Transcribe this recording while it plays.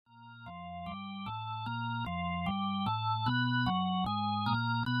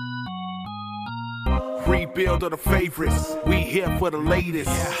rebuild of the favorites. We here for the latest.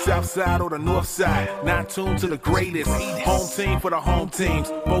 South side or the north side, not tuned to the greatest. Home team for the home teams.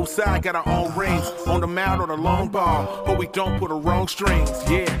 Both sides got our own rings. On the mound or the long ball, but we don't put the wrong strings.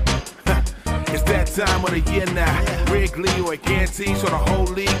 Yeah. It's that time of the year now. Wrigley or guarantee, so the whole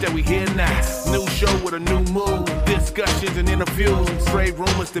league that we here now. New show with a new mood. Discussions and interviews. Trade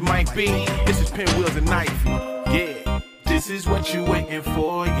rumors that might be. This is Pinwheels and Knife. Yeah. This is what you waiting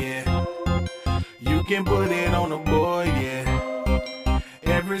for, yeah. You can put it on the board, yeah.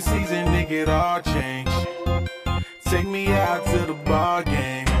 Every season, nigga, it all change. Take me out to the ball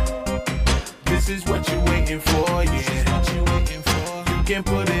game. This is what you waiting for, yeah. You can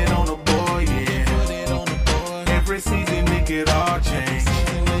put it on the board, yeah. Every season, nigga, it all change.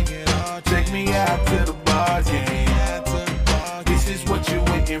 Take me out to the ball game. This is what you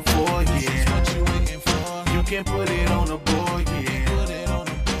waiting for, yeah. You can put it on the board, yeah.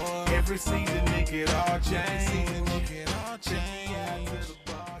 Every season, nigga, it all change.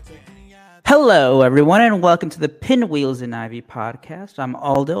 Hello, everyone, and welcome to the Pinwheels and Ivy podcast. I'm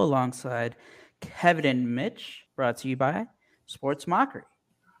Aldo alongside Kevin and Mitch, brought to you by Sports Mockery.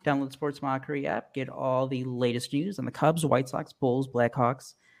 Download the Sports Mockery app, get all the latest news on the Cubs, White Sox, Bulls,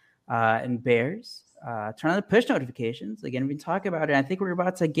 Blackhawks, and Bears. Turn on the push notifications. Again, we can talk about it. I think we're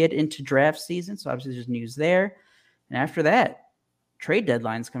about to get into draft season, so obviously there's news there. And after that, trade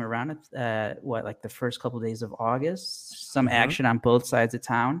deadlines come around at the first couple of days of August. Some action on both sides of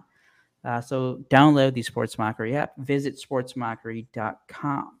town. So download the Sports Mockery app. Visit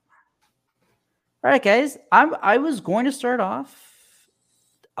sportsmockery.com. All right, guys. I was going to start off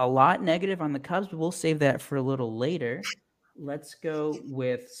a lot negative on the Cubs, but we'll save that for a little later. Let's go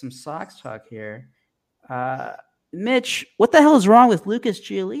with some Sox talk here. Mitch, what the hell is wrong with Lucas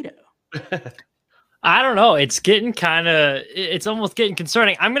Giolito? I don't know. It's almost getting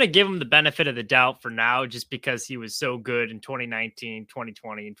concerning. I'm going to give him the benefit of the doubt for now, just because he was so good in 2019,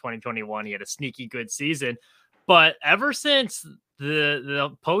 2020, and 2021. He had a sneaky good season. But ever since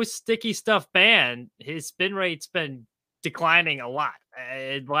the post-sticky stuff ban, his spin rate's been declining a lot.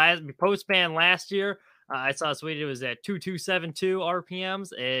 Post-ban last year, I saw tweeted it was at 2272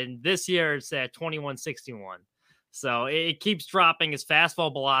 RPMs, and this year it's at 2161. So it keeps dropping. His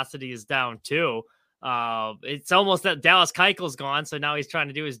fastball velocity is down too. It's almost that Dallas Keuchel's gone, so now he's trying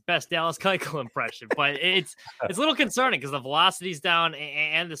to do his best Dallas Keuchel impression. But it's a little concerning because the velocity's down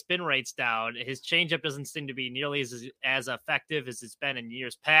and the spin rate's down. His changeup doesn't seem to be nearly as effective as it's been in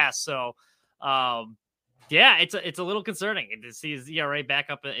years past. So, yeah, it's a little concerning to see his ERA back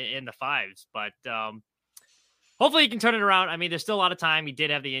up in the fives. But hopefully he can turn it around. I mean, there's still a lot of time. He did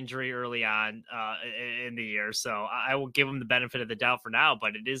have the injury early on in the year, so I will give him the benefit of the doubt for now,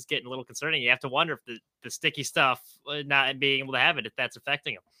 but it is getting a little concerning. You have to wonder if the sticky stuff, not being able to have it, if that's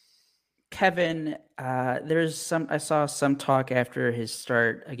affecting him. Kevin, I saw some talk after his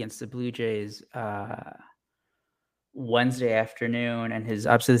start against the Blue Jays Wednesday afternoon, and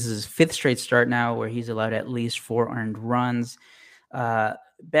obviously this is his fifth straight start now where he's allowed at least 4 earned runs.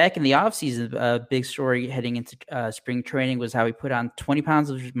 Back in the offseason, a big story heading into spring training was how he put on 20 pounds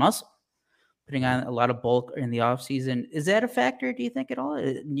of muscle, putting on a lot of bulk in the offseason. Is that a factor, do you think, at all?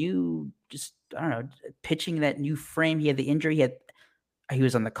 Pitching that new frame. He had the injury. He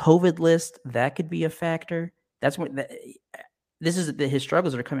was on the COVID list. That could be a factor. That's what his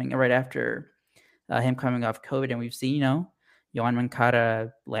struggles are coming right after him coming off COVID. And we've seen, Yoan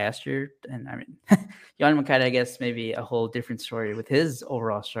Moncada last year. And I mean, Yoan Moncada, I guess, maybe a whole different story with his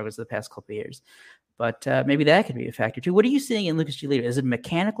overall struggles the past couple of years. But maybe that could be a factor too. What are you seeing in Lucas Giolito? Is it a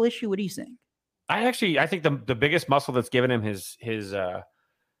mechanical issue? What are you seeing? I think the biggest muscle that's given him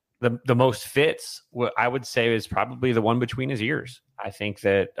the most fits, what I would say, is probably the one between his ears. I think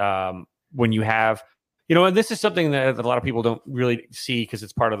that when you have, and this is something that a lot of people don't really see because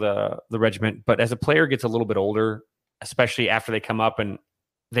it's part of the regiment. But as a player gets a little bit older, especially after they come up and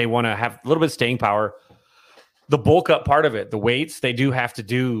they want to have a little bit of staying power, the bulk up part of it, the weights, they do have to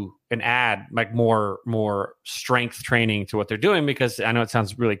do and add like more strength training to what they're doing, because I know it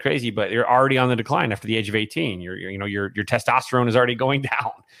sounds really crazy, but you're already on the decline after the age of 18. Your testosterone is already going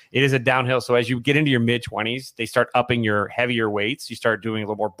down. It is a downhill. So as you get into your mid 20s, they start upping your heavier weights. You start doing a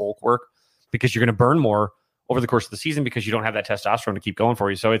little more bulk work because you're going to burn more over the course of the season because you don't have that testosterone to keep going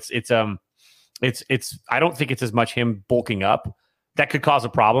for you. So it's I don't think it's as much him bulking up that could cause a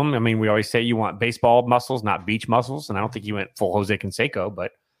problem. I mean, we always say you want baseball muscles, not beach muscles, and I don't think he went full Jose Canseco,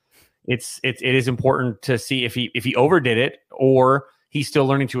 but it is important to see if he overdid it or he's still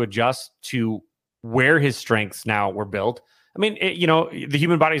learning to adjust to where his strengths now were built. I mean, the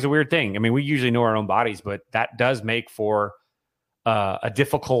human body is a weird thing. I mean, we usually know our own bodies, but that does make for a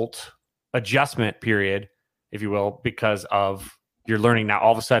difficult adjustment period if you will, because of you're learning now.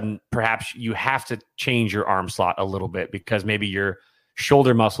 All of a sudden, perhaps you have to change your arm slot a little bit because maybe your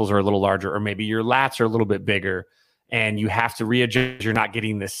shoulder muscles are a little larger, or maybe your lats are a little bit bigger, and you have to readjust. You're not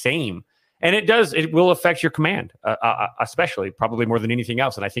getting the same. And it will affect your command, especially probably more than anything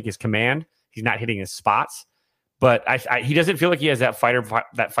else. And I think his command, he's not hitting his spots, but he doesn't feel like he has that fighter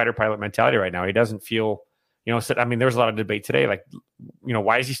pilot mentality right now. He doesn't feel, there was a lot of debate today. Like,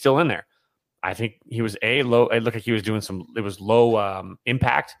 why is he still in there? I think he was low. It looked like he was doing low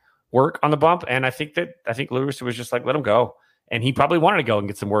impact work on the bump. And I think Lewis was just like, let him go. And he probably wanted to go and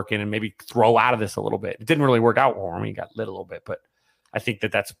get some work in and maybe throw out of this a little bit. It didn't really work out for him. He got lit a little bit, but I think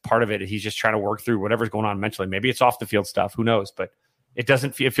that's part of it. He's just trying to work through whatever's going on mentally. Maybe it's off the field stuff. Who knows? But it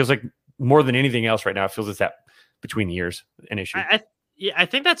feels like more than anything else right now, it feels it's that between the years an issue. I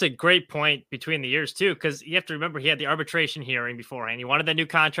think that's a great point between the years too, because you have to remember he had the arbitration hearing beforehand. He wanted that new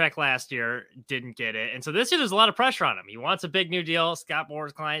contract last year, didn't get it. And so this year there's a lot of pressure on him. He wants a big new deal, Scott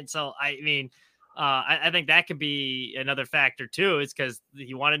Boras client. So I think that could be another factor too, is because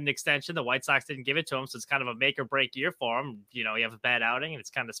he wanted an extension. The White Sox didn't give it to him. So it's kind of a make or break year for him. You have a bad outing and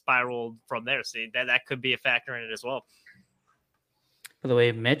it's kind of spiraled from there. So that could be a factor in it as well. By the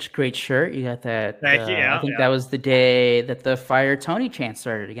way, Mitch, great shirt. You got that. Thank you. I think that was the day that the Fire Tony chant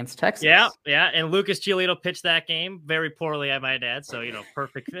started against Texas. Yeah. And Lucas Giolito pitched that game very poorly, I might add. So,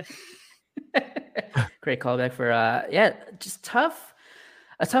 perfect fit. Great callback for, just tough.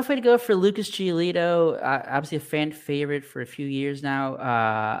 A tough way to go for Lucas Giolito. Obviously a fan favorite for a few years now.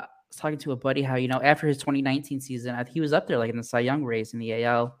 I was talking to a buddy how, after his 2019 season, I think he was up there like in the Cy Young race in the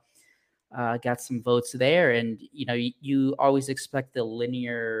AL. Got some votes there, and you always expect the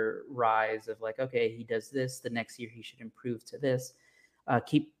linear rise of like, okay, he does this, the next year he should improve to this,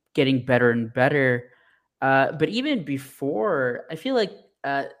 keep getting better and better. But even before, I feel like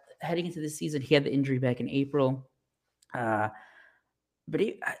heading into this season, he had the injury back in April, but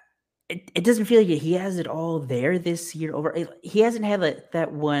it doesn't feel like he has it all there this year. He hasn't had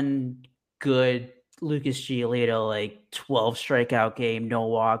that one good Lucas Giolito, like 12 strikeout game, no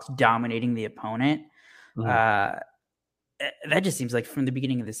walks, dominating the opponent. Mm-hmm. That just seems like from the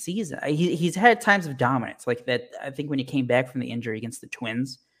beginning of the season. He's had times of dominance like that. I think when he came back from the injury against the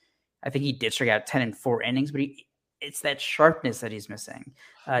Twins, I think he did strike out 10 in 4 innings, but it's that sharpness that he's missing.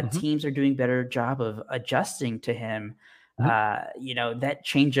 Mm-hmm. Teams are doing better job of adjusting to him. Mm-hmm. That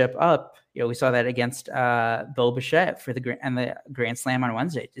changeup up, we saw that against Bo Bichette for the Grand Slam on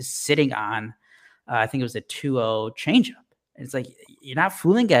Wednesday, just sitting on, I think it was a 2-0 changeup. It's like, you're not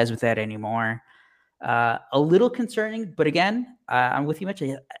fooling guys with that anymore. A little concerning, but again, I'm with you much.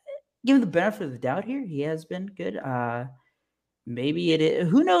 Give him the benefit of the doubt here. He has been good. Maybe it is.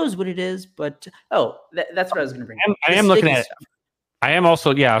 Who knows what it is? But that's what I was going to bring. I am looking at it. I am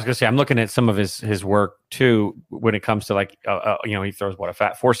also, I was going to say, I'm looking at some of his work too when it comes to like, he throws a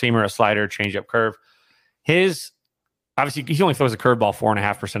fat 4-seamer, a slider, changeup, curve. Obviously, he only throws a curveball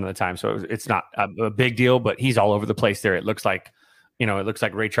 4.5% of the time, so it's not a big deal. But he's all over the place there. It looks like,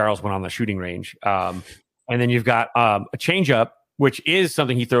 Ray Charles went on the shooting range. And then you've got a changeup, which is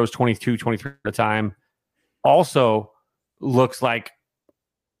something he throws 22, 23 at a time. Also, looks like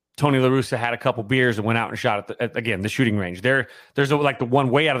Tony La Russa had a couple beers and went out and shot at the shooting range. There's the one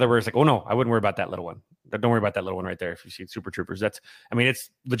way out of the where it's like, oh no, I wouldn't worry about that little one. Don't worry about that little one right there. If you see Super Troopers, it's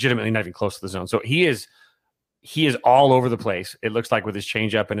legitimately not even close to the zone. So he is all over the place. It looks like with his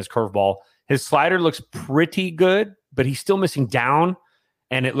changeup and his curveball. His slider looks pretty good, but he's still missing down.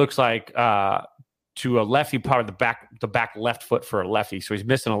 And it looks like to a lefty, probably the back left foot for a lefty. So he's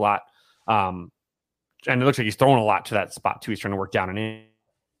missing a lot. And it looks like he's throwing a lot to that spot too. He's trying to work down and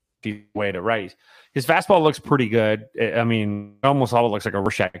in way to right. His fastball looks pretty good. Almost all it looks like a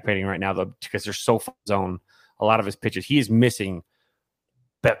Rorschach painting right now, though, because they're so zone. A lot of his pitches, he is missing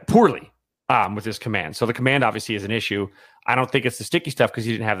poorly. With his command. So the command obviously is an issue. I don't think it's the sticky stuff because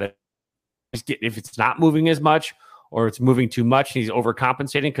he didn't have that. If it's not moving as much or it's moving too much, he's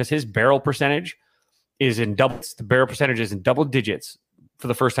overcompensating because his barrel percentage is in doubles. The barrel percentage is in double digits for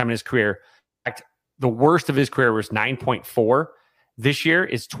the first time in his career. In fact, the worst of his career was 9.4. This year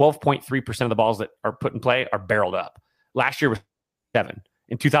is 12.3% of the balls that are put in play are barreled up. Last year was 7.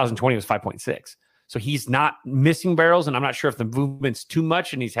 In 2020, it was 5.6. So he's not missing barrels, and I'm not sure if the movement's too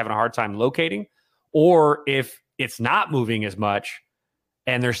much and he's having a hard time locating, or if it's not moving as much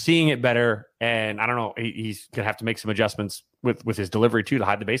and they're seeing it better. And I don't know, he's going to have to make some adjustments with his delivery too to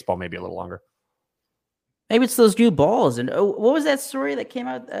hide the baseball maybe a little longer. Maybe it's those new balls. And what was that story that came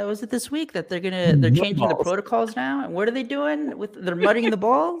out? Was it this week that they're changing the protocols now? And what are they doing they're mudding the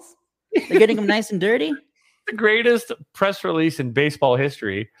balls? They're getting them nice and dirty. The greatest press release in baseball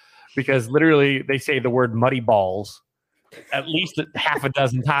history. because literally they say the word muddy balls at least half a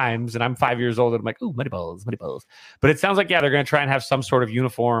dozen times, and I'm 5 years old, and I'm like, "Ooh, muddy balls, muddy balls." But it sounds like they're going to try and have some sort of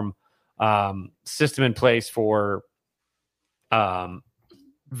uniform system in place for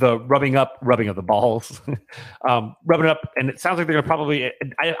the rubbing of the balls, rubbing up, and it sounds like they're going to probably.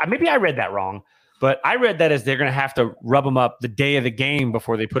 Maybe I read that wrong, but I read that as they're going to have to rub them up the day of the game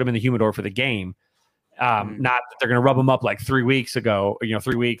before they put them in the humidor for the game. Not that they're going to rub them up like 3 weeks ago,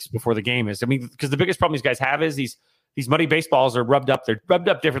 3 weeks before the game is. I mean, because the biggest problem these guys have is these muddy baseballs are rubbed up. They're rubbed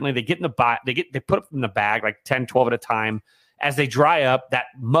up differently. They get in the they put them in the bag like 10, 12 at a time. As they dry up, that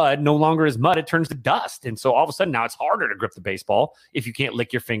mud no longer is mud. It turns to dust. And so all of a sudden now it's harder to grip the baseball if you can't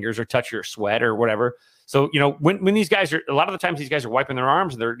lick your fingers or touch your sweat or whatever. So, when these guys are, a lot of the times these guys are wiping their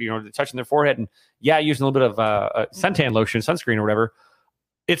arms and they're touching their forehead and using a little bit of suntan lotion, sunscreen or whatever.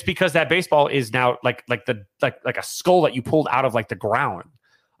 It's because that baseball is now like a skull that you pulled out of like the ground.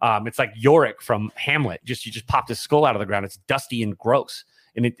 It's like Yorick from Hamlet. You just popped his skull out of the ground. It's dusty and gross,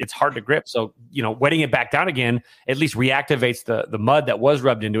 and it's hard to grip. So, wetting it back down again at least reactivates the mud that was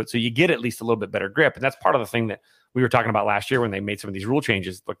rubbed into it. So you get at least a little bit better grip. And that's part of the thing that we were talking about last year when they made some of these rule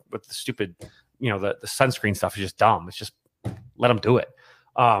changes with the stupid, the sunscreen stuff is just dumb. It's just let them do it.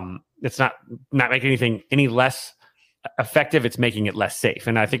 It's not making anything any less effective. It's making it less safe.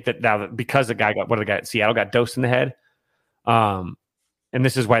 And I think that now because the guy at Seattle got dosed in the head, and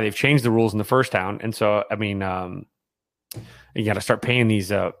this is why they've changed the rules in the first town. And so, I mean, you got to start paying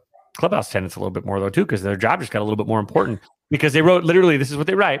these clubhouse attendants a little bit more, though, too, because their job just got a little bit more important. Because they wrote, literally, this is what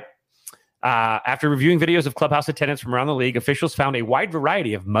they write. After reviewing videos of clubhouse attendants from around the league, officials found a wide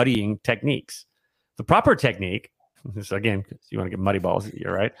variety of muddying techniques. The proper technique, this again, you want to get muddy balls,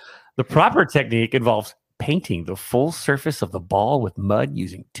 you're right. The proper technique involves painting the full surface of the ball with mud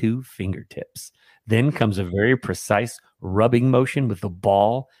using 2 fingertips. Then comes a very precise rubbing motion with the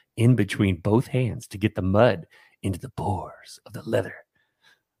ball in between both hands to get the mud into the pores of the leather.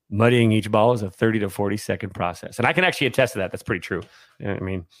 Muddying each ball is a 30 to 40 second process. And I can actually attest to that. That's pretty true. I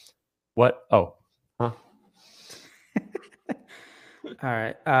mean, what? Oh, huh? All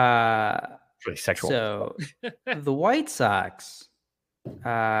right. It's really sexual. So the White Sox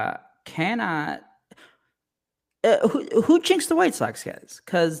cannot. Who jinxed the White Sox, guys?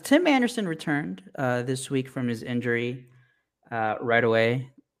 Because Tim Anderson returned this week from his injury right away.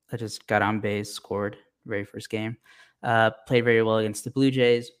 I just got on base, scored very first game. Played very well against the Blue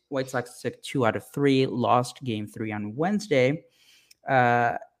Jays. White Sox took 2 out of 3, lost game 3 on Wednesday.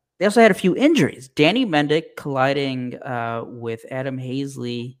 They also had a few injuries. Danny Mendick colliding with Adam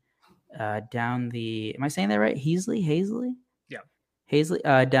Hazley down the, am I saying that right? Hazley? Yeah.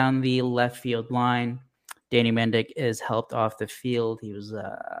 Hazley down the left field line. Danny Mendick is helped off the field. He was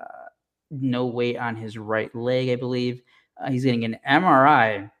no weight on his right leg, I believe. He's getting an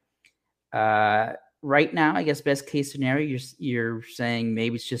MRI. Right now, I guess best case scenario, you're saying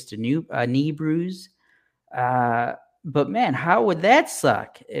maybe it's just a knee bruise. But man, how would that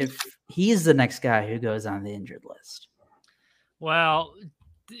suck if he's the next guy who goes on the injured list? Well,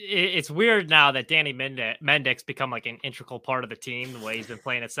 it's weird now that Danny Mendick's become like an integral part of the team, the way he's been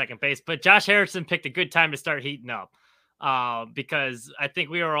playing at second base. But Josh Harrison picked a good time to start heating up because I think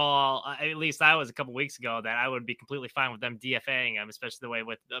we were all, at least I was a couple weeks ago, that I would be completely fine with them DFAing him, especially the way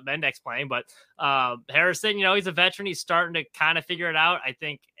with Mendick's playing. But Harrison, he's a veteran. He's starting to kind of figure it out. I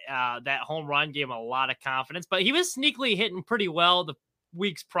think that home run gave him a lot of confidence, but he was sneakily hitting pretty well the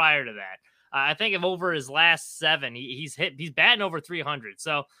weeks prior to that. I think of over his last 7, he's batting over 300.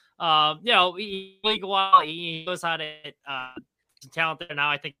 So, he knows how to hit talent there.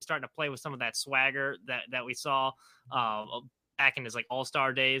 Now I think he's starting to play with some of that swagger that we saw back in his like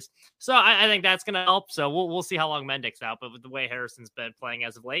all-star days. So I think that's going to help. So we'll see how long Mendick's out, but with the way Harrison's been playing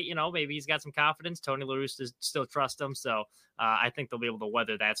as of late, maybe he's got some confidence. Tony La Russa still trust him. So I think they'll be able to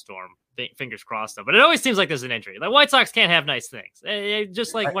weather that storm. Fingers crossed though. But it always seems like there's an injury. Like White Sox can't have nice things.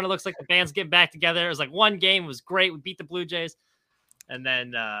 Just like when it looks like the band's getting back together, it was like one game was great. We beat the Blue Jays. And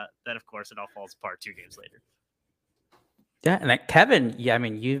then of course it all falls apart 2 games later. Yeah. And Kevin, yeah, I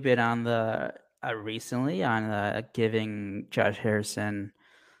mean, you've been on the recently on giving Josh Harrison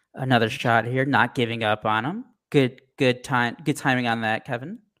another shot here, not giving up on him. Good timing on that,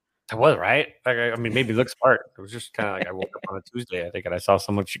 Kevin. I was right. Like, I mean, maybe look smart. It was just kind of like I woke up on a Tuesday, I think, and I saw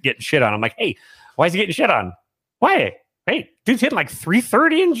someone getting shit on. I'm like, hey, why is he getting shit on? Why? Hey, dude's hitting like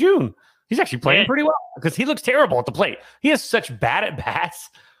 330 in June. He's actually playing pretty well because he looks terrible at the plate. He has such bad at bats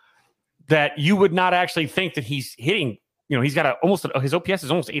that you would not actually think that he's hitting. He's got his OPS is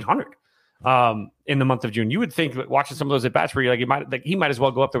almost 800 in the month of June. You would think that watching some of those at bats where you're like, he might as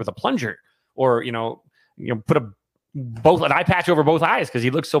well go up there with a plunger or put a both an eye patch over both eyes because he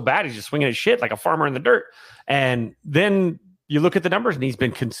looks so bad. He's just swinging his shit like a farmer in the dirt. And then you look at the numbers, and he's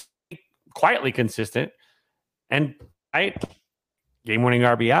been quietly consistent. And game-winning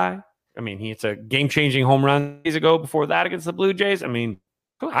RBI. I mean, it's a game-changing home run days ago before that against the Blue Jays. I mean,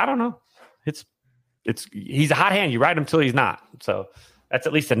 I don't know. He's a hot hand. You ride him till he's not. So that's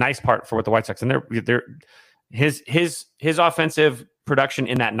at least a nice part for what the White Sox. And his offensive production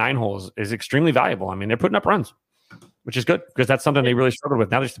in that 9 holes is extremely valuable. I mean, they're putting up runs, which is good because that's something they really struggled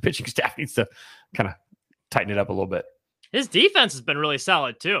with. Now there's the pitching staff needs to kind of tighten it up a little bit. His defense has been really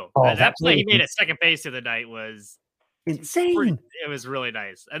solid too. That play he made at second base the other night was insane. It was really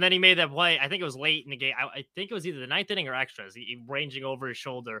nice. And then he made that play. I think it was late in the game. I think it was either the 9th inning or extras. He ranging over his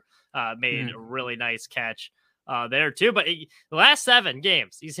shoulder, made a really nice catch there too. But the last 7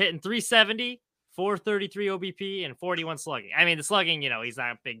 games, he's hitting 370, 433 OBP, and 41 slugging. I mean, the slugging, he's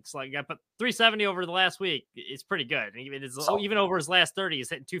not a big slugging guy, but 370 over the last week is pretty good. And even over his last 30, he's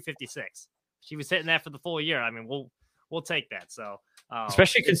hitting 256. He was hitting that for the full year. I mean, we'll take that. So,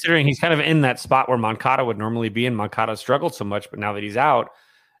 especially considering he's kind of in that spot where Moncada would normally be, and Moncada struggled so much, but now that he's out,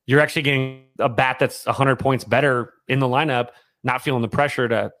 you're actually getting a bat that's 100 points better in the lineup, not feeling the pressure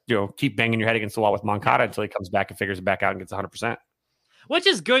to keep banging your head against the wall with Moncada until he comes back and figures it back out and gets 100%. Which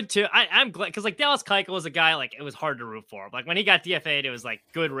is good too. I'm glad because Dallas Keuchel was a guy it was hard to root for. Like when he got DFA'd, it was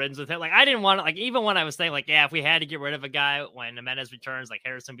good riddance with him. I didn't want to even when I was saying if we had to get rid of a guy when Jimenez returns,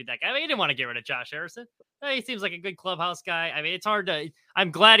 Harrison be that guy. I mean, he didn't want to get rid of Josh Harrison. He seems like a good clubhouse guy. I mean, it's hard to. I'm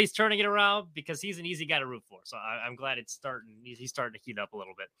glad he's turning it around because he's an easy guy to root for. So I'm glad it's starting. He's starting to heat up a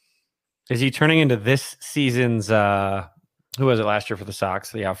little bit. Is he turning into this season's? Who was it last year for the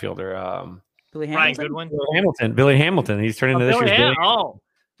Sox? The outfielder. Billy Hamilton. Billy Hamilton. He's turning into this year's.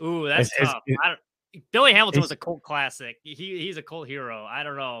 Ooh, that's tough. Billy Hamilton was a cult classic. He's a cult hero. I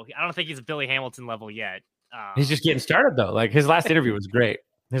don't know. I don't think he's a Billy Hamilton level yet. He's just getting started though. His last interview was great.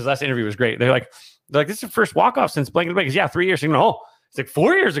 They're like, this is the first walk-off since blank and blank. 3 years. It's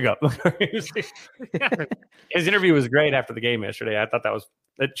 4 years ago. His interview was great after the game yesterday. I thought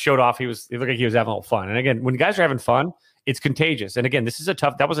it showed off. He looked like he was having a little fun. And again, when guys are having fun, it's contagious. And again,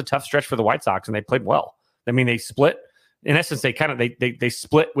 that was a tough stretch for the White Sox, and they played well. I mean, they split. In essence, they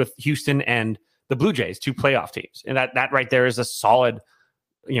split with Houston and the Blue Jays, 2 playoff teams, and that right there is a solid.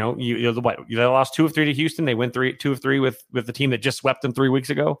 They lost 2 of 3 to Houston. They win 2 of 3 with the team that just swept them 3 weeks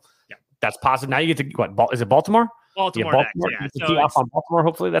ago. Yeah, that's positive. Now you get to what? Is it Baltimore? Baltimore. Baltimore. Next, yeah. So off on Baltimore.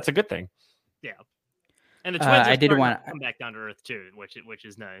 Hopefully, that's a good thing. Yeah. And the Twins are starting to come back down to earth too, which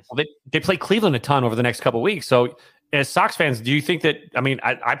is nice. Well, they play Cleveland a ton over the next couple of weeks. So, as Sox fans, do you think that? I mean,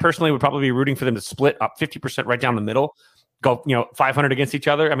 I personally would probably be rooting for them to split up 50% right down the middle, go 500 against each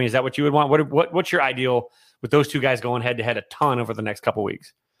other. I mean, is that what you would want? What's your ideal with those 2 guys going head to head a ton over the next couple of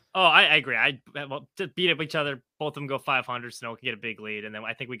weeks? Oh, I agree. To beat up each other, both of them go 500. Snow can get a big lead, and then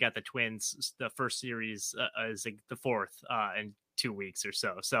I think we got the Twins. The first series is the 4th in 2 weeks or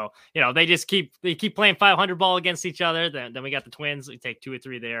so. So they just keep playing 500 ball against each other. Then we got the Twins. We take 2 or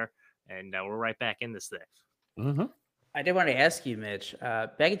 3 there, and we're right back in this thing. Mm-hmm. I did want to ask you, Mitch.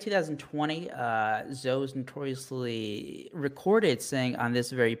 Back in 2020, Zoe's notoriously recorded saying on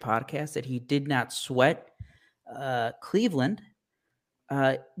this very podcast that he did not sweat Cleveland.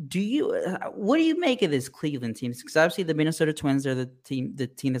 What do you make of this Cleveland team? Because obviously the Minnesota Twins are the team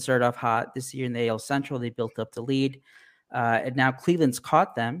that started off hot this year in the AL Central. They built up the lead, and now Cleveland's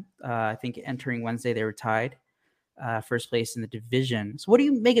caught them. I think entering Wednesday they were tied first place in the division. So what do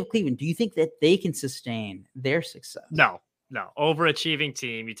you make of Cleveland? Do you think that they can sustain their success? No. Overachieving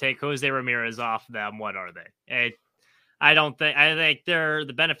team. You take Jose Ramirez off them. What are they? I think they're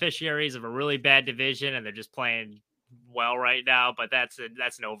the beneficiaries of a really bad division, and they're just playing well right now, but that's an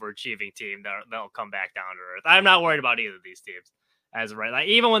overachieving team that'll come back down to earth. I'm not worried about either of these teams as of right.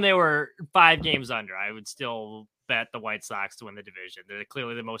 Even when they were 5 games under, I would still bet the White Sox to win the division. They're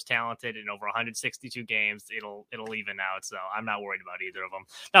clearly the most talented in over 162 games. It'll even out, so I'm not worried about either of them.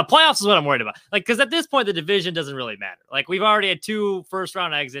 Now, playoffs is what I'm worried about. Because at this point, the division doesn't really matter. We've already had 2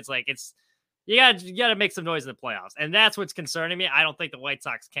 first-round exits. You gotta make some noise in the playoffs, and that's what's concerning me. I don't think the White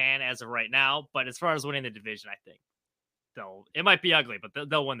Sox can as of right now, but as far as winning the division, I think it might be ugly, but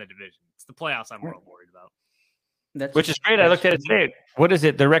they'll win the division. It's the playoffs I'm more worried about. Which is great. I looked at it today. What is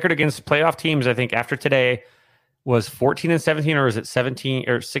it? The record against playoff teams, I think, after today was 14-17, or is it 17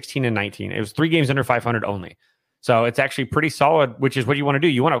 or 16-19? It was 3 games under 500 only. So it's actually pretty solid, which is what you want to do.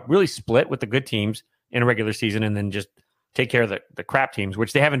 You want to really split with the good teams in a regular season and then just take care of the crap teams,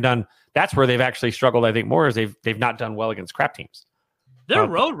 which they haven't done. That's where they've actually struggled, I think, more is they've not done well against crap teams. Their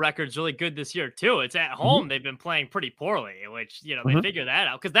road record's really good this year, too. It's at home. They've been playing pretty poorly, which, they figure that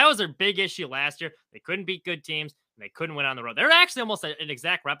out. Because that was their big issue last year. They couldn't beat good teams. They couldn't win on the road. They're actually almost an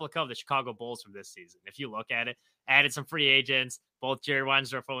exact replica of the Chicago Bulls from this season. If you look at it, added some free agents, both Jerry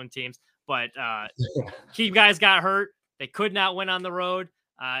Reinsdorf owned teams, but key guys got hurt. They could not win on the road.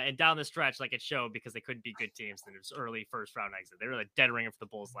 And down the stretch, like it showed, because they couldn't be good teams in this early first round exit. They were the dead ringer for the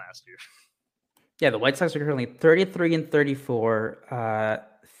Bulls last year. Yeah, the White Sox are currently 33-34,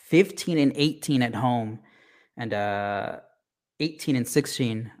 15-18 at home, and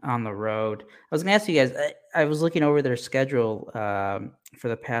 18-16 on the road. I was going to ask you guys, I was looking over their schedule for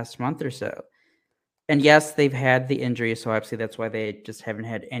the past month or so. And yes, they've had the injury, so obviously that's why they just haven't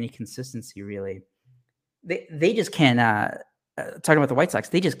had any consistency, really. They just can't, talking about the White Sox,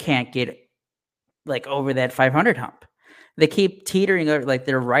 they just can't get like over that 500 hump. They keep teetering, like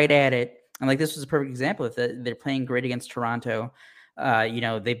they're right at it. And like this was a perfect example. If they're playing great against Toronto,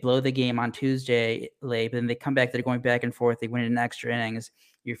 they blow the game on Tuesday late, but then they come back, they're going back and forth. They win in extra innings.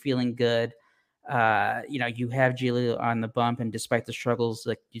 You're feeling good. You have Giolito on the bump, and despite the struggles,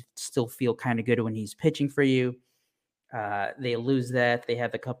 like you still feel kind of good when he's pitching for you. They lose that. They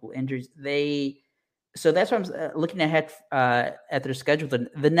have a couple injuries. So that's why I'm looking ahead at their schedule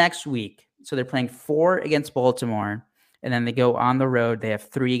the next week. So they're playing 4 against Baltimore, and then they go on the road. They have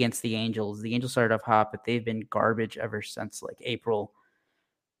 3 against the Angels. The Angels started off hot, but they've been garbage ever since like April.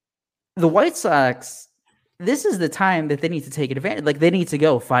 The White Sox, this is the time that they need to take advantage. Like they need to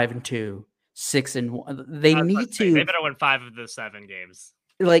go 5-2, 6-1. They need to. They better win 5 of the 7 games.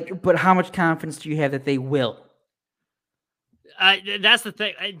 Like, but how much confidence do you have that they will? That's the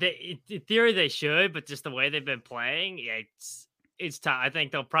thing. In theory, they should, but just the way they've been playing, it's tough. I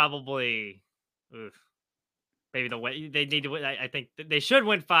think they'll probably, maybe the way they need to win. I think they should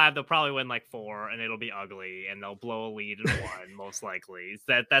win 5. They'll probably win like 4, and it'll be ugly, and they'll blow a lead in 1, most likely.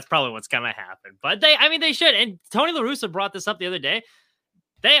 That's probably what's gonna happen. But they should. And Tony La Russa brought this up the other day.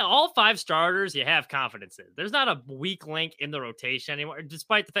 All 5 starters you have confidence in. There's not a weak link in the rotation anymore,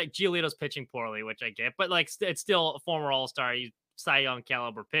 despite the fact Giolito's pitching poorly, which I get, but like it's still a former All-Star, Cy Young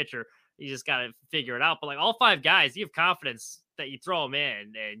caliber pitcher. You just got to figure it out. But like all 5 guys, you have confidence that you throw them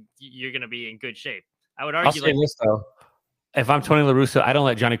in and you're going to be in good shape. I would argue. I'll say this though. If I'm Tony La Russa, I don't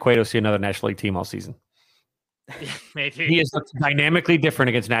let Johnny Cueto see another National League team all season. Maybe he is dynamically different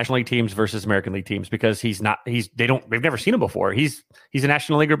against National League teams versus American League teams because they've never seen him before. He's a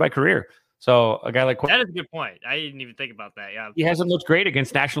National Leaguer by career. So a guy like that is a good point. I didn't even think about that. Yeah, he hasn't looked great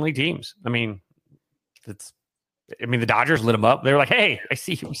against National League teams. I mean, the Dodgers lit him up. They were like, "Hey, I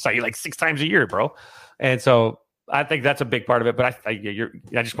see you. We saw you like 6 times a year, bro." And so I think that's a big part of it. But I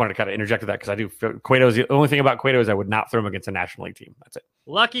just wanted to kind of interject with that because I do feel Cueto's the only thing about Cueto is I would not throw him against a National League team. That's it.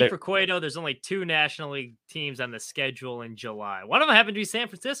 Lucky for Cueto, there's only 2 National League teams on the schedule in July. One of them happened to be San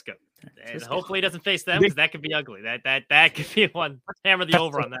Francisco. And hopefully he doesn't face them because that could be ugly. That could be one. Hammer the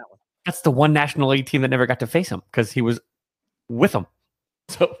over on that one. That's the one National League team that never got to face him because he was with them.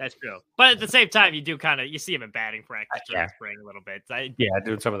 So that's true. But at the same time, you see him in batting practice during spring a little bit.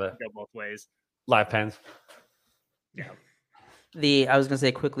 Doing some of the go both ways. Live pens. Yeah. I was going to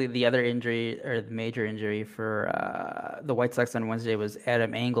say quickly, the other injury or the major injury for the White Sox on Wednesday was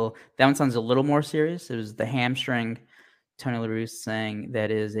Adam Engel. That one sounds a little more serious. It was the hamstring. Tony La Russa saying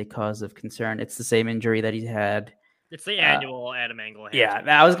that is a cause of concern. It's the same injury that he had. It's the annual Adam Engel hamstring.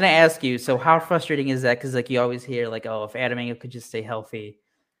 Yeah, I was going to ask you, so how frustrating is that? Because like you always hear like, oh, if Adam Engel could just stay healthy.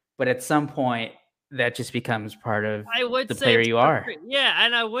 But at some point, that just becomes part of the player you are. Yeah,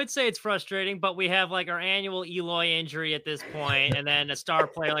 and I would say it's frustrating, but we have like our annual Eloy injury at this point, and then a star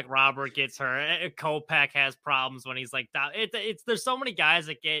player like Robert gets hurt. Kopech has problems when he's like that. There's so many guys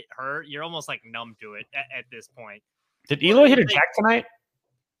that get hurt. You're almost like numb to it at this point. Did Eloy hit a jack tonight?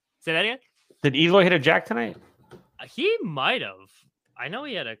 Say that again? Did Eloy hit a jack tonight? He might have. I know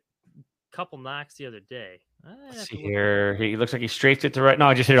he had a couple knocks the other day. Let's see here. He looks like he strafed it to right. No,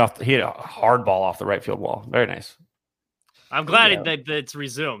 I just hit it off. He hit a hard ball off the right field wall. Very nice. I'm glad that it's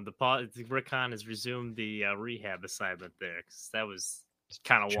resumed. Rick Hahn has resumed the rehab assignment there because that was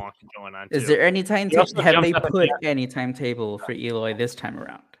kind of wonky going on. Is there any timetable? Have they put any timetable for Eloy this time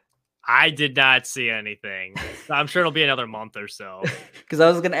around? I did not see anything. I'm sure it'll be another month or so. Because I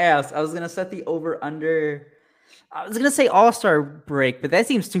was going to ask. I was going to set the over-under. I was going to say All-Star break, but that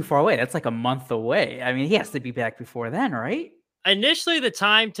seems too far away. That's like a month away. I mean, he has to be back before then, right? Initially,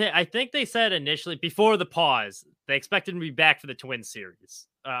 I think they said initially, before the pause, they expected him to be back for the Twins series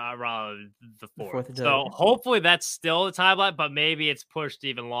around the 4th. So hopefully that's still the timeline, but maybe it's pushed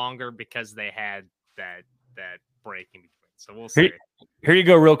even longer because they had that break in between. So we'll see. Here you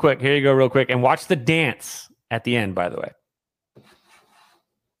go real quick. And watch the dance at the end, by the way.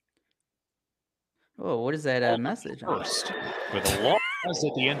 Oh, what is that message? First, with a long pause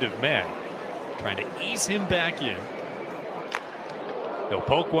at the end of May. trying to ease him back in. They'll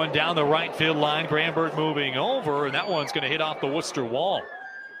poke one down the right field line. Granberg moving over, and that one's going to hit off the Worcester wall.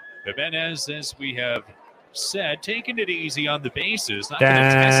 Jimenez, as we have said, taking it easy on the bases, not going to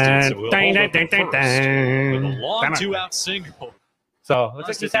test it, so we'll hold up at first with a long 2-out single. So looks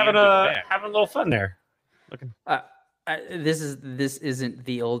like he's having a little fun there. This isn't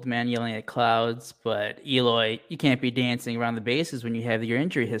the old man yelling at clouds, but Eloy, you can't be dancing around the bases when you have your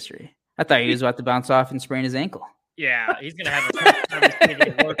injury history. I thought he was about to bounce off and sprain his ankle. Yeah, he's gonna have a tough time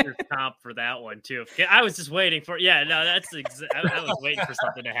taking workers' comp for that one too. I was just waiting for. Yeah, no, I was waiting for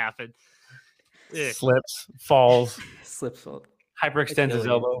something to happen. Slips, falls, hyperextends his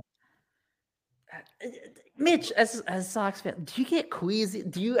elbow. Mitch, as a Sox fan, do you get queasy?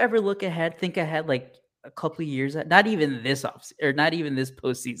 Do you ever think ahead, like a couple of years? Not even this or not even this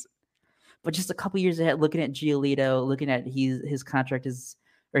postseason, but just a couple of years ahead, looking at Giolito, looking at his contract he's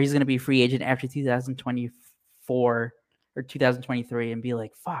going to be a free agent after 2024 or 2023, and be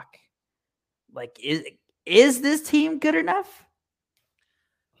like, fuck, like is this team good enough?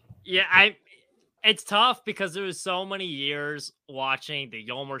 Yeah, it's tough because there was so many years watching the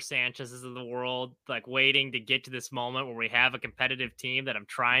Yolmer Sanchez's of the world, like waiting to get to this moment where we have a competitive team that I'm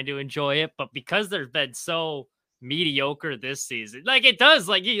trying to enjoy it. But because they've been so mediocre this season, like it does,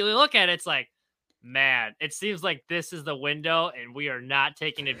 like you look at it, it's like, man, it seems like this is the window and we are not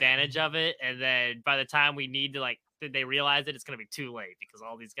taking advantage of it. And then by the time we need to, they realize it, it's going to be too late because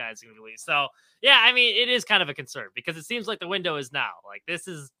all these guys are going to leave. So yeah, I mean, it is kind of a concern because it seems like the window is now. Like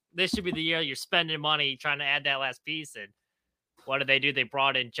this should be the year you're spending money trying to add that last piece. And what did they do? They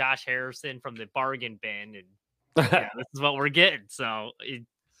brought in Josh Harrison from the bargain bin, and yeah, this is what we're getting. So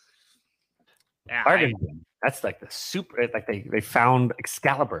bargain bin. That's like the super. Like they found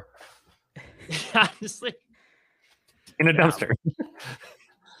Excalibur. Honestly, in a dumpster.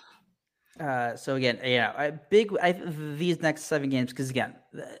 So again, these next 7 games, because again,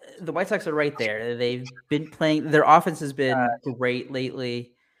 the White Sox are right there. They've been playing. Their offense has been great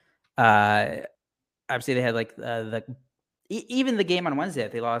lately. Obviously, they had even the game on Wednesday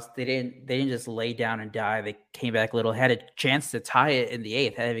that they lost. They didn't just lay down and die. They came back a little, had a chance to tie it in the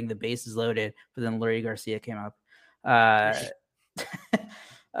 8th, having the bases loaded. But then Leury Garcia came up. I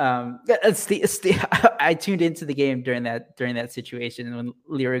tuned into the game during that situation when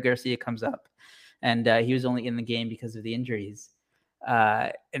Leury Garcia comes up, and he was only in the game because of the injuries.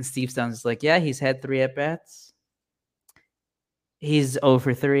 And Steve Stone's like, yeah, he's had 3 at bats. He's 0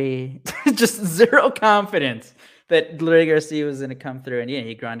 for 3, just zero confidence that Leury Garcia was going to come through, and yeah,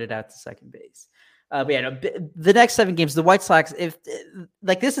 he grounded out to second base. But yeah, the next 7 games, the White Sox, if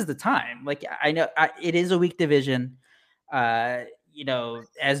this is the time. Like I know it is a weak division. As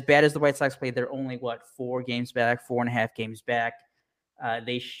bad as the White Sox play, they're only 4 games back, 4.5 games back.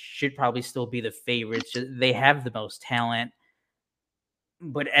 They should probably still be the favorites. They have the most talent,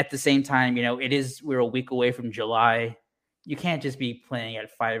 but at the same time, we're a week away from July. You can't just be playing at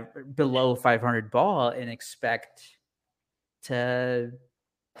below 500 ball and expect to.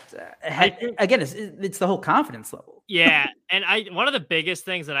 Again, it's the whole confidence level. Yeah, and one of the biggest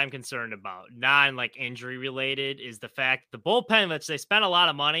things that I'm concerned about, non-injury related, is the fact the bullpen, which they spent a lot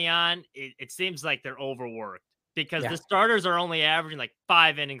of money on, it seems like they're overworked because the starters are only averaging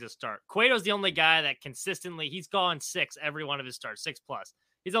 5 innings a start. Cueto's the only guy that consistently, he's gone 6 every one of his starts, 6+.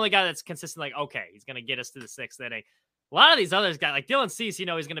 He's the only guy that's consistently okay, he's going to get us to the 6th inning. A lot of these others guys, like Dylan Cease, he's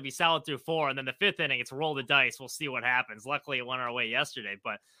going to be solid through 4, and then the 5th inning, it's roll the dice. We'll see what happens. Luckily, it went our way yesterday,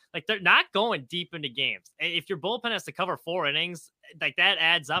 but they're not going deep into games. If your bullpen has to cover 4 innings, that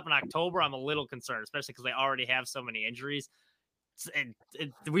adds up in October. I'm a little concerned, especially because they already have so many injuries. And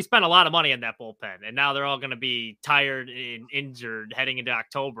we spent a lot of money on that bullpen, and now they're all going to be tired and injured heading into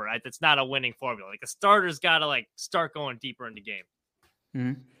October. It's not a winning formula. The starters got to start going deeper into game.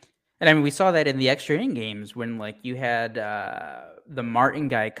 Mm-hmm. And I mean, we saw that in the extra inning games when you had the Martin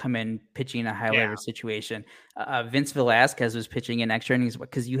guy come in pitching in a high leverage situation. Vince Velasquez was pitching in extra innings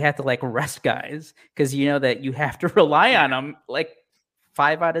because you have to rest guys because that you have to rely on them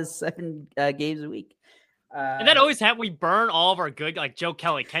 5 out of 7 games a week. And that always we burn all of our good, Joe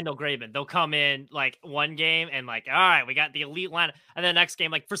Kelly, Kendall Graveman. They'll come in one game and all right, we got the elite line. And then the next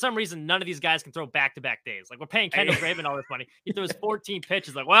game, for some reason, none of these guys can throw back-to-back days. We're paying Kendall Graveman all this money. He throws 14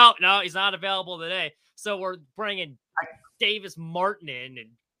 pitches. Well, no, he's not available today. So we're bringing Davis Martin in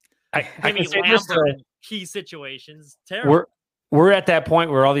and Jimmy Lambert in key situations. Terrible. We're at that point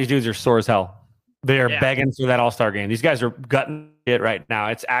where all these dudes are sore as hell. They are begging for that All-Star game. These guys are gutting it right now.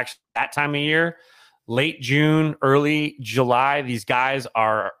 It's actually that time of year. Late June, early July, these guys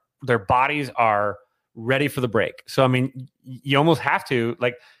their bodies are ready for the break. So, I mean, you almost have to,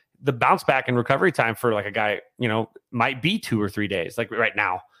 the bounce back and recovery time for like a guy, might be 2 or 3 days, like right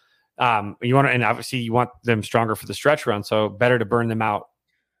now. You want to, and obviously you want them stronger for the stretch run. So better to burn them out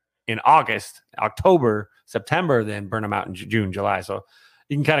in August, October, September, than burn them out in June, July. So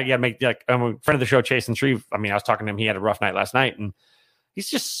you can kind of make like a friend of the show, Chasen Shreve. I mean, I was talking to him. He had a rough night last night, and he's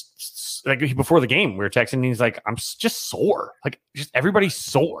just like before the game, we were texting. And he's like, I'm just sore. Like just everybody's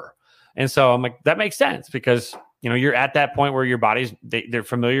sore. And so I'm like, that makes sense because you're at that point where your body's they're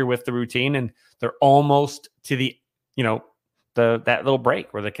familiar with the routine and they're almost to the that little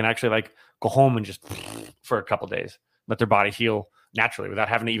break where they can actually like go home and just for a couple days, let their body heal naturally without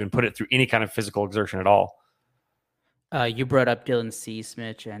having to even put it through any kind of physical exertion at all. You brought up Dylan Cease,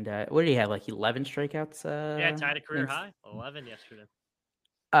 Mitch, and what did he have? Like 11 strikeouts? Yeah, tied a career high. 11 yesterday.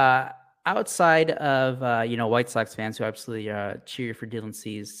 Outside of White Sox fans who absolutely cheer for Dylan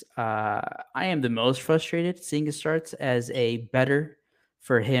Cease, I am the most frustrated seeing his starts as a better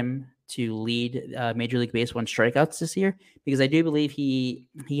for him to lead Major League Baseball in strikeouts this year, because I do believe he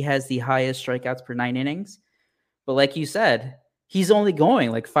has the highest strikeouts per 9 innings. But like you said, he's only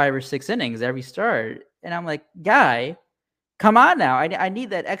going like 5 or 6 innings every start. And I'm like, guy, come on now. I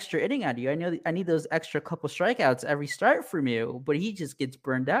need that extra inning out of you. I need those extra couple strikeouts every start from you. But he just gets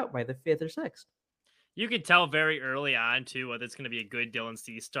burned out by the 5th or 6th. You could tell very early on, too, whether it's going to be a good Dylan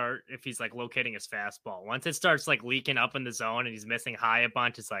Cease start if he's, like, locating his fastball. Once it starts, like, leaking up in the zone and he's missing high a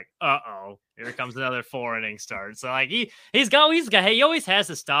bunch, it's like, uh-oh, here comes another 4-inning start. So, like, he always has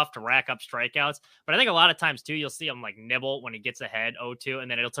the stuff to rack up strikeouts. But I think a lot of times, too, you'll see him, like, nibble when he gets ahead 0-2,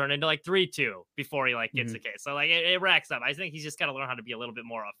 and then it'll turn into, like, 3-2 before he, like, gets the case. So, like, it racks up. I think he's just got to learn how to be a little bit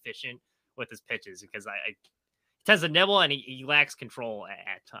more efficient with his pitches because he tends to nibble and he lacks control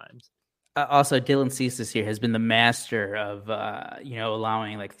at times. Also, Dylan Cease this year has been the master of,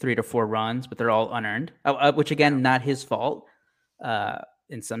 allowing like 3 to 4 runs, but they're all unearned, which again, not his fault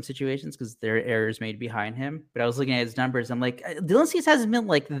in some situations because there are errors made behind him. But I was looking at his numbers. I'm like, Dylan Cease hasn't been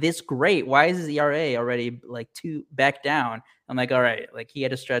like this great. Why is his ERA already like 2 back down? I'm like, all right, like he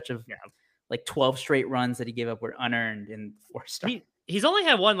had a stretch of like 12 straight runs that he gave up were unearned in 4 starts. He's only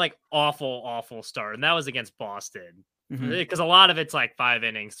had one like awful start, and that was against Boston. Because a lot of it's like 5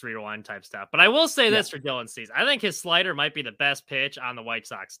 innings, 3-1 type stuff. But I will say this for Dylan Cease. I think his slider might be the best pitch on the White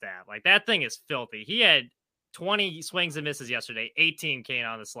Sox staff. Like that thing is filthy. He had 20 swings and misses yesterday. 18 came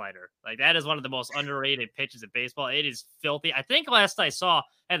on the slider. Like that is one of the most underrated pitches in baseball. It is filthy. I think last I saw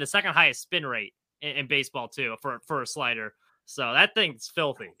had the second highest spin rate in baseball too for a slider. So that thing's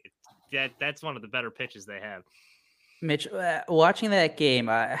filthy. That's one of the better pitches they have. Mitch, watching that game,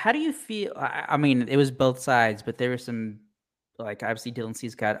 how do you feel? I mean, it was both sides, but there was some, like, obviously Dylan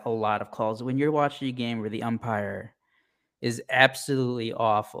Cease got a lot of calls. When you're watching a game where the umpire is absolutely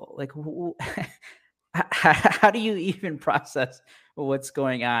awful, like, how do you even process what's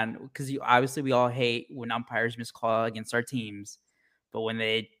going on? Because obviously we all hate when umpires miss call against our teams, but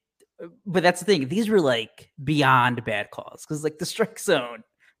but that's the thing. These were like beyond bad calls because like the strike zone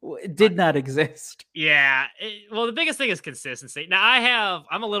did not exist. Yeah. Well, the biggest thing is consistency. Now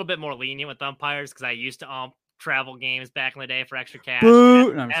I'm a little bit more lenient with umpires because I used to travel games back in the day for extra cash.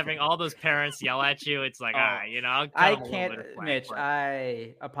 Having all those parents yell at you, it's like, I can't, Mitch.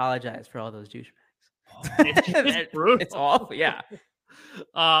 I apologize for all those douchebags. It's brutal. It's awful. Yeah.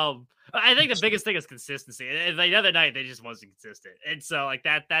 I think the biggest thing is consistency. The other night they just wasn't consistent, and so like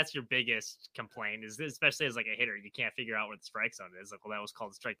that's your biggest complaint is especially as like a hitter, you can't figure out where the strike zone is. Like, well, that was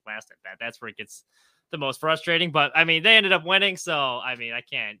called a strike last at bat. That's where it gets the most frustrating. But I mean, they ended up winning, so I mean, I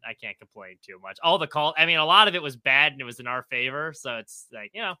can't complain too much. All the call, I mean, a lot of it was bad and it was in our favor. So it's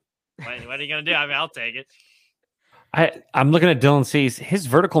like what are you gonna do? I mean, I'll take it. I'm looking at Dylan Cease. His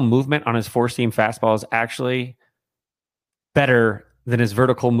vertical movement on his 4-seam fastball is actually better than his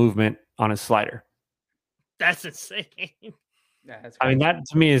vertical movement on his slider. That's insane. Yeah, I mean, that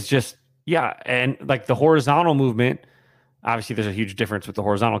to me is just, and like the horizontal movement, obviously there's a huge difference with the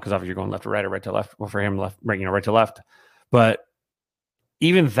horizontal because obviously you're going left to right or right to left. Well, for him, right to left. But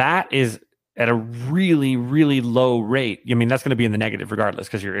even that is at a really, really low rate. I mean, that's going to be in the negative regardless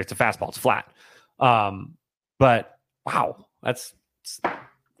because it's a fastball, it's flat. But wow, that's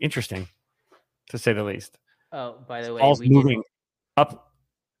interesting to say the least. Oh, by the way, Ball's moving up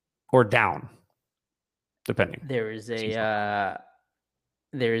or down, depending. There is a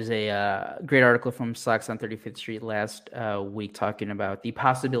great article from Sox on 35th Street last week talking about the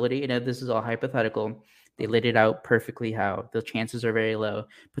possibility, this is all hypothetical. They laid it out perfectly how the chances are very low,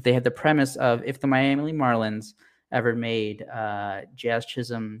 but they had the premise of if the Miami Marlins ever made Jazz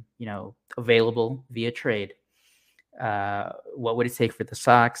Chisholm, available via trade, what would it take for the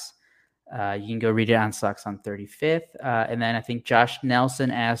Sox You can go read it on Sox on 35th. And then I think Josh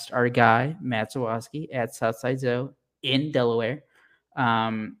Nelson asked our guy, Matt Zawoski at Southside Zoo in Delaware,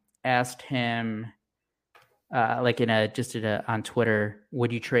 asked him, on Twitter,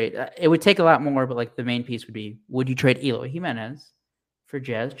 would you trade? It would take a lot more, but like the main piece would be, would you trade Eloy Jimenez for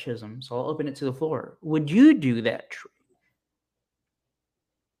Jazz Chisholm? So I'll open it to the floor. Would you do that trade?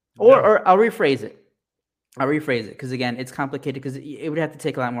 Or I'll rephrase it. Because again, it's complicated because it would have to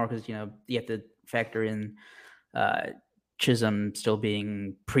take a lot more because you have to factor in Chisholm still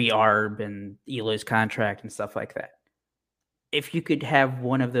being pre-arb and Eloy's contract and stuff like that. If you could have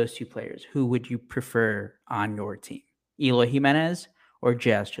one of those two players, who would you prefer on your team? Eloy Jimenez or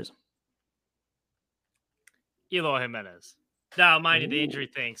Jazz Chisholm? Eloy Jimenez. Now, mind you, the injury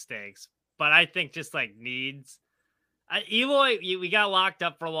thing stinks, but I think just like needs. Eloy, we got locked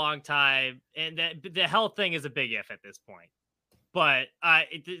up for a long time, and the health thing is a big if at this point. But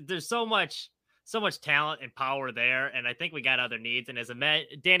there's so much talent and power there, and I think we got other needs. And as a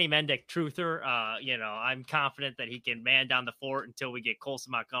Danny Mendick truther, I'm confident that he can man down the fort until we get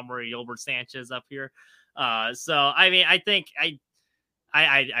Colson Montgomery, Yolbert Sanchez up here. So I mean, I think I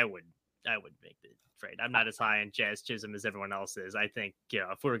would make the trade. I'm not as high on Jazz Chisholm as everyone else is. I think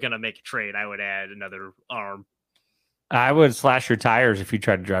if we were gonna make a trade, I would add another arm. I would slash your tires if you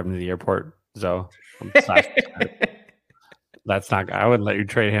tried to drive him to the airport. So that's not. I wouldn't let you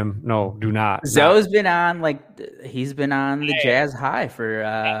trade him. No, do not. Zoe's been on he's been on the Jazz high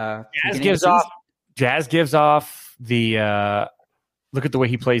for. Jazz gives off the look at the way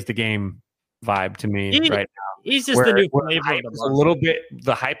he plays the game vibe to me right now. He's just the new flavor of the a little bit.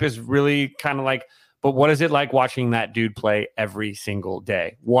 The hype is really kind of like. But what is it like watching that dude play every single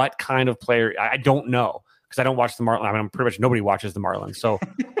day? What kind of player? I don't know. Because I don't watch the Marlins. I mean, pretty much nobody watches the Marlins. So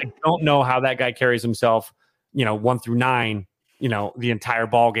I don't know how that guy carries himself, 1 through 9, the entire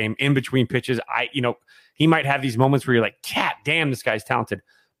ball game in between pitches. He might have these moments where you're like, cat, damn, this guy's talented.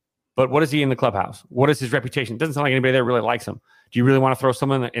 But what is he in the clubhouse? What is his reputation? It doesn't sound like anybody there really likes him. Do you really want to throw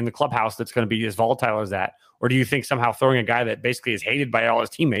someone in the clubhouse that's going to be as volatile as that? Or do you think somehow throwing a guy that basically is hated by all his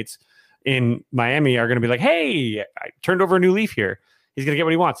teammates in Miami are going to be like, hey, I turned over a new leaf here. He's going to get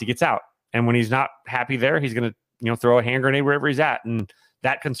what he wants. He gets out. And when he's not happy there, he's going to, throw a hand grenade wherever he's at. And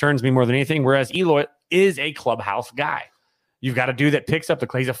that concerns me more than anything. Whereas Eloy is a clubhouse guy. You've got a dude that picks up the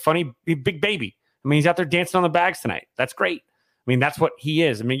clay. He's a funny big baby. I mean, he's out there dancing on the bags tonight. That's great. I mean, that's what he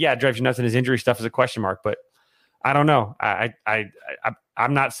is. I mean, yeah, it drives you nuts, and his injury stuff is a question mark. But I don't know.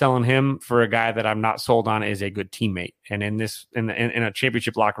 I'm not selling him for a guy that I'm not sold on as a good teammate. And in a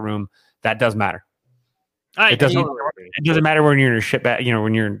championship locker room, that does matter. It doesn't matter when you're in a shit bag,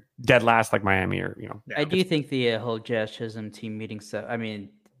 when you're dead last like Miami or. I do think the whole Jazz Chisholm team meeting stuff. I mean,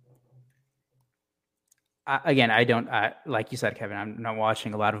 I don't like you said, Kevin. I'm not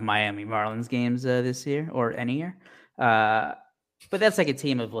watching a lot of Miami Marlins games this year or any year, but that's like a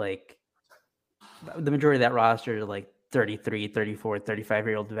team of like the majority of that roster are like 33, 34,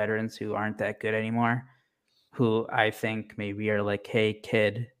 35-year-old veterans who aren't that good anymore. Who I think maybe are like, hey,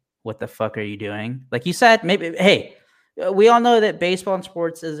 kid. What the fuck are you doing? Like you said, maybe, hey, we all know that baseball and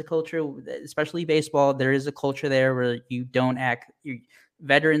sports is a culture, especially baseball. There is a culture there where you don't act,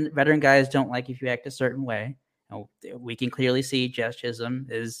 veteran guys don't like if you act a certain way. We can clearly see Jazz Chisholm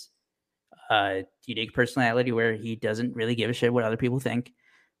is a unique personality where he doesn't really give a shit what other people think.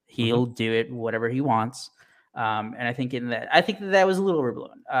 He'll do it whatever he wants. And I think that was a little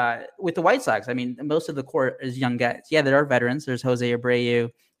overblown. With the White Sox, I mean, most of the core is young guys. Yeah, there are veterans. There's Jose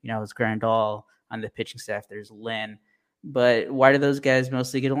Abreu. It's Grandal on the pitching staff. There's Lynn. But why do those guys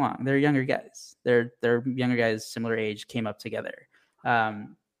mostly get along? They're younger guys. They're younger guys, similar age, came up together. I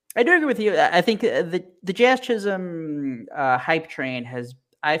do agree with you. I think the Jazz Chisholm hype train has,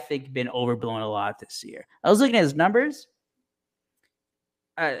 I think, been overblown a lot this year. I was looking at his numbers.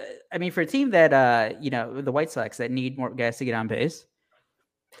 I mean, for a team that, the White Sox that need more guys to get on base,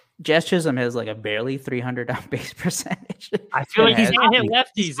 Jazz Chisholm has like a barely 300 on base percentage. I feel like he can't hit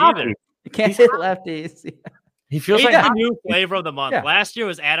lefties either. Can't hit lefties. Yeah. He feels like the new flavor of the month. Yeah. Last year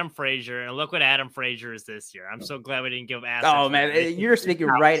was Adam Frazier, and look what Adam Frazier is this year. I'm so glad we didn't give assets. Oh man, you're speaking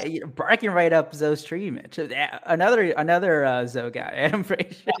right. You're barking right up Zoe's tree, Mitch. Another Zoe guy, Adam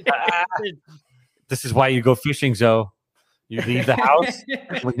Frazier. This is why you go fishing, Zoe. You leave the house.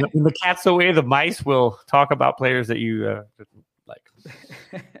 When the cat's away, the mice will talk about players that you like.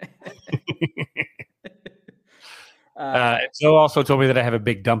 Joe also told me that I have a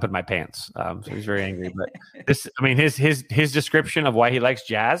big dump in my pants, so he's very angry. But his description of why he likes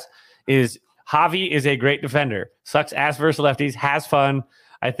Jazz is Javi is a great defender, sucks ass versus lefties, has fun.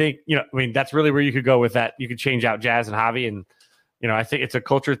 I think that's really where you could go with that. You could change out Jazz and Javi, and I think it's a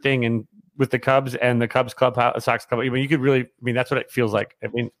culture thing, and with the Cubs and the Cubs clubhouse, Sox club. I mean, you could really. I mean, that's what it feels like. I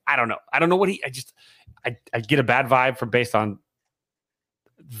mean, I don't know. I don't know what he. I get a bad vibe from based on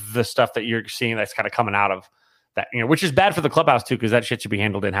the stuff that you're seeing that's kind of coming out of that, which is bad for the clubhouse too, because that shit should be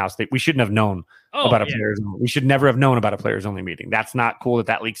handled in house. We shouldn't have known about a players. We should never have known about a players only meeting. That's not cool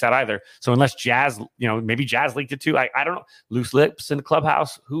that leaks out either. So unless Jazz, maybe Jazz leaked it too. I don't know. Loose lips in the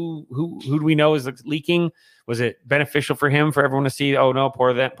clubhouse. Who do we know is leaking? Was it beneficial for him, for everyone to see? Oh no,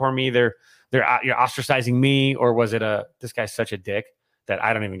 poor me. They're ostracizing me, or was it this guy's such a dick that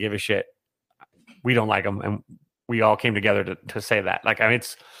I don't even give a shit? We don't like him, and we all came together to say that. Like, I mean,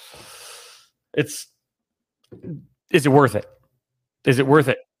 it's. Is it worth it? Is it worth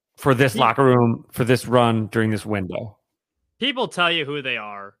it for this locker room, for this run during this window? People tell you who they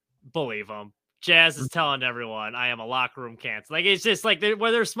are. Believe them. Jazz is telling everyone, I am a locker room cancer. Like, it's just like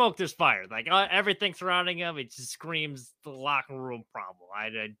where there's smoke, there's fire. Like, everything surrounding him, it just screams the locker room problem.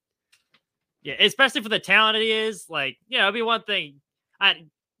 Yeah, especially for the talent he is. Like, it'd be one thing. The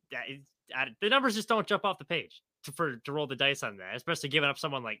numbers just don't jump off the page to roll the dice on that, especially giving up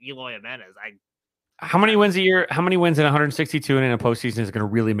someone like Eloy Jimenez. How many wins a year? How many wins in 162 and in a postseason is going to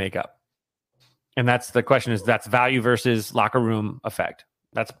really make up? And that's the question: that's value versus locker room effect.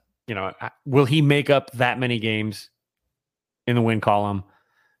 That's will he make up that many games in the win column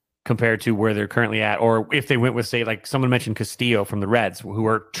compared to where they're currently at? Or if they went with, say, like someone mentioned Castillo from the Reds, who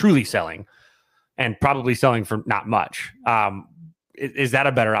are truly selling and probably selling for not much. Is that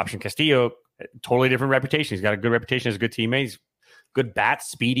a better option? Castillo, totally different reputation. He's got a good reputation as a good teammate. He's good bat,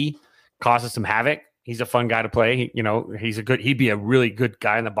 speedy, causes some havoc. He's a fun guy to play. He'd be a really good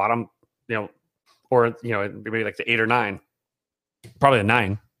guy in the bottom, or maybe like the 8 or 9, probably the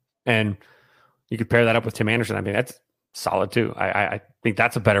 9. And you could pair that up with Tim Anderson. I mean, that's solid too. I think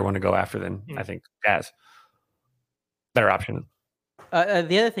that's a better one to go after than I think Jazz. Better option.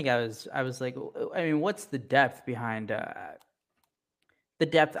 The other thing I was like, I mean, what's the depth behind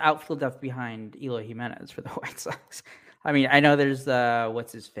outfield depth behind Eloy Jimenez for the White Sox? I mean, I know there's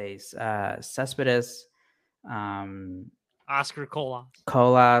what's his face, Cespedes, Oscar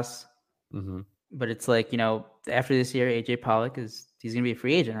Colas, mm-hmm. But it's like, after this year, AJ Pollock he's going to be a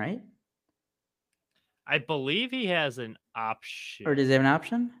free agent, right? I believe he has an option. Or does he have an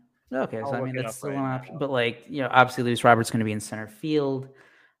option? Okay, so I mean that's still an option. But obviously Luis Robert's going to be in center field.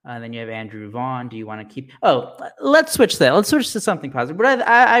 Then you have Andrew Vaughn. Do you want to keep? Oh, let's switch that. Let's switch to something positive. But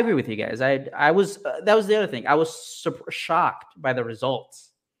I agree with you guys. I was that was the other thing. I was shocked by the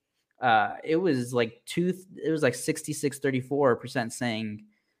results. It was like 66-34% saying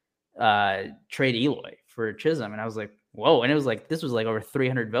trade Eloy for Chisholm, and I was like, whoa! And it was like this was like over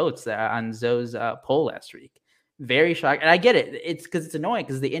 300 votes on Zoe's poll last week. Very shocked, and I get it. It's because it's annoying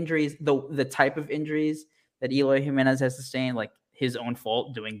because the injuries, the type of injuries that Eloy Jimenez has sustained, like his own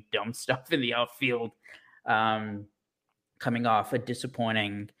fault doing dumb stuff in the outfield, coming off a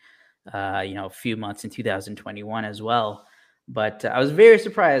disappointing, few months in 2021 as well. But I was very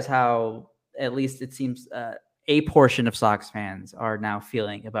surprised how, at least it seems, a portion of Sox fans are now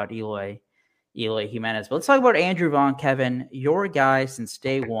feeling about Eloy Jimenez. But let's talk about Andrew Vaughn, Kevin, your guy since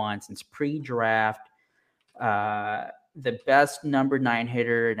day one, since pre-draft, the best number 9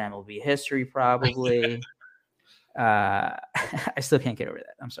 hitter in MLB history, probably. I still can't get over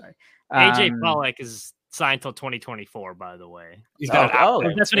that. I'm sorry. AJ Pollock is signed till 2024. By the way, he's got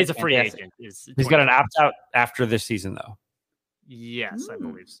that's when he's a free agent. He's got an opt out after this season, though. Yes, I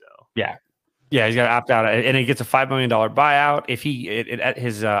believe so. Yeah, he's got to opt out, and he gets a $5 million buyout if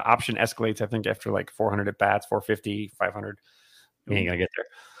his option escalates. I think after like 400 at bats, 450, 500, he ain't gonna get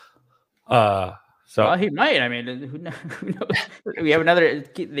there. So he might. I mean, who knows? We have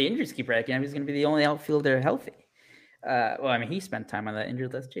the injuries keep racking up. He's going to be the only outfielder healthy. He spent time on that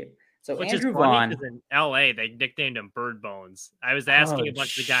injured list too. So Which Andrew is funny, Vaughn in LA, they nicknamed him Bird Bones. I was asking a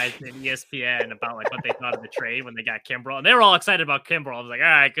bunch of the guys in ESPN about what they thought of the trade when they got Kimbrel, and they were all excited about Kimbrel. I was like, all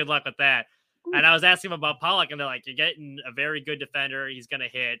right, good luck with that. And I was asking them about Pollock, and they're like, you're getting a very good defender. He's going to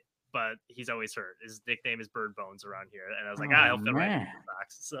hit, but he's always hurt. His nickname is Bird Bones around here. And I was like, he'll fit right in the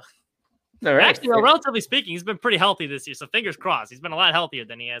box. So. Right. Actually, relatively speaking, he's been pretty healthy this year. So fingers crossed. He's been a lot healthier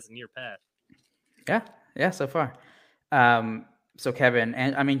than he has in year past. Yeah, so far. So Kevin,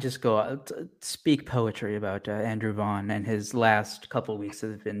 and I mean, just speak poetry about Andrew Vaughn, and his last couple of weeks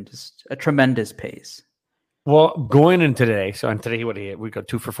have been just a tremendous pace. Well, going in today, we go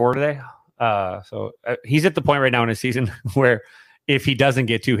 2 for 4 today. So he's at the point right now in his season where if he doesn't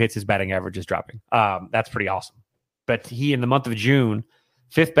get 2 hits, his batting average is dropping. That's pretty awesome. But he, in the month of June,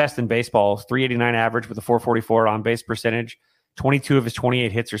 5th best in baseball, 389 average with a 444 on base percentage. 22 of his 28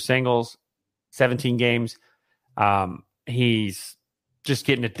 hits are singles, 17 games. He's just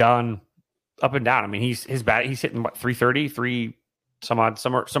getting it done. up and down. I mean, he's hitting what, 330,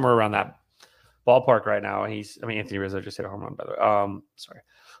 somewhere around that ballpark right now. Anthony Rizzo just hit a home run, by the way. Sorry.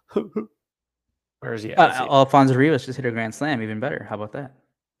 Where is he at? Alfonso Rivas just hit a grand slam. Even better. How about that?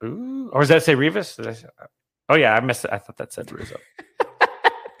 Ooh. Or does that say Rivas? Oh yeah, I missed it. I thought that said Rizzo.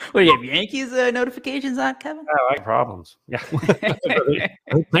 What do you have Yankees notifications on, Kevin? Oh, I have problems. Yeah.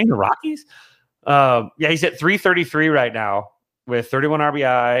 Are they playing the Rockies? Yeah, he's at 333 right now with 31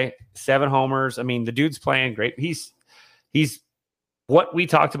 RBI, 7 homers. I mean, the dude's playing great. He's what we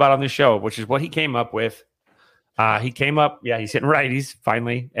talked about on the show, which is what he came up with. He came up, he's hitting righties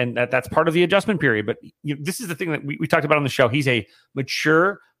finally, and that's part of the adjustment period. But this is the thing that we talked about on the show. He's a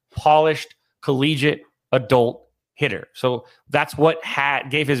mature, polished, collegiate, adult hitter. So that's what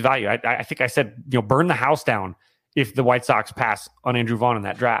gave his value. I think I said, burn the house down if the White Sox pass on Andrew Vaughn in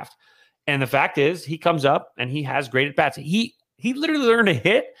that draft. And the fact is, he comes up and he has great at bats. He literally learned to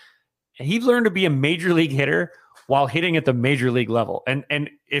hit, and he learned to be a major league hitter while hitting at the major league level. And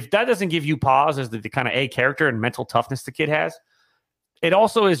if that doesn't give you pause as the kind of character and mental toughness the kid has, it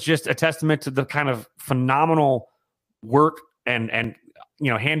also is just a testament to the kind of phenomenal work and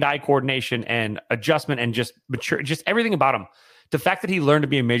hand-eye coordination and adjustment and just mature, just everything about him. The fact that he learned to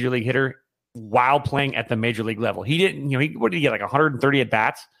be a major league hitter while playing at the major league level. He didn't, what did he get, like 130 at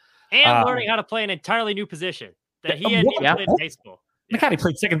bats? And learning how to play an entirely new position that he hadn't even played in high school. The guy, he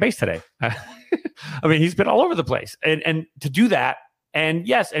played second base today. I mean, he's been all over the place. And to do that, and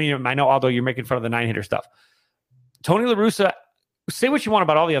yes, and I know, although you're making fun of the 9-hitter stuff, Tony La Russa, say what you want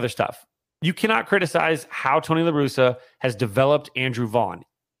about all the other stuff. You cannot criticize how Tony La Russa has developed Andrew Vaughn.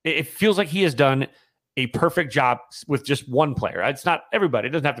 It feels like he has done a perfect job with just one player. It's not everybody.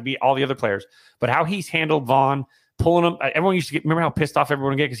 It doesn't have to be all the other players, but how he's handled Vaughn, pulling him. Everyone used to remember how pissed off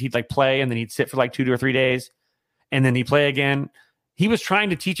everyone would get because he'd like play and then he'd sit for like 2 or 3 days and then he'd play again. He was trying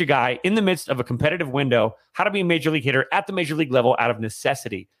to teach a guy in the midst of a competitive window how to be a major league hitter at the major league level out of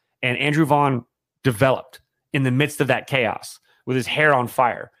necessity. And Andrew Vaughn developed in the midst of that chaos with his hair on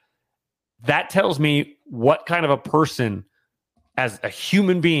fire. That tells me what kind of a person, as a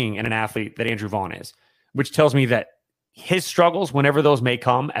human being and an athlete, that Andrew Vaughn is, which tells me that his struggles, whenever those may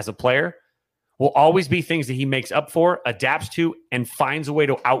come as a player, will always be things that he makes up for, adapts to, and finds a way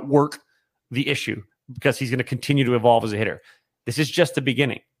to outwork the issue because he's going to continue to evolve as a hitter. This is just the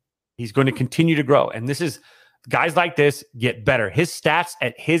beginning. He's going to continue to grow. And this is, guys like this get better. His stats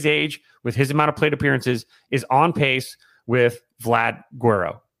at his age, with his amount of plate appearances, is on pace with Vlad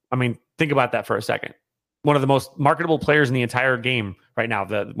Guerrero. I mean, think about that for a second. One of the most marketable players in the entire game right now,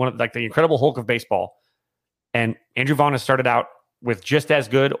 the Incredible Hulk of baseball. And Andrew Vaughn has started out with just as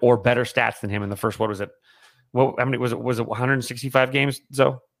good or better stats than him in the first, what was it? Well, how many was it 165 games,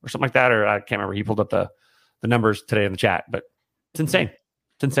 Zoe, or something like that? Or I can't remember. He pulled up the numbers today in the chat, but it's insane.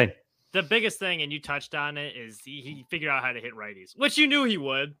 It's insane. The biggest thing, and you touched on it, is he figured out how to hit righties, which you knew he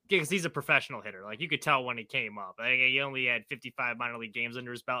would because he's a professional hitter. Like, you could tell when he came up. Like, he only had 55 minor league games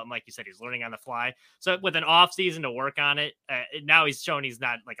under his belt, and like you said, he's learning on the fly. So with an off season to work on it, now he's shown he's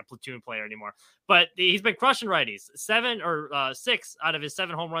not like a platoon player anymore. But he's been crushing righties. 6 out of his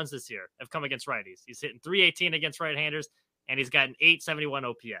 7 home runs this year have come against righties. He's hitting .318 against right-handers, and he's got an .871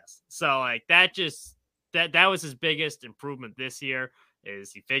 OPS. So like that was his biggest improvement this year.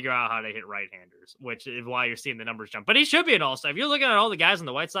 Is he figure out how to hit right-handers, which is why you're seeing the numbers jump. But he should be an all-star. If you're looking at all the guys in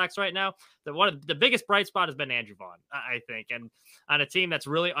the White Sox right now, one of the biggest bright spot has been Andrew Vaughn, I think. And on a team that's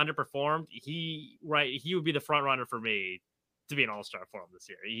really underperformed, he would be the front runner for me to be an all-star for him this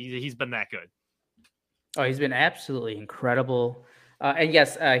year. He's been that good. Oh, he's been absolutely incredible. And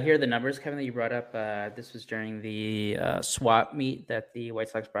yes, here are the numbers, Kevin, that you brought up. This was during the swap meet that the White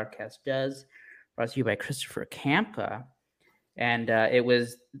Sox broadcast does, brought to you by Christopher Kampa. And it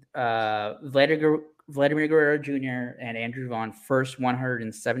was Vladimir Guerrero Jr. and Andrew Vaughn first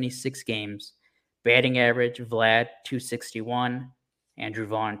 176 games. Batting average, Vlad 261, Andrew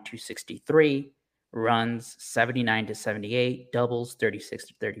Vaughn 263, runs 79 to 78, doubles 36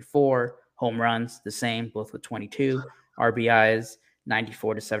 to 34, home runs the same, both with 22, RBIs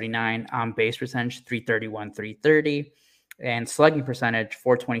 94 to 79, on base percentage 331, 330, and slugging percentage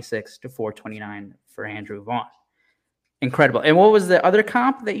 426 to 429 for Andrew Vaughn. Incredible. And what was the other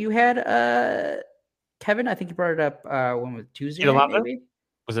comp that you had, Kevin? I think you brought it up when was Tuesday night, maybe?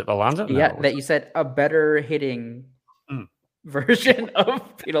 Was it Alonso? Yeah, no, that you said a better hitting version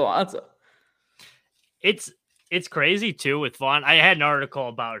of Pete Alonso. It's crazy too with Vaughn. I had an article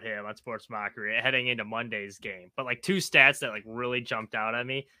about him on Sports Mockery heading into Monday's game, but like 2 stats that like really jumped out at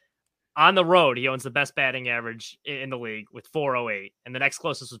me. On the road, he owns the best batting average in the league with 408, and the next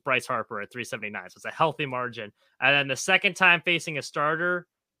closest was Bryce Harper at 379. So it's a healthy margin. And then the second time facing a starter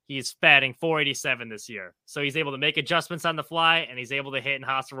He's batting .487 this year. So he's able to make adjustments on the fly, and he's able to hit in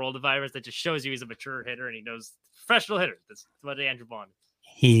hostile role environments. That just shows you he's a mature hitter, and he knows professional hitter. That's what Andrew Vaughn is.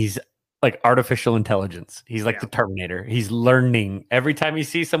 He's like artificial intelligence. He's like the Terminator. He's learning every time he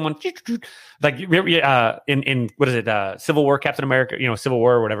sees someone. Like in what is it? Civil War, Captain America. Civil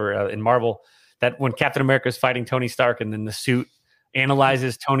War or whatever in Marvel. That when Captain America is fighting Tony Stark, and then the suit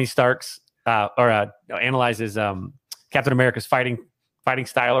analyzes Tony Stark's analyzes Captain America's fighting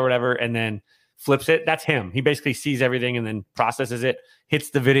style or whatever, and then flips it. That's him. He basically sees everything and then processes it, hits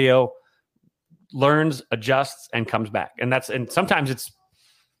the video, learns, adjusts, and comes back. And sometimes it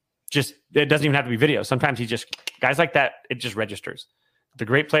doesn't even have to be video. Sometimes guys like that, it just registers. The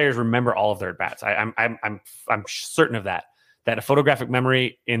great players remember all of their at bats. I'm certain of that a photographic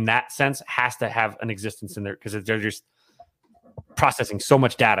memory in that sense has to have an existence in there, because they're just processing so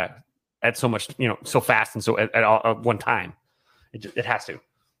much data at so much, so fast and so at one time. It has to.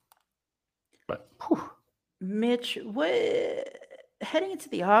 But Mitch, heading into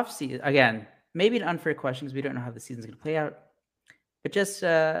the offseason, again, maybe an unfair question because we don't know how the season's going to play out, but just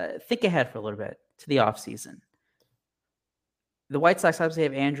think ahead for a little bit to the offseason. The White Sox obviously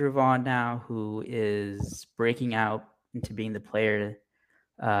have Andrew Vaughn now, who is breaking out into being the player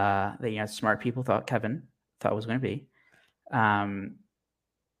that smart people thought Kevin thought was going to be.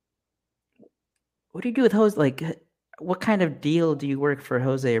 What do you do with Jose? Like, what kind of deal do you work for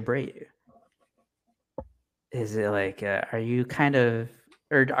Jose Abreu? Is it like, are you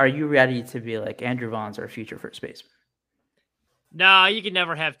ready to be like Andrew Vaughn's our future first baseman? No, you can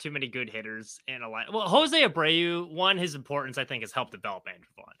never have too many good hitters in a line. Well, Jose Abreu, his importance, I think, has helped develop Andrew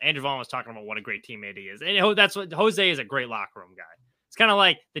Vaughn. Andrew Vaughn was talking about what a great teammate he is. And that's what Jose is, a great locker room guy. It's kind of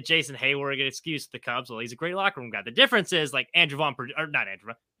like the Jason Hayward excuse to the Cubs. Well, he's a great locker room guy. The difference is like Andrew Vaughn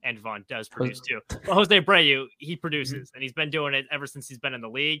does produce too. But Jose Abreu, he produces, and he's been doing it ever since he's been in the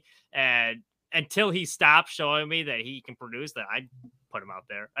league. And until he stops showing me that he can produce, that I'd put him out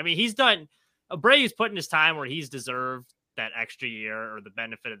there. I mean, Abreu's put in his time where he's deserved that extra year or the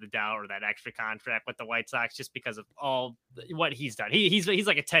benefit of the doubt or that extra contract with the White Sox just because of all what he's done. He's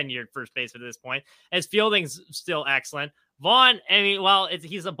like a 10-year first baseman at this point. His fielding's still excellent. Vaughn, I mean,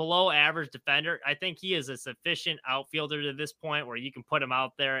 he's a below average defender. I think he is a sufficient outfielder to this point where you can put him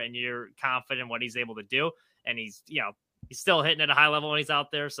out there and you're confident in what he's able to do. And he's still hitting at a high level when he's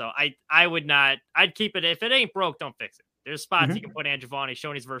out there. So I'd keep it. If it ain't broke, don't fix it. There's spots you can put Andrew Vaughn. He's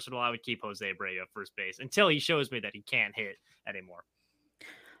showing he's versatile. I would keep Jose Abreu at first base until he shows me that he can't hit anymore.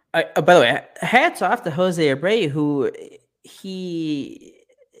 By the way, hats off to Jose Abreu, who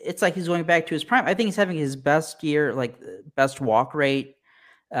it's like he's going back to his prime. I think he's having his best year, like best walk rate,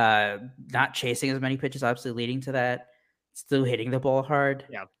 not chasing as many pitches, obviously leading to that, still hitting the ball hard.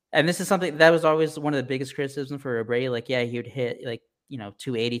 Yeah. And this is something that was always one of the biggest criticisms for Abreu. Like, yeah, he would hit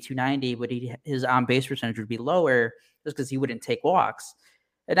 280, 290, but his on-base percentage would be lower just because he wouldn't take walks.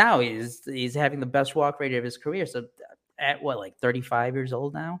 And now he's having the best walk rate of his career. So at 35 years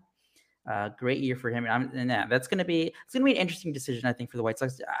old now? Great year for him. And that's going to be an interesting decision, I think, for the White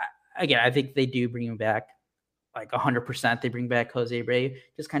Sox. Again, I think they do bring him back like 100%. They bring back Jose Abreu.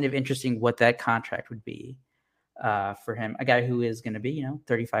 Just kind of interesting what that contract would be for him. A guy who is going to be,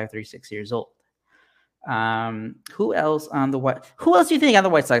 35, 36 years old. Who else do you think on the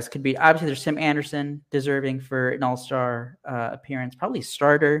White Sox could be? Obviously, there's Tim Anderson, deserving for an all-star appearance, probably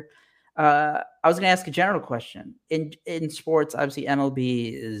starter. I was going to ask a general question. In sports, obviously,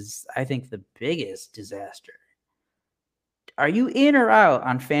 MLB is, I think, the biggest disaster. Are you in or out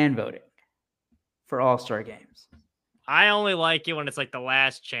on fan voting for all-star games? I only like it when it's like the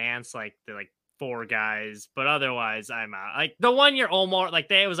last chance, like the 4 guys, but otherwise I'm out. Like the 1 year Omar,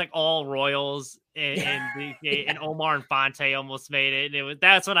 it was like all Royals and Omar and Fonte almost made it. And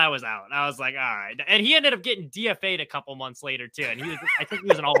that's when I was out. I was like, all right. And he ended up getting DFA'd a couple months later too. And I think he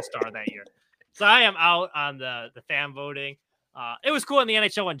was an all-star that year. So I am out on the fan voting. It was cool in the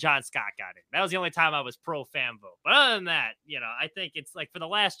NHL when John Scott got it. That was the only time I was pro fan vote. But other than that, I think it's like for the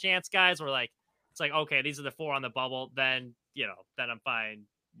last chance guys, it's like, okay, these are the 4 on the bubble. Then I'm fine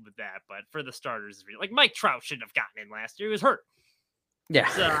with that. But for the starters, like Mike Trout shouldn't have gotten in last year. He was hurt. Yeah.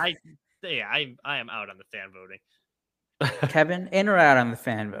 So I am out on the fan voting. Kevin, in or out on the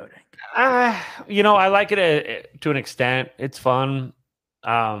fan voting? I like it to an extent. It's fun.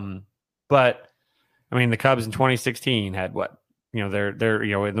 But I mean, the Cubs in 2016 had what?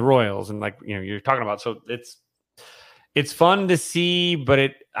 They're in the Royals and you're talking about. So it's fun to see,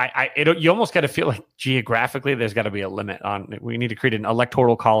 but you almost got to feel like geographically there's got to be a limit on. We need to create an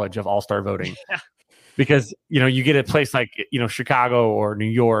electoral college of all-star voting. Yeah. Because, you get a place like, Chicago or New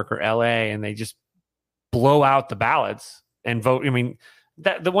York or LA, and they just blow out the ballots and vote. I mean,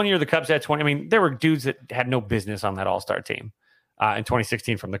 that the one year the Cubs had 20. I mean, there were dudes that had no business on that All-Star team in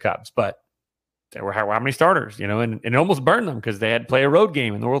 2016 from the Cubs, but there were how many starters, and it almost burned them because they had to play a road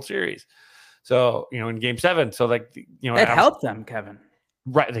game in the World Series. So, in Game 7. So, like, that helped them, Kevin.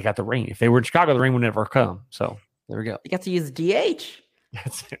 Right. They got the rain. If they were in Chicago, the rain would never come. So, there we go. You got to use DH.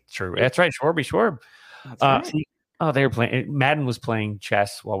 That's true. That's right. Schwarb. That's right. They were playing. Madden was playing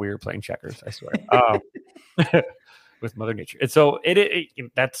chess while we were playing checkers, I swear. With Mother Nature. And so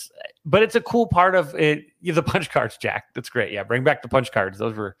but it's a cool part of it. The punch cards, Jack. That's great. Yeah. Bring back the punch cards.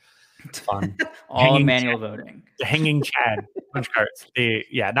 Those were fun. All manual voting. The hanging Chad punch cards.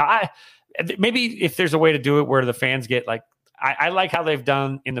 Now maybe if there's a way to do it where the fans get like, I like how they've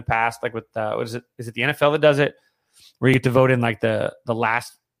done in the past, like with what is it? Is it the NFL that does it? Where you get to vote in like the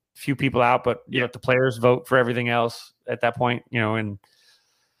last few people out, but you let the players vote for everything else at that point, and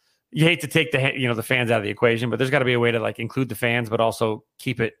you hate to take the fans out of the equation, but there's got to be a way to like include the fans, but also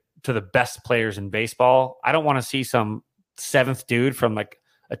keep it to the best players in baseball. I don't want to see some seventh dude from like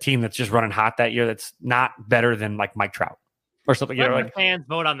a team that's just running hot that year that's not better than like Mike Trout or something. Like fans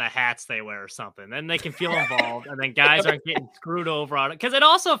vote on the hats they wear or something, then they can feel involved, and then guys aren't getting screwed over on it because it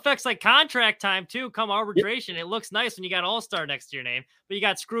also affects like contract time too. Come arbitration, It looks nice when you got All-Star next to your name, but you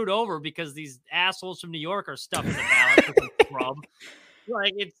got screwed over because these assholes from New York are stuffing the ballot with a scrub.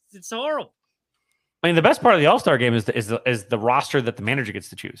 Like it's horrible. I mean, the best part of the All-Star game is the roster that the manager gets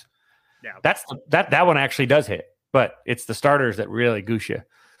to choose. Yeah, that one actually does hit, but it's the starters that really goose you.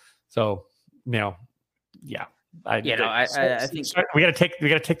 So, yeah. I think we got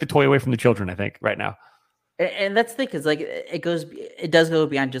to take the toy away from the children. I think right now, and that's the thing, because like it does go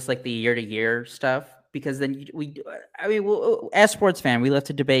beyond just like the year-to-year stuff. Because then as sports fan, we love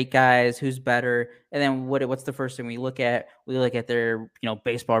to debate guys who's better, and then what's the first thing we look at? We look at their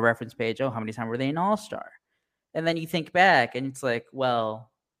baseball reference page. Oh, how many times were they an All-Star? And then you think back, and it's like, well,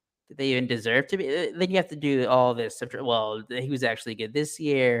 did they even deserve to be? Then you have to do all this. Well, he was actually good this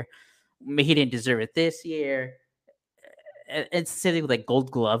year. He didn't deserve it this year. It's the same thing with like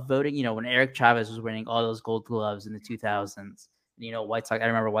Gold Glove voting. When Eric Chavez was winning all those Gold Gloves in the 2000s. White Sox. I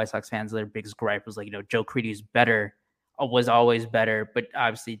remember White Sox fans. Their biggest gripe was like, Joe Creedy's better, was always better, but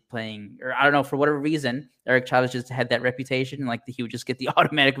obviously playing, or I don't know, for whatever reason, Eric Chavez just had that reputation, like he would just get the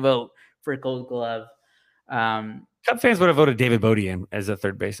automatic vote for a Gold Glove. Cub fans would have voted David Bodie in as a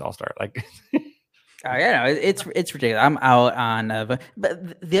third base All-Star. Like, it's ridiculous. I'm out on,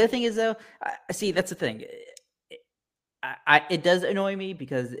 but the other thing is though, see, that's the thing. It does annoy me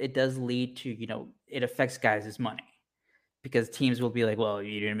because it does lead to it affects guys' money. Because teams will be like, well,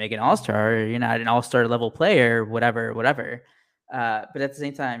 you didn't make an All-Star, you're not an All-Star level player, whatever. But at the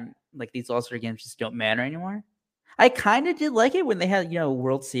same time, like these All-Star games just don't matter anymore. I kind of did like it when they had,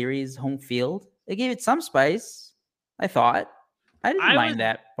 World Series home field. They gave it some spice, I thought. I didn't mind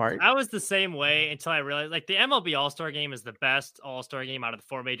that part. I was the same way until I realized like the MLB All-Star game is the best All-Star game out of the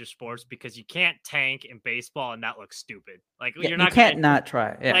four major sports because you can't tank in baseball and that looks stupid. Like you're not not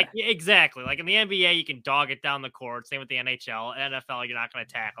try. Yeah. Like exactly. Like in the NBA, you can dog it down the court. Same with the NHL, NFL, you're not going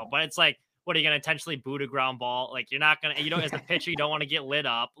to tackle. But it's like, what are you going to intentionally boot a ground ball? Like you're not going to. As a pitcher, you don't want to get lit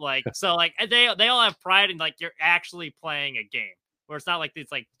up. Like so, like they all have pride in like you're actually playing a game where it's not like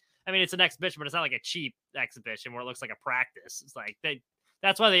it's like. I mean, it's an exhibition, but it's not like a cheap exhibition where it looks like a practice. It's like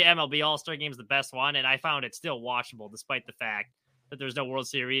that's why the MLB All-Star Game is the best one, and I found it still watchable despite the fact that there's no World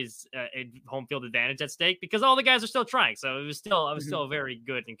Series home field advantage at stake because all the guys are still trying. So it was still a very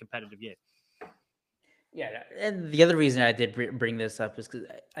good and competitive game. Yeah, and the other reason I did bring this up is because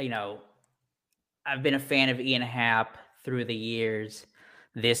I've been a fan of Ian Happ through the years.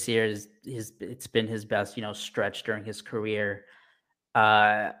 This year it's been his best stretch during his career.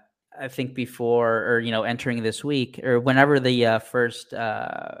 I think before or entering this week or whenever the first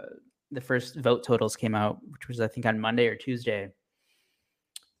vote totals came out, which was I think on Monday or Tuesday,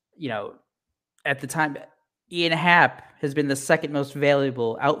 at the time Ian Happ has been the second most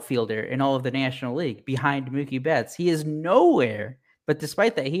valuable outfielder in all of the National League behind Mookie Betts. He is nowhere, but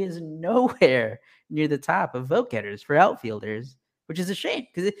despite that, he is nowhere near the top of vote getters for outfielders, which is a shame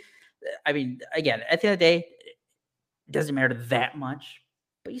because again, at the end of the day, it doesn't matter that much.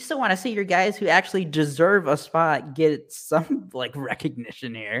 But you still want to see your guys who actually deserve a spot get some like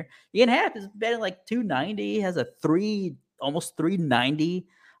recognition here. Ian Happ has been like 290, has a almost 390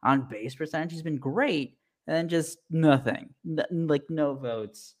 on base percentage. He's been great, and then just nothing, like no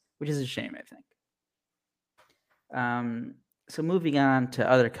votes, which is a shame, I think. So moving on to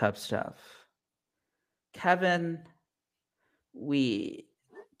other Cub stuff, Kevin, we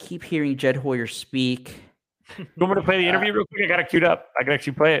keep hearing Jed Hoyer speak. You want me to play the interview real quick? I got it queued up. I can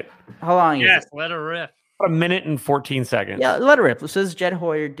actually play it. How long is it? Let her riff. a minute and 14 seconds. Yeah, let it rip. This is Jed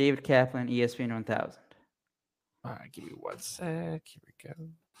Hoyer, David Kaplan, ESPN 1000. All right, give me 1 sec. Here we go.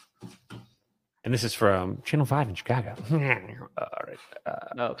 And this is from Channel 5 in Chicago. All right.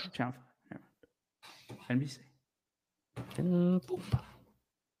 Channel 5. NBC.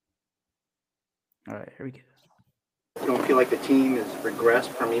 All right, here we go. You don't feel like the team has regressed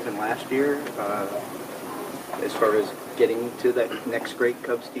from even last year as far as getting to that next great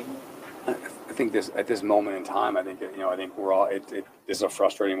Cubs team? I think at this moment in time, I think we're all. This is a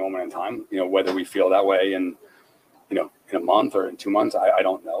frustrating moment in time. Whether we feel that way in a month or in 2 months, I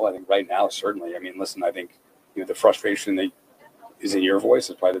don't know. I think right now, certainly. I mean, listen, I think the frustration that is in your voice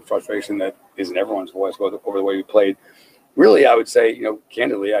is probably the frustration that is in everyone's voice over the way we played. Really, I would say,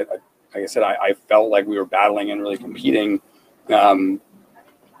 candidly, like I said, I felt like we were battling and really competing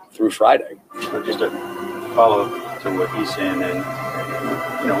through Friday. So just to follow to what he's saying,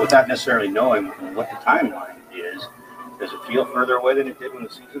 and without necessarily knowing what the timeline is, does it feel further away than it did when the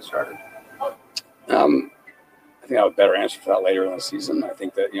season started? I think I have a better answer for that later in the season. I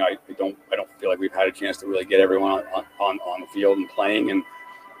think that I don't feel like we've had a chance to really get everyone on the field and playing, and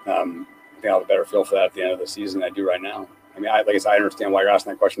I think I'll have a better feel for that at the end of the season than I do right now. I mean, like I said, I understand why you're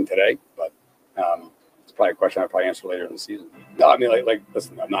asking that question today, but it's probably a question I'll probably answer later in the season. No, I mean,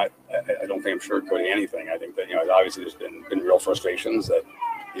 listen, I don't think I'm sugarcoating anything. I think that, obviously there's been real frustrations that,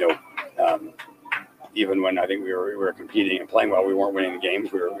 even when I think we were competing and playing well, we weren't winning the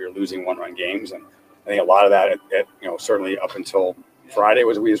games. We were losing one-run games. And I think a lot of that, certainly up until Friday,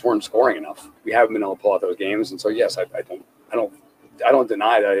 was we just weren't scoring enough. We haven't been able to pull out those games. And so, yes, I don't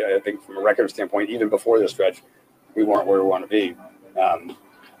deny that. I think from a record standpoint, even before this stretch, we weren't where we want to be. But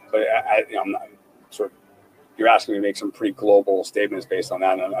I'm not sort of, you're asking me to make some pretty global statements based on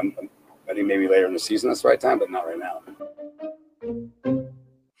that. And I think maybe later in the season that's the right time, but not right now.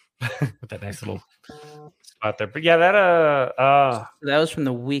 With that nice little spot there. But yeah, that was from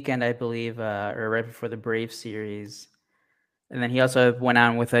the weekend, I believe, or right before the Braves series. And then he also went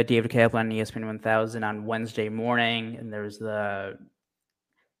on with David Kaplan on ESPN 1000 on Wednesday morning. And there was what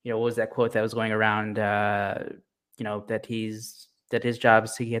was that quote that was going around, that his job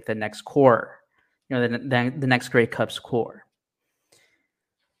is to get the next core, the next great Cubs core.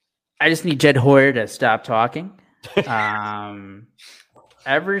 I just need Jed Hoyer to stop talking.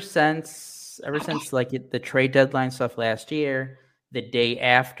 Ever since like the trade deadline stuff last year, the day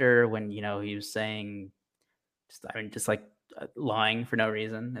after when, he was saying, just like lying for no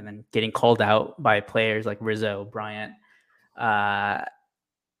reason and then getting called out by players like Rizzo, Bryant.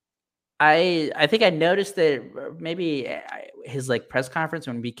 I think I noticed that maybe his press conference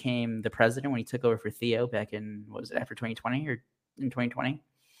when he became the president, when he took over for Theo back in, what was it, after 2020 or in 2020?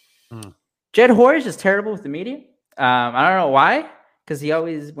 Jed Hoyer is just terrible with the media. I don't know why, because he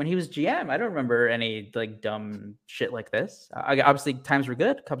always, when he was GM, I don't remember any dumb shit like this. Obviously, times were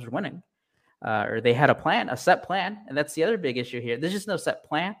good. Cubs were winning. Or they had a set plan. And that's the other big issue here. There's just no set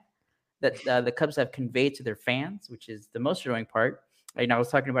plan that the Cubs have conveyed to their fans, which is the most annoying part. I was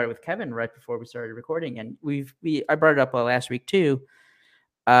talking about it with Kevin right before we started recording, and I brought it up last week too.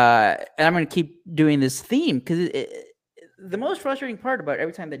 And I'm going to keep doing this theme because the most frustrating part about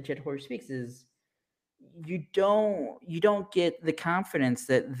every time that Jed Hoyer speaks is you don't get the confidence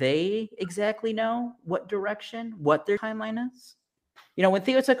that they exactly know what direction, what their timeline is. When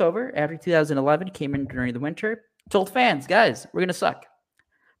Theo took over after 2011, came in during the winter, told fans, guys, we're going to suck.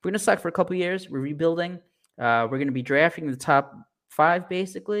 We're going to suck for a couple of years. We're rebuilding. We're going to be drafting the top 5,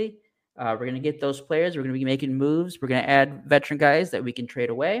 basically. We're going to get those players. We're going to be making moves. We're going to add veteran guys that we can trade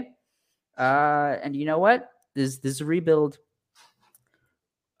away. And you know what? This rebuild,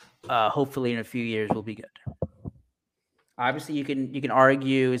 hopefully in a few years, will be good. Obviously, you can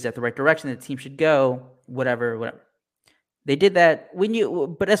argue, is that the right direction that the team should go? Whatever. They did that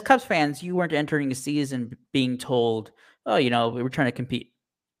but as Cubs fans, you weren't entering the season being told, oh, we were trying to compete,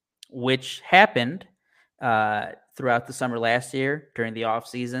 which happened throughout the summer last year during the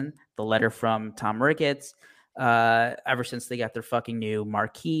offseason. The letter from Tom Ricketts, ever since they got their fucking new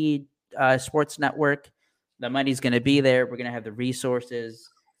marquee sports network, the money's going to be there. We're going to have the resources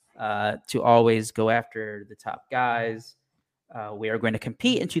to always go after the top guys. We are going to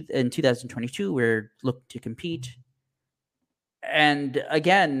compete in 2022. We're looking to compete. And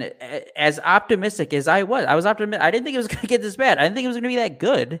again, as optimistic as I was optimistic. I didn't think it was going to get this bad. I didn't think it was going to be that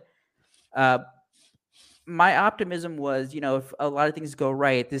good. My optimism was, if a lot of things go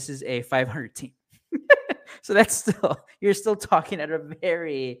right, this is a 500 team. So that's you're still talking at a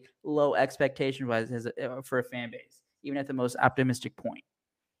very low expectation for a fan base, even at the most optimistic point.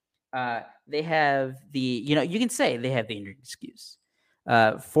 They have you can say they have the injury excuse.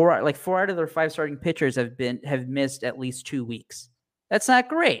 Four out of their 5 starting pitchers have missed at least 2 weeks. That's not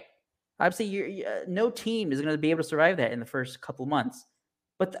great. Obviously, no team is going to be able to survive that in the first couple months.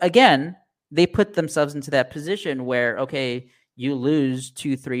 But again, they put themselves into that position where, okay, you lose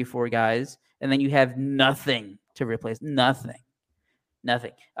 2, 3, 4 guys, and then you have nothing to replace. Nothing.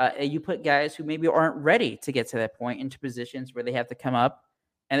 You put guys who maybe aren't ready to get to that point into positions where they have to come up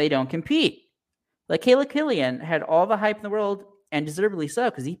and they don't compete. Like Caleb Killian had all the hype in the world, and deservedly so,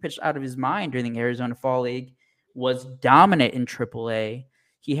 because he pitched out of his mind during the Arizona Fall League, was dominant in AAA.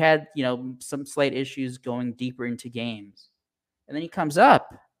 He had, some slight issues going deeper into games. And then he comes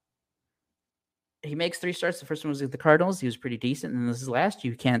up. He makes 3 starts. The first one was with the Cardinals. He was pretty decent. And this is last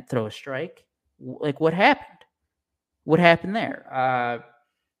year. You can't throw a strike. Like, what happened? What happened there?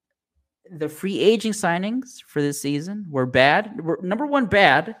 The free aging signings for this season were bad. Number one,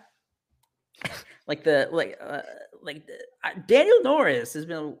 bad. Daniel Norris has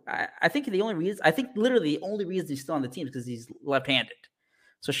been. I think literally the only reason he's still on the team is because he's left-handed.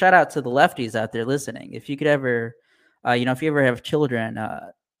 So shout out to the lefties out there listening. If you could ever, if you ever have children,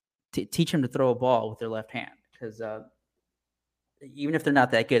 teach them to throw a ball with their left hand, because even if they're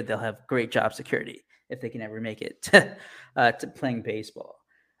not that good, they'll have great job security if they can ever make it to playing baseball.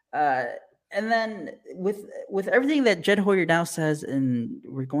 And then with everything that Jed Hoyer now says, and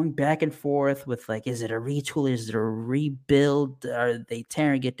we're going back and forth with, like, is it a retool? Is it a rebuild? Are they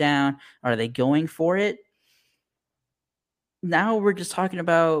tearing it down? Are they going for it? Now we're just talking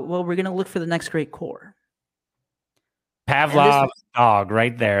about, well, we're going to look for the next great core. Pavlov's dog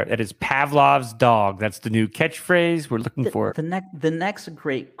right there. That is Pavlov's dog. That's the new catchphrase we're looking for. The next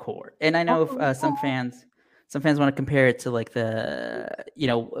great core. And I know some fans want to compare it to, like, the,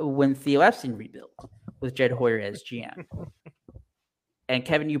 when Theo Epstein rebuilt with Jed Hoyer as GM. And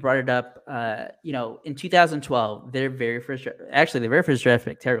Kevin, you brought it up, in 2012, their very first draft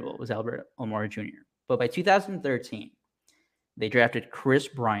pick, terrible, was Albert Almora Jr. But by 2013, they drafted Chris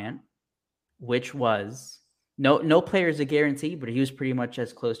Bryant, which was no player is a guarantee, but he was pretty much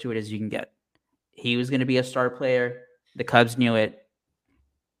as close to it as you can get. He was going to be a star player. The Cubs knew it.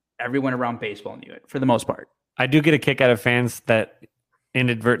 Everyone around baseball knew it for the most part. I do get a kick out of fans that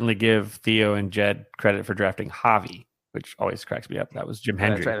inadvertently give Theo and Jed credit for drafting Javi, which always cracks me up. That was Jim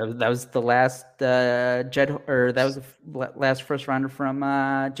Hendry. That's right. That was the last last first rounder from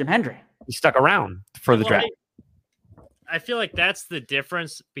Jim Hendry. He stuck around for the draft. I feel like that's the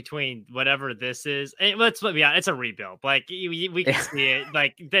difference between whatever this is. And let's be honest, it's a rebuild. Like, we can see it.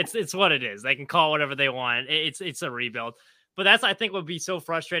 Like, it's what it is. They can call whatever they want. It's a rebuild. But that's, I think, would be so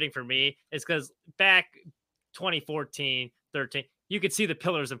frustrating for me, is because back 2014, 13, you could see the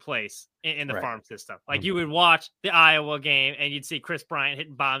pillars in place in the farm system. Like, you would watch the Iowa game and you'd see Chris Bryant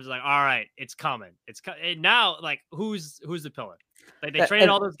hitting bombs. Like, all right, it's coming. And now, like, who's the pillar? Like, they traded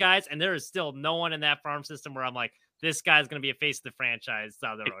all those guys, and there is still no one in that farm system where I'm like, this guy's going to be a face of the franchise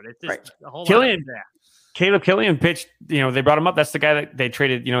down the road. It's just a whole lot of that. Caleb Killian pitched, they brought him up. That's the guy that they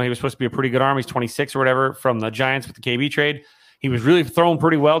traded. He was supposed to be a pretty good arm. He's 26 or whatever from the Giants with the KB trade. He was really throwing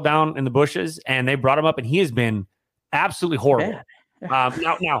pretty well down in the bushes, and they brought him up, and he has been absolutely horrible. Now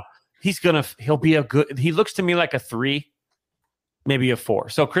he'll be he looks to me like a 3, maybe a 4.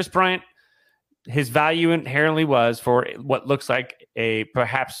 So Chris Bryant, his value inherently was for what looks like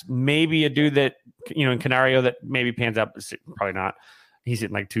maybe a dude that, in Canario that maybe pans out, probably not. He's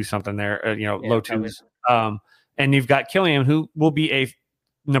hitting like 2 something there, low 2s. And you've got Killian, who will be a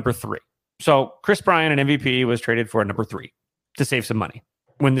number 3. So Chris Bryant, an MVP, was traded for a number 3 to save some money.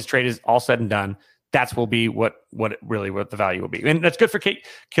 When this trade is all said and done, that's will be what the value will be. And that's good for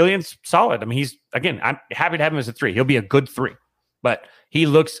Killian's solid. I mean, I'm happy to have him as a 3. He'll be a good 3, but he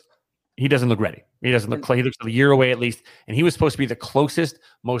doesn't look ready. He doesn't look. He looks a year away at least, and he was supposed to be the closest,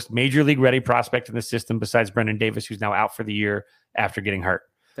 most major league ready prospect in the system, besides Brendan Davis, who's now out for the year after getting hurt.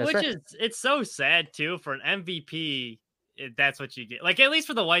 It's so sad too for an MVP. That's what you get. Like, at least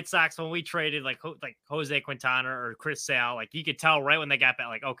for the White Sox, when we traded like Jose Quintana or Chris Sale, like, you could tell right when they got back,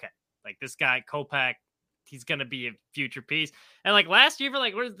 like, okay, like, this guy Kopech, he's going to be a future piece. And like last year, for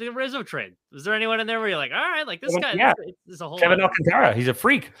like, where's the Rizzo trade? Was there anyone in there where you're like, all right, like, this guy, this is a whole Kevin Alcantara, he's a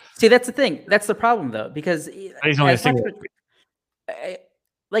freak. See, that's the thing. That's the problem, though, because he's only a single.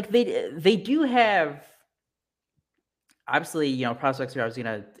 Like, they do have, obviously, prospects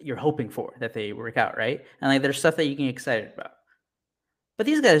you're hoping for that they work out, right? And like, there's stuff that you can get excited about. But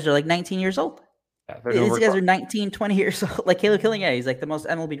these guys are like 19 years old. These guys are 19, 20 years old. Like Caleb Killian, he's like the most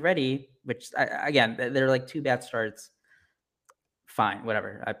MLB ready, which, again, they're like 2 bad starts. Fine,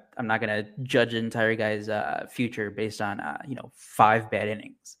 whatever. I'm not going to judge an entire guy's future based on, 5 bad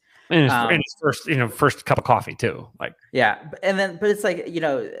innings. in his first cup of coffee too. Like, yeah, but it's like,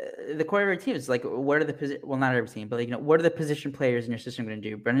 the core of our team is like, what are the well, not every team, but what are the position players in your system going to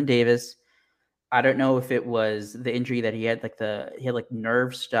do? Brendan Davis, I don't know if it was the injury that he had,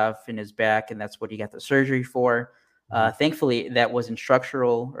 nerve stuff in his back, and that's what he got the surgery for. Thankfully, that wasn't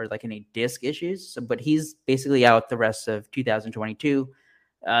structural or like any disc issues. But he's basically out the rest of 2022.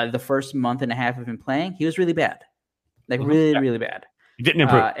 The first month and a half of him playing, he was really bad, really bad. He didn't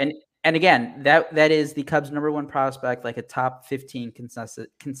improve. And again, that is the Cubs' number one prospect, like a top 15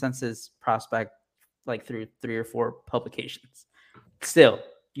 consensus prospect, like through 3 or 4 publications. Still,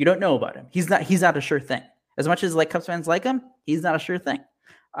 you don't know about him. He's not a sure thing. As much as like Cubs fans like him, he's not a sure thing.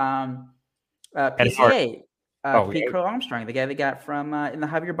 PCA, Pete Crow Armstrong, the guy they got from in the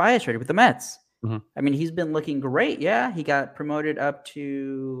Javier Baez trade with the Mets. Mm-hmm. I mean, he's been looking great. Yeah, he got promoted up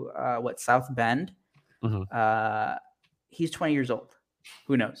to South Bend. Mm-hmm. He's 20 years old.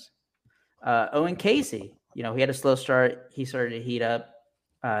 Who knows? Owen Casey, he had a slow start. He started to heat up.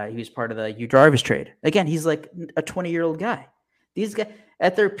 He was part of the Yu Darvish trade. Again, he's like a 20-year-old guy. These guys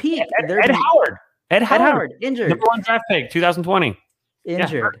at their peak. Ed Howard injured. Number 1 draft pick, 2020.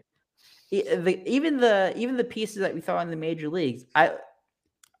 Injured. Yeah. Even the pieces that we thought in the major leagues.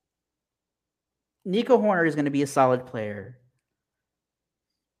 Nico Horner is going to be a solid player.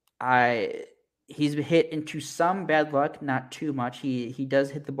 He's hit into some bad luck, not too much. He does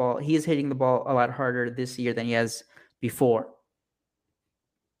hit the ball. He is hitting the ball a lot harder this year than he has before.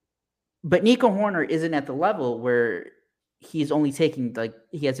 But Nico Horner isn't at the level where he's only taking,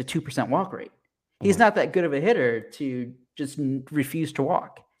 he has a 2% walk rate. He's not that good of a hitter to just refuse to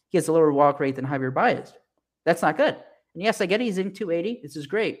walk. He has a lower walk rate than Javier Baez. That's not good. And yes, I get it. He's in 280. This is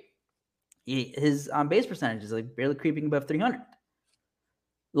great. His on-base percentage is barely creeping above 300.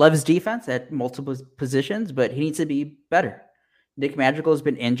 Love his defense at multiple positions, but he needs to be better. Nick Madrigal has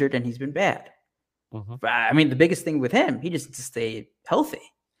been injured and he's been bad. Mm-hmm. I mean, the biggest thing with him, he just needs to stay healthy.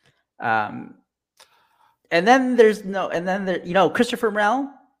 And then Christopher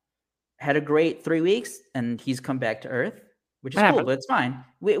Morel had a great 3 weeks and he's come back to earth, which is cool, but it's fine.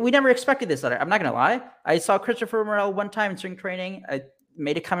 We never expected this. I'm not going to lie. I saw Christopher Morel one time in spring training. I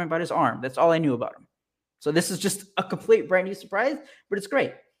made a comment about his arm. That's all I knew about him. So this is just a complete brand new surprise, but it's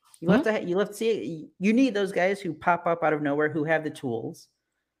great. You love to see it. You need those guys who pop up out of nowhere who have the tools.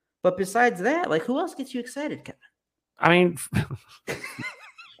 But besides that, who else gets you excited, Kevin? I mean,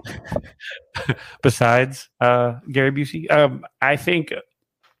 besides Gary Busey, I think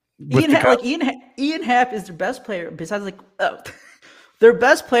Ian Happ is their best player. Besides, their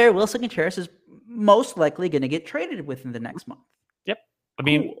best player, Wilson Contreras, is most likely going to get traded within the next month. Yep. I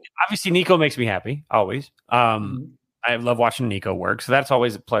mean, obviously, Nico makes me happy always. I love watching Nico work, so that's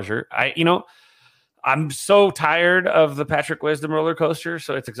always a pleasure. I'm so tired of the Patrick Wisdom roller coaster,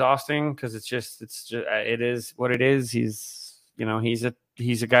 so it's exhausting because it is what it is. He's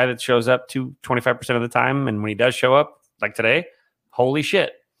a guy that shows up 25% of the time, and when he does show up, like today, holy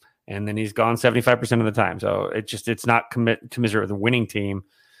shit, and then he's gone 75% of the time. So it's not commiserate with a winning team.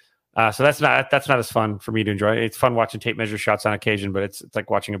 So that's not as fun for me to enjoy. It's fun watching tape measure shots on occasion, but it's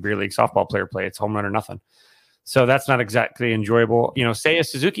like watching a beer league softball player play. It's home run or nothing. So that's not exactly enjoyable. Seiya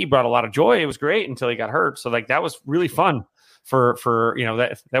Suzuki brought a lot of joy. It was great until he got hurt. So that was really fun for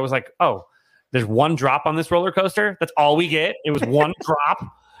that was like, oh, there's one drop on this roller coaster. That's all we get. It was one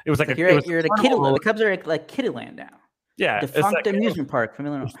drop. It was like you're at a Kiddieland. The Cubs are like Kiddieland now. Yeah, defunct amusement park from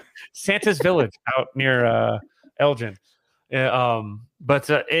Illinois. Santa's Village out near Elgin. But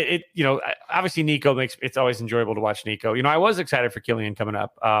obviously Nico it's always enjoyable to watch Nico. I was excited for Killian coming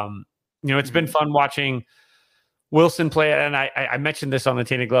up. It's been fun watching Wilson play, and I mentioned this on the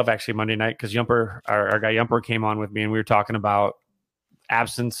Tainted Glove actually Monday night because our guy Yumper came on with me, and we were talking about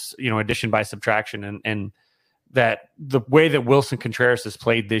absence, addition by subtraction, and that the way that Wilson Contreras has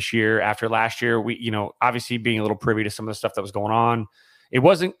played this year after last year, we obviously being a little privy to some of the stuff that was going on. It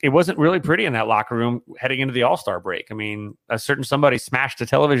wasn't really pretty in that locker room heading into the All-Star break. I mean, a certain somebody smashed a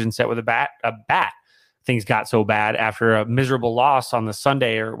television set with a bat. Things got so bad after a miserable loss on the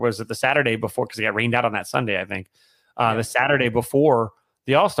Sunday, or was it the Saturday before? Because it got rained out on that Sunday, I think. The Saturday before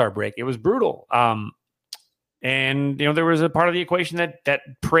the All-Star break, it was brutal. And there was a part of the equation that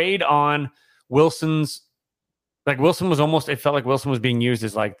preyed on Wilson's. Like Wilson was almost. It felt like Wilson was being used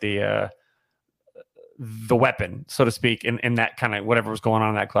as like the weapon, so to speak, in that kind of whatever was going on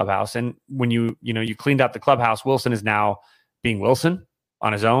in that clubhouse. And when you cleaned out the clubhouse, Wilson is now being Wilson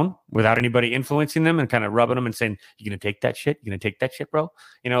on his own without anybody influencing them and kind of rubbing them and saying, "You gonna take that shit? You gonna take that shit, bro?"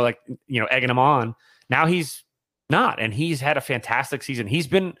 Egging him on. Now he's not, and he's had a fantastic season.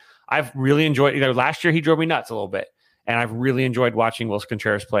 I've really enjoyed. Last year he drove me nuts a little bit, And I've really enjoyed watching Willson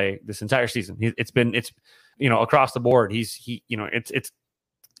Contreras play this entire season. It's across the board. It's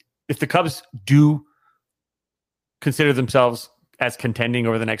if the Cubs do consider themselves as contending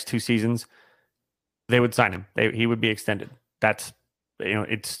over the next 2 seasons, they would sign him. He would be extended. That's,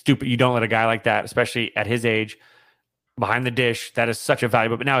 it's stupid. You don't let a guy like that, especially at his age, behind the dish. That is such a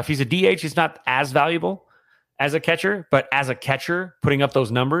valuable. But now, if he's a DH, he's not as valuable as a catcher. But as a catcher, putting up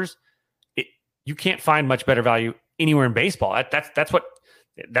those numbers, you can't find much better value anywhere in baseball. That's what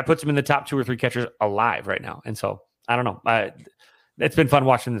that puts him in the top 2 or 3 catchers alive right now. And so I don't know. It's been fun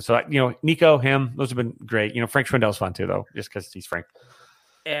watching this. So Nico, him, those have been great. Frank Schwindel's fun too, though, just because he's Frank.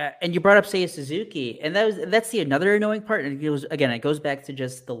 Yeah, and you brought up Seiya Suzuki, and that's another annoying part. And it goes back to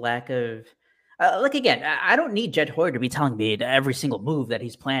just the lack of I don't need Jed Hoyer to be telling me every single move that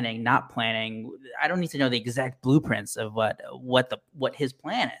he's planning, not planning. I don't need to know the exact blueprints of what his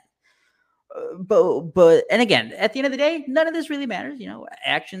plan is. But and again, at the end of the day, none of this really matters.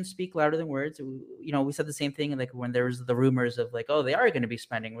 Actions speak louder than words. We said the same thing like when there was the rumors of like, oh, they are going to be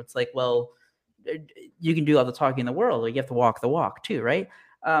spending. It's like, well, you can do all the talking in the world, or you have to walk the walk too, right?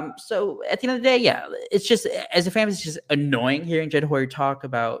 So at the end of the day, yeah, it's just, as a fan, it's just annoying hearing Jed Hoyer talk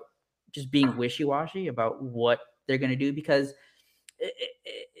about just being wishy-washy about what they're going to do, because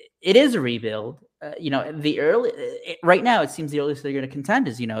it is a rebuild. Right now it seems the earliest they're going to contend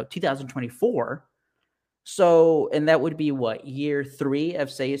is 2024. So, and that would be what, year 3 of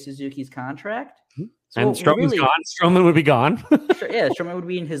Seiya Suzuki's contract. So and Stroman's gone. Stroman would be gone. Yeah, Stroman would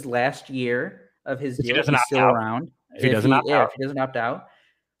be in his last year of his deal. He's still out. Around. If he doesn't opt out.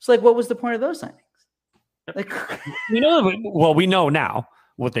 So, like, what was the point of those signings? Like, well, we know now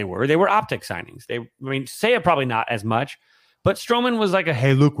what they were. They were optic signings. Seiya probably not as much, but Stroman was like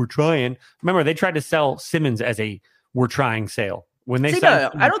hey, look, we're trying. Remember, they tried to sell Simmons as a we're trying sale. When they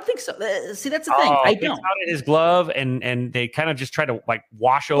I don't think so. See, that's the thing. I don't. They his glove, and they kind of just try to like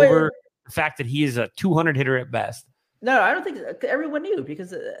wash over the fact that he is a 200 hitter at best. No, I don't think so. Everyone knew,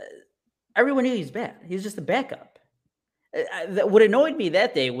 because everyone knew he's bad. He's just a backup. What annoyed me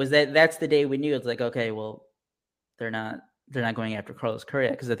that day was that's the day we knew. It's like, okay, well, they're not going after Carlos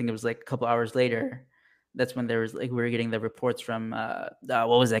Correa, because I think it was like a couple hours later. That's when there was like, we were getting the reports from what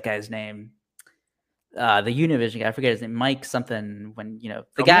was that guy's name? The Univision guy, I forget his name, Mike something. When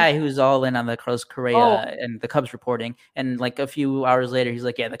the guy who's all in on the Carlos Correa and the Cubs reporting, and like a few hours later, he's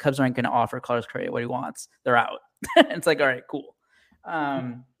like, yeah, the Cubs aren't going to offer Carlos Correa what he wants. They're out. It's like, all right, cool.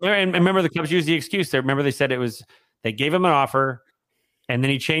 And remember, the Cubs used the excuse there. Remember, they said they gave him an offer, and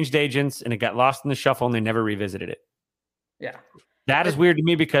then he changed agents, and it got lost in the shuffle, and they never revisited it. Yeah, that is weird to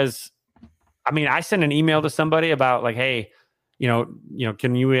me, because I sent an email to somebody about like, hey,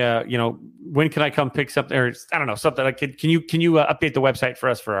 can you, when can I come pick something, or I don't know, something like, can you update the website for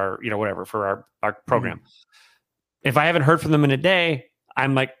us for our, whatever, for our program. Mm-hmm. If I haven't heard from them in a day,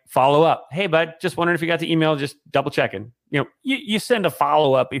 I'm like, follow up. Hey, bud, just wondering if you got the email, just double checking. You send a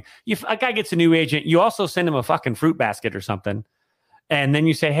follow up. A guy gets a new agent, you also send him a fucking fruit basket or something. And then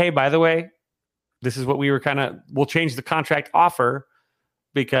you say, hey, by the way, this is what we were we'll change the contract offer,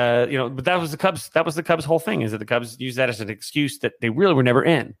 because, but that was the Cubs whole thing, is that the Cubs used that as an excuse that they really were never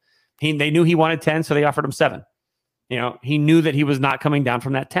in. They knew he wanted 10, so they offered him 7. He knew that he was not coming down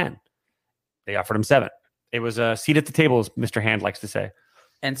from that 10. They offered him 7. It was a seat at the table, as Mr. Hand likes to say.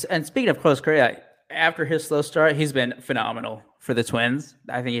 And speaking of Carlos Correa, after his slow start, he's been phenomenal for the Twins.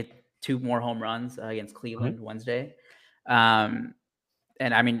 I think he had 2 more home runs against Cleveland Wednesday. And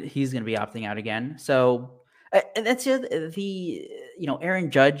he's going to be opting out again. So, and that's the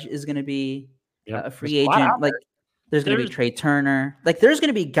Aaron Judge is going to be a free agent. Like, there's going to be Trey Turner. Like, there's going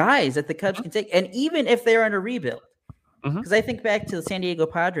to be guys that the Cubs can take, and even if they're in a rebuild, because I think back to the San Diego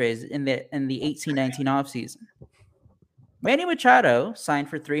Padres in the 18-19 offseason. Manny Machado signed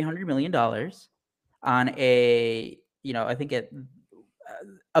for $300 million on a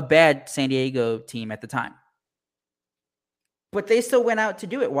bad San Diego team at the time. But they still went out to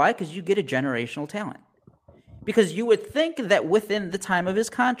do it. Why? Because you get a generational talent. Because you would think that within the time of his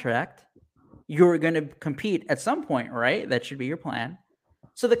contract, you're going to compete at some point, right? That should be your plan.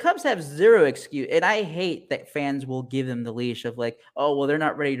 So the Cubs have zero excuse. And I hate that fans will give them the leash of like, oh, well, they're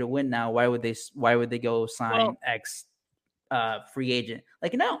not ready to win now. Why would they go sign X free agent?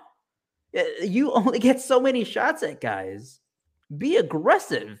 Like, no. You only get so many shots at guys. Be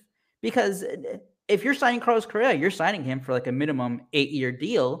aggressive. Because if you're signing Carlos Correa, you're signing him for like a minimum 8-year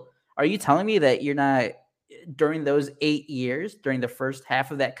deal. Are you telling me that you're not, during those 8 years, during the first half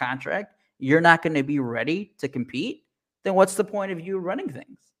of that contract, you're not going to be ready to compete? Then what's the point of you running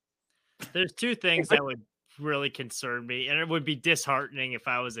things? There's 2 things that would really concerned me, and it would be disheartening if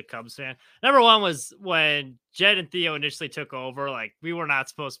I was a Cubs fan. Number one was when Jed and Theo initially took over. Like, we were not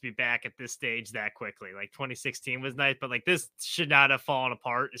supposed to be back at this stage that quickly. Like, 2016 was nice, but like this should not have fallen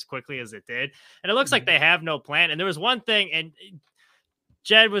apart as quickly as it did. And it looks like they have no plan. And there was one thing, and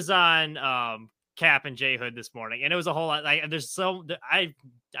Jed was on Cap and Jay Hood this morning, and it was a whole lot. Like, there's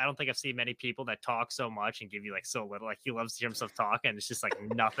I don't think I've seen many people that talk so much and give you like so little. Like, he loves to hear himself talk, and it's just like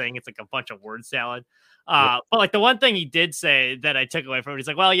nothing. It's like a bunch of word salad. But like the one thing he did say that I took away from it, he's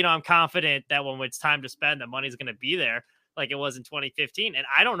like, well, I'm confident that when it's time to spend, the money's going to be there, like it was in 2015. And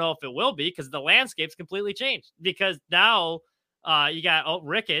I don't know if it will be, because the landscape's completely changed. Because now you got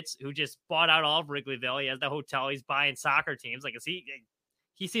Ricketts, who just bought out all of Wrigleyville. He has the hotel. He's buying soccer teams. Like,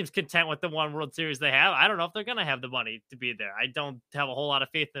 he seems content with the one World Series they have. I don't know if they're going to have the money to be there. I don't have a whole lot of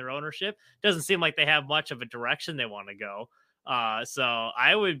faith in their ownership. Doesn't seem like they have much of a direction they want to go. So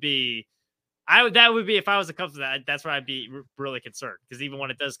that would be, if I was a Cubs, that's where I'd be really concerned. Because even when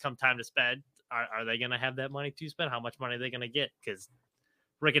it does come time to spend, are they going to have that money to spend? How much money are they going to get? Because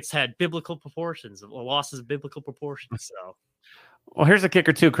Ricketts had biblical proportions, losses of biblical proportions. So, well, here's the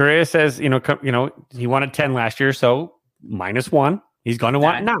kicker too. Correa says, he wanted 10 last year, so -1. He's going to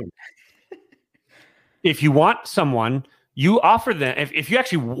want 9. If you want someone, you offer them. If you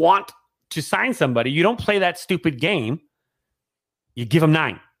actually want to sign somebody, you don't play that stupid game. You give them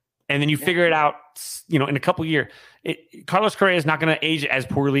 9, and then you figure it out. In a couple of years, Carlos Correa is not going to age as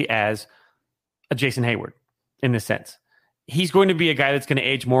poorly as a Jason Hayward in this sense. He's going to be a guy that's going to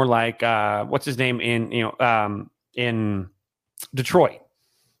age more like what's his name in Detroit,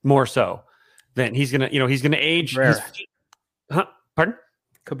 more so than he's going to age. Pardon?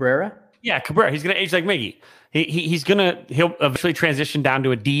 Cabrera? Yeah, Cabrera. He's going to age like Miggy. He'll eventually transition down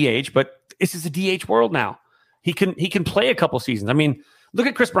to a DH, but this is a DH world now. He can play a couple seasons. I mean, look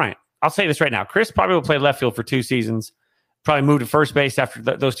at Chris Bryant. I'll say this right now. Chris probably will play left field for 2 seasons, probably move to first base after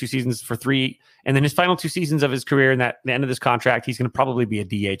those 2 seasons for 3. And then his final 2 seasons of his career and the end of this contract, he's going to probably be a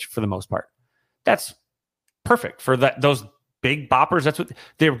DH for the most part. That's perfect for those big boppers. That's what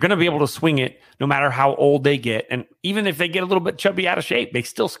they're going to be able to swing it no matter how old they get. And even if they get a little bit chubby out of shape, they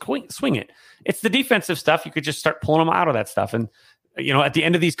still swing it. It's the defensive stuff. You could just start pulling them out of that stuff. And, at the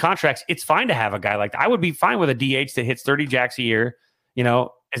end of these contracts, it's fine to have a guy like that. I would be fine with a DH that hits 30 jacks a year,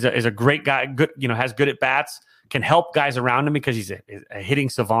 is a great guy, good, has good at bats, can help guys around him because he's a hitting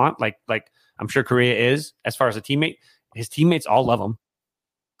savant. Like I'm sure Correa is as far as a teammate. His teammates all love him.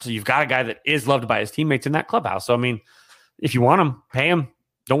 So you've got a guy that is loved by his teammates in that clubhouse. So, I mean, if you want him, pay him.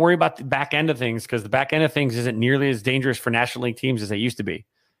 Don't worry about the back end of things, because the back end of things isn't nearly as dangerous for National League teams as they used to be.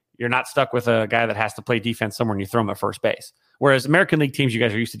 You're not stuck with a guy that has to play defense somewhere and you throw him at first base. Whereas American League teams, you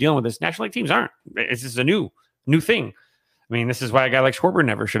guys are used to dealing with this. National League teams aren't. It's just a new thing. I mean, this is why a guy like Schwarber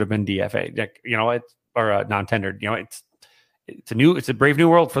never should have been DFA, or non-tendered. It's a brave new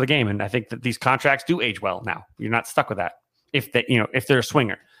world for the game, and I think that these contracts do age well now. You're not stuck with that if they're a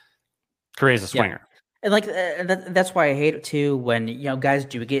swinger. Correa's a swinger. Yeah. And that's why I hate it too when guys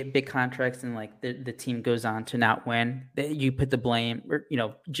do get big contracts and like the team goes on to not win. You put the blame, or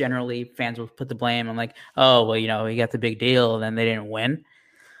generally fans will put the blame on like, oh well, he got the big deal and then they didn't win.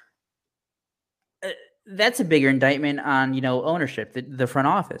 That's a bigger indictment on ownership, the front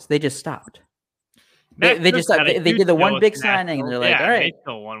office. They just stopped. They just they did the one big signing and they're like, all right, they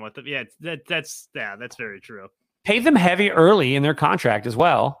still won with them. Yeah, that's very true. Pay them heavy early in their contract as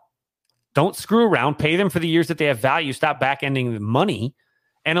well. Don't screw around. Pay them for the years that they have value. Stop back-ending the money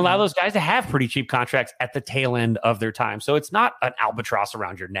and allow those guys to have pretty cheap contracts at the tail end of their time. So it's not an albatross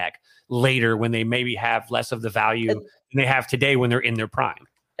around your neck later when they maybe have less of the value than they have today when they're in their prime.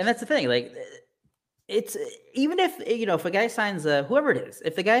 And that's the thing. Like, it's even if, if a guy signs whoever it is,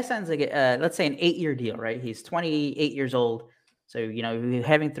 if the guy signs like let's say an 8-year deal, right? He's 28 years old. So,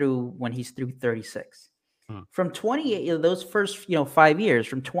 having through when he's through 36 from 28, those first, 5 years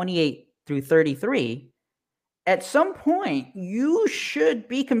from 28 through 33, at some point you should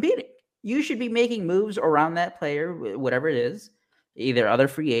be competing. You should be making moves around that player, whatever it is, either other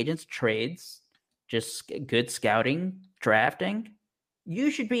free agents, trades, just good scouting, drafting. You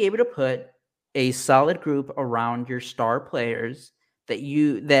should be able to put a solid group around your star players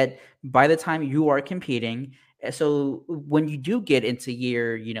that by the time you are competing. So when you do get into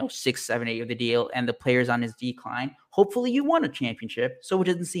year, 6, 7, 8 of the deal and the player's on his decline, hopefully you won a championship. So it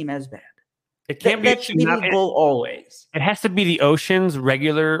doesn't seem as bad. It can't that should be the goal always. It has to be the ocean's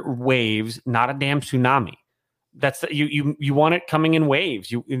regular waves, not a damn tsunami. That's you want it coming in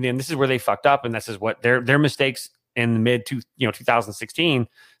waves. And this is where they fucked up, and this is what their mistakes in the mid 2016,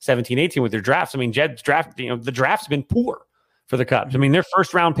 17, 18 with their drafts. I mean, Jed's draft, the draft's been poor for the Cubs. I mean, their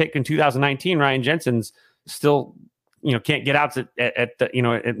first round pick in 2019, Ryan Jensen's still, can't get out at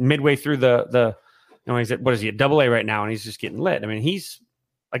the, at midway through the he's at, what is he, at Double A right now, and he's just getting lit. I mean, he's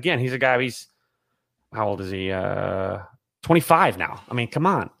a guy. He's, how old is he? 25 now. I mean, come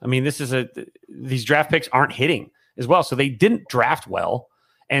on. I mean, these draft picks aren't hitting as well, so they didn't draft well,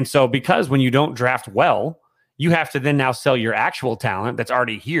 and so because when you don't draft well, you have to then now sell your actual talent that's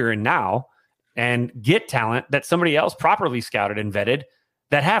already here and now, and get talent that somebody else properly scouted and vetted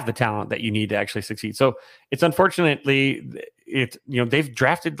that have the talent that you need to actually succeed. So it's unfortunately, they've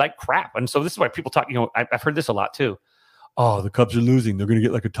drafted like crap. And so this is why people talk, I've heard this a lot too. Oh, the Cubs are losing. They're going to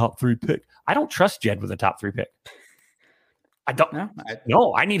get like a top 3 pick. I don't trust Jed with a top 3 pick. I don't.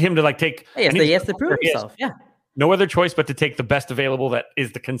 No, I need him to like take. He has to prove himself. Yeah. No other choice but to take the best available. That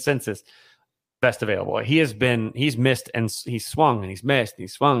is the consensus. Best available. He's missed and he's swung and he's missed and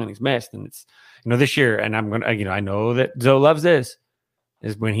he's swung and he's missed. And it's, this year, and I'm going to, I know that Zoe loves this,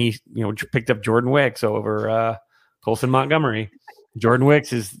 is when he, picked up Jordan Wicks over Colson Montgomery. Jordan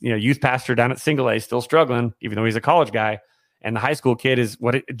Wicks is, youth pastor down at Single A, still struggling, even though he's a college guy. And the high school kid is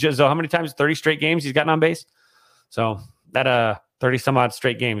so how many times? 30 straight games he's gotten on base. So that 30 some odd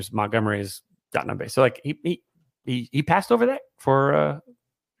straight games Montgomery has gotten on base. So like he passed over that for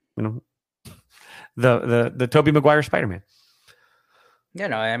the Tobey Maguire Spider-Man.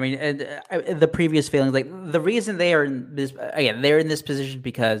 I mean, the previous feelings, like the reason they are in this, again, they're in this position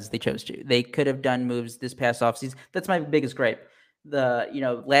because they chose to. They could have done moves this past offseason. That's my biggest gripe.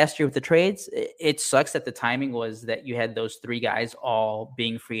 Last year with the trades, it sucks that the timing was that you had those 3 guys all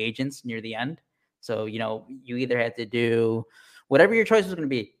being free agents near the end. So, you either had to do whatever your choice was going to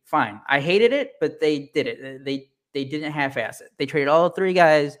be. Fine. I hated it, but they did it. They didn't half-ass it. They traded all 3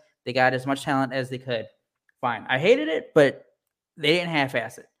 guys. They got as much talent as they could. Fine. I hated it, but they didn't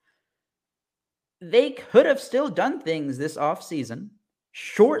half-ass it. They could have still done things this offseason,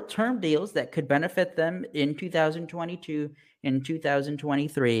 short-term deals that could benefit them in 2022 and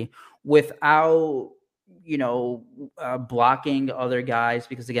 2023 without, blocking other guys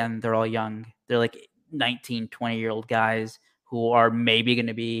because, again, they're all young. They're like 19, 20-year-old guys who are maybe going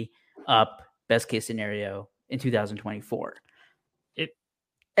to be up, best-case scenario, in 2024.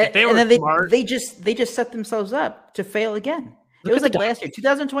 They just set themselves up to fail again. It was like last year,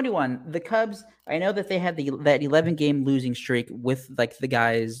 2021, the Cubs, I know that they had that 11-game losing streak with like the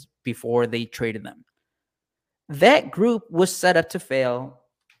guys before they traded them. That group was set up to fail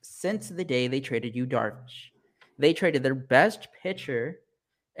since the day they traded Yu Darvish. They traded their best pitcher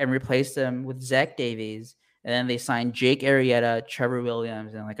and replaced them with Zach Davies, and then they signed Jake Arrieta, Trevor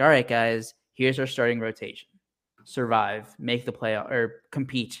Williams, and like, all right, guys, here's our starting rotation. Survive, make the playoff, or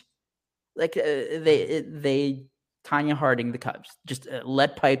compete. Like they Tanya Harding the Cubs, just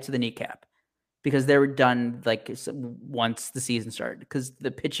lead pipe to the kneecap because they were done like once the season started because the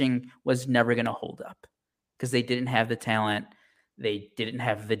pitching was never going to hold up because they didn't have the talent. They didn't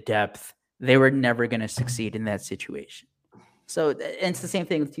have the depth. They were never going to succeed in that situation. So and it's the same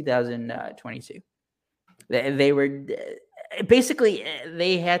thing with 2022. They were basically,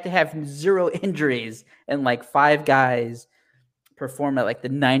 they had to have 0 injuries and like 5 guys perform at like the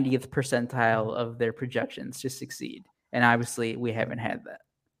 90th percentile of their projections to succeed. And obviously we haven't had that.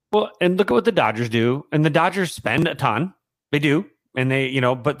 Well, and look at what the Dodgers do. And the Dodgers spend a ton. They do. And they,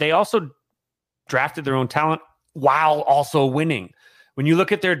 but they also drafted their own talent while also winning. When you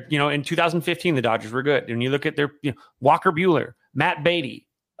look at their, in 2015, the Dodgers were good. When you look at their, Walker Buehler, Matt Beatty,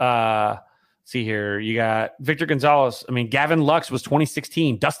 see here, you got Victor Gonzalez. I mean, Gavin Lux was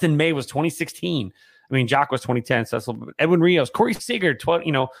 2016. Dustin May was 2016. I mean, Jock was 2010. So Edwin Rios, Corey Seager,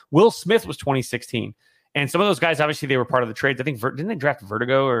 Will Smith was 2016. And some of those guys, obviously, they were part of the trades. I think, didn't they draft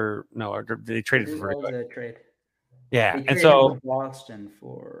Vertigo or no? Or they traded for Vertigo? That was a trade. Yeah. And so Boston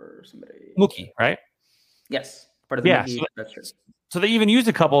for somebody. Mookie, right? Yes. Part of the Mookie. That's true. So they even used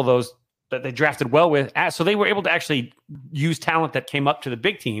a couple of those that they drafted well with. So they were able to actually use talent that came up to the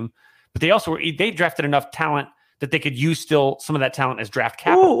big team. But they also they drafted enough talent that they could use still some of that talent as draft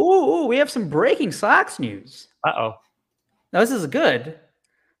capital. Ooh, we have some breaking Sox news. Uh-oh. Now, this is good.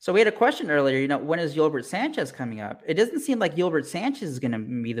 So we had a question earlier, when is Yolbert Sanchez coming up? It doesn't seem like Yolbert Sanchez is going to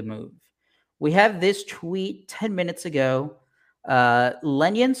be the move. We have this tweet 10 minutes ago.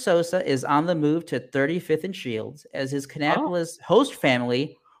 Lenyon Sosa is on the move to 35th and Shields. As his Kannapolis host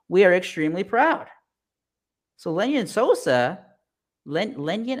family, we are extremely proud. So Lenyon Sosa...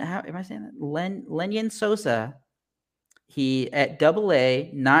 Lenyon, how am I saying that? Lenyon Sosa, he at Double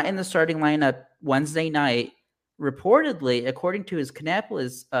A, not in the starting lineup Wednesday night, reportedly, according to his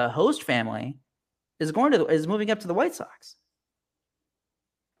Kannapolis host family, is moving up to the White Sox.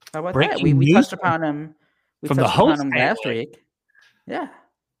 How about that? We touched upon him. We touched upon him last week. Yeah.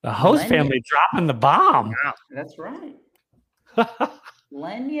 The host family dropping the bomb. Wow. That's right.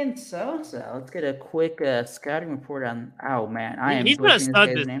 Lenyon Sosa. Let's get a quick scouting report on. Oh man, He's been a stud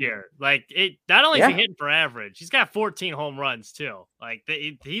this year. Like not only is he hitting for average, he's got 14 home runs too. Like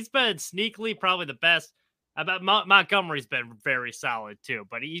he's been sneakily probably the best. About Montgomery's been very solid too,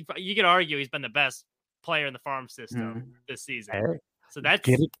 but you could argue he's been the best player in the farm system this season. Hey, so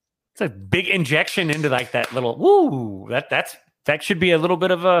it's a big injection into like that little woo. That should be a little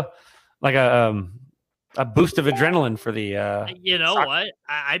bit of a boost of adrenaline for the. You know what?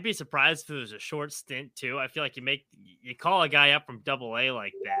 I'd be surprised if it was a short stint too. I feel like you call a guy up from AA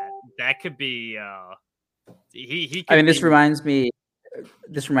like that. That could be. He. I mean, this reminds me.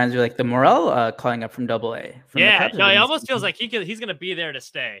 This reminds me like the Morel calling up from AA. It almost feels like he's going to be there to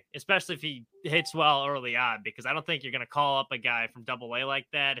stay, especially if he hits well early on. Because I don't think you're going to call up a guy from AA like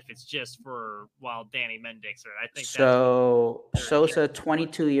that if it's just for while Danny Mendick's there. I think so. Sosa,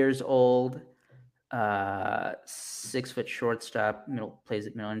 22 years old. 6-foot shortstop, plays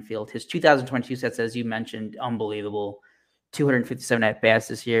at middle infield. His 2022 sets, as you mentioned, unbelievable. 257 at bats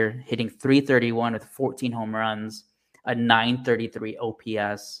this year, hitting .331 with 14 home runs, a .933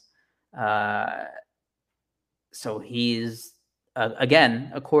 OPS. So he's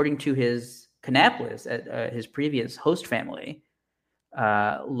again, according to his Canapolis at his previous host family,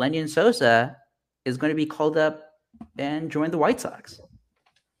 Lenyon Sosa is going to be called up and join the White Sox.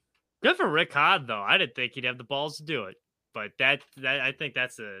 Good for Rick Hahn, though. I didn't think he'd have the balls to do it, but that I think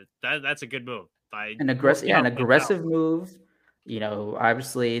that's a good move. An aggressive move.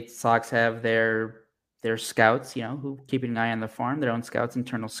 Obviously, Sox have their scouts. Who keeping an eye on the farm, their own scouts,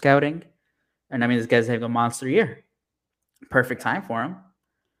 internal scouting, and I mean, this guy's having a monster year. Perfect time for him.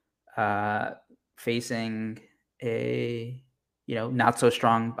 Facing a not so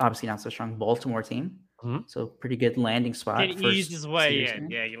strong Baltimore team. Mm-hmm. So pretty good landing spot. Can ease his way in.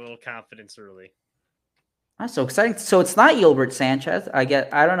 Yeah, get a little confidence early. That's so exciting. So it's not Gilbert Sanchez. I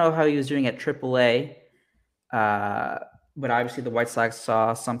don't know how he was doing at AAA, but obviously the White Sox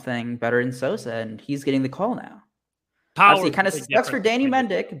saw something better in Sosa, and he's getting the call now. Obviously, kind of sucks for Danny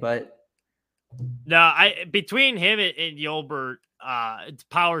Mendick, but no, between him and Gilbert,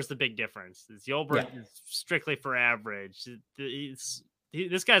 power's the big difference. Gilbert is strictly for average.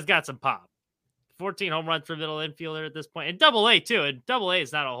 This guy's got some pop. 14 home runs for middle infielder at this point. And AA too. And AA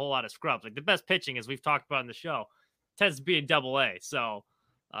is not a whole lot of scrubs. Like the best pitching, as we've talked about in the show, tends to be in AA. So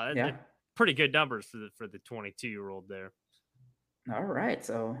pretty good numbers for the 22-year-old there. All right.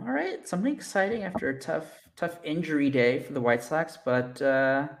 Something exciting after a tough injury day for the White Sox, but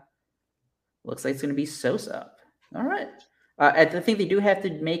looks like it's going to be Sosa up. All right. I think they do have to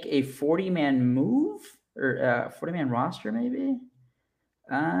make a 40-man move or 40-man roster maybe.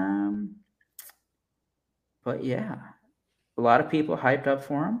 But yeah, a lot of people hyped up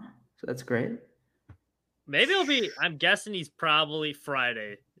for him, so that's great. Maybe I'm guessing he's probably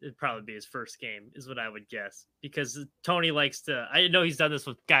Friday. It'd probably be his first game, is what I would guess. Because Tony likes to, I know he's done this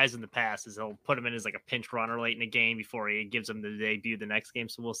with guys in the past, is he'll put him in as like a pinch runner late in a game before he gives him the debut the next game.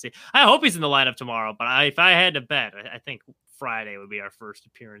 So we'll see. I hope he's in the lineup tomorrow, but if I had to bet, I think Friday would be our first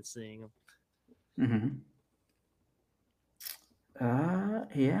appearance seeing him. Mm-hmm.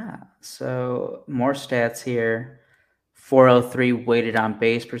 Yeah. So more stats here. 403 weighted on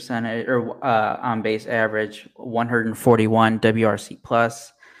base percentage or on base average, 141 WRC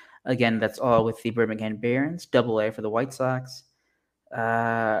plus. Again, that's all with the Birmingham Barons. AA for the White Sox.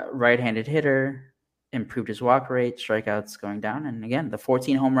 Right-handed hitter, improved his walk rate, strikeouts going down, and again the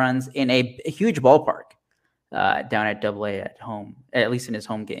 14 home runs in a huge ballpark down at AA at home, at least in his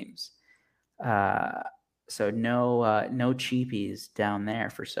home games. So no cheapies down there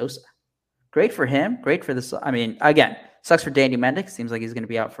for Sosa. Great for him. Great for this. I mean, again, sucks for Danny Mendick. Seems like he's going to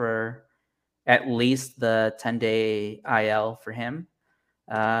be out for at least the 10-day IL for him.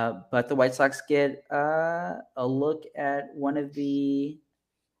 But the White Sox get a look at one of the,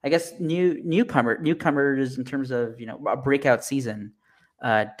 I guess, newcomers in terms of a breakout season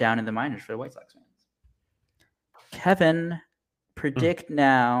down in the minors for the White Sox fans. Kevin, predict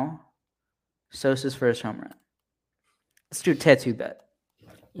now. Sosa's first home run. Let's do a tattoo bet.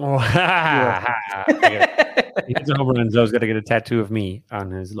 Oh, he hits a home run, and Zoe's got to get a tattoo of me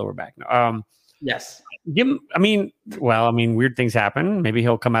on his lower back. Yes. Give him. Weird things happen. Maybe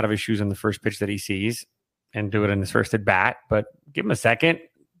he'll come out of his shoes on the first pitch that he sees and do it in his first at bat. But give him a second.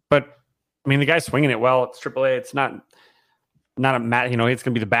 But the guy's swinging it well. It's AAA. It's not a mat. It's going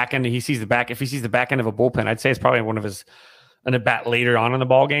to be the back end. If he sees the back end of a bullpen, I'd say it's probably one of his. An at bat later on in the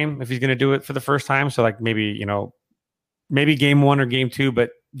ball game if he's going to do it for the first time. So like maybe game 1 or game 2, but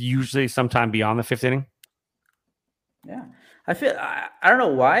usually sometime beyond the 5th inning. Yeah. I feel I don't know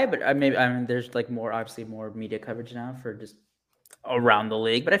why, but I mean there's like obviously more media coverage now for just around the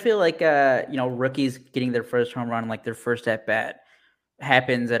league. But I feel like rookies getting their first home run, like their first at bat,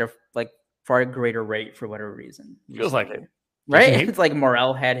 happens at a like far greater rate for whatever reason. Feels like it, right? It's like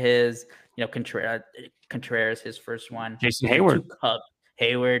Morel had his, Contreras his first one. Jason Hayward,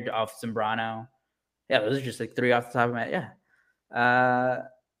 Hayward off Zambrano. Yeah, those are just like three off the top of my head. Yeah.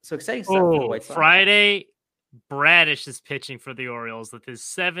 So exciting stuff for the White Sox. Friday, Bradish is pitching for the Orioles with his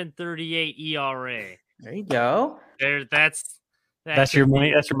 7.38 ERA. There you go. That's your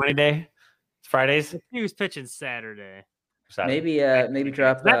money. That's your money day. Fridays. He was pitching Saturday. Maybe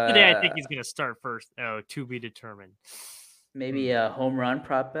drop. That's the day I think he's going to start first. Oh, to be determined. Maybe a home run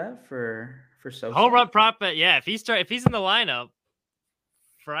prop bet for Sosa. Home run prop bet. Yeah, if he's in the lineup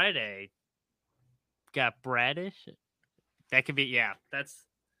Friday, got Bradish. That could be. Yeah, that's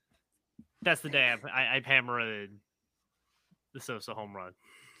the day I'd hammer the Sosa home run.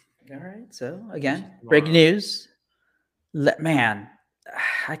 All right. So again, breaking news. Man,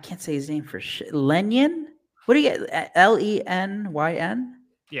 I can't say his name for shit. Lenyon. What do you get? Lenyn?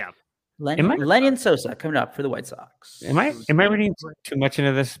 Yeah. Lenyn Sosa coming up for the White Sox. Am I reading too much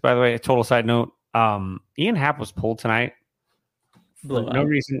into this? By the way, a total side note. Ian Happ was pulled tonight for no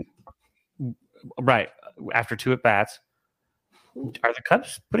reason. Right after 2 at bats. Are the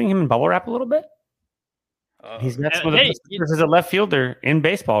Cubs putting him in bubble wrap a little bit? He's got some of the best as a left fielder in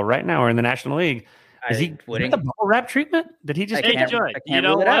baseball right now or in the National League. Is he getting the bubble wrap treatment? Did he just enjoy? You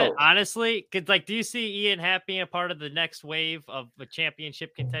know what? Honestly, because do you see Ian Happ being a part of the next wave of a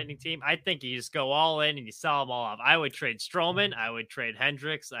championship contending team? I think you just go all in and you sell them all off. I would trade Stroman. I would trade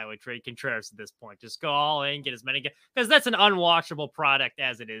Hendricks. I would trade Contreras at this point. Just go all in, get as many because that's an unwatchable product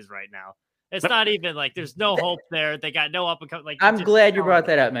as it is right now. It's not even like there's no hope there. They got no up and coming. I'm glad you brought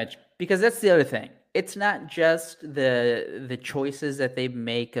that up, Mitch, because that's the other thing. It's not just the choices that they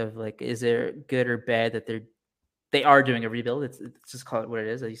make of like, is there good or bad that they are doing a rebuild. It's just call it what it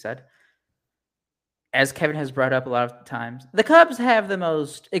is, as you said. As Kevin has brought up a lot of times, the Cubs have the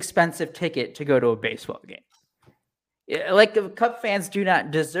most expensive ticket to go to a baseball game. Like the Cub fans do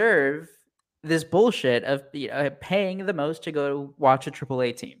not deserve this bullshit of paying the most to go watch a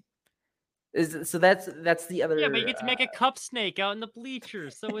AAA team. So that's the other. Yeah, but you get to make a cup snake out in the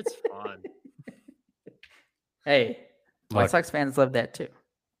bleachers, so it's fun. Hey, White Sox fans love that too.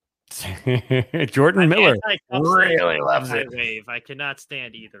 Jordan Miller really loves it. Wave. I cannot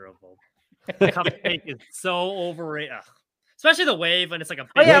stand either of them. The cup snake is so overrated. Especially the wave, and it's like a.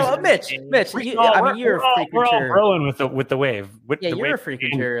 Mitch. You're a freak. We're all rolling with the wave. You're a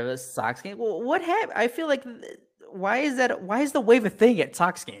freakature of a Sox game. Well, what happened? I feel like why is the wave a thing at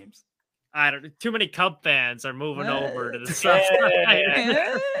Sox games? I don't. Too many Cub fans are moving over to the Sox.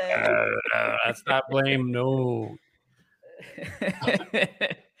 That's not blame. No.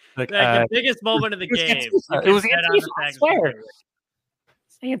 The biggest moment of the game. It was Antifa. I swear.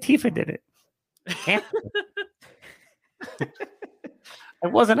 Antifa did it.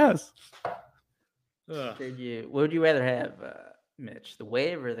 It wasn't us. What would you rather have, Mitch? The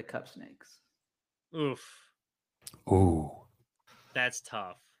wave or the Cup Snakes? Oof. Ooh. That's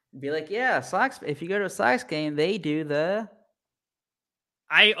tough. Be like, yeah, Sox. If you go to a Sox game, they do the.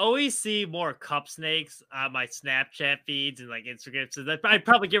 I always see more Cup Snakes on my Snapchat feeds and like Instagram. So I'd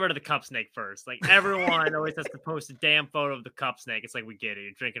probably get rid of the Cup Snake first. Like everyone always has to post a damn photo of the Cup Snake. It's like, we get it.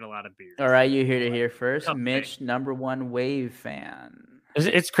 You're drinking a lot of beer. All right, you hear it here first. Cup Mitch, Snake. #1 wave fan.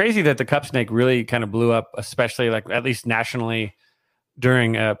 It's crazy that the Cup Snake really kind of blew up, especially like at least nationally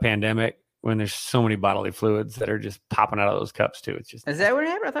during a pandemic when there's so many bodily fluids that are just popping out of those cups too. It's just is that what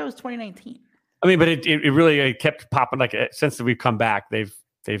happened? I thought it was 2019. I mean, but it really kept popping like since we've come back. They've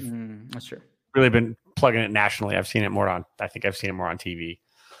that's true. Really been plugging it nationally. I think I've seen it more on TV.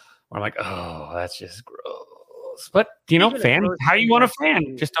 Where I'm like, oh, that's just gross. But fan, how you want a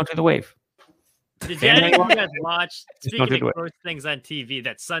fan? Just don't do the wave. Did you guys watch? Speaking of gross things on TV,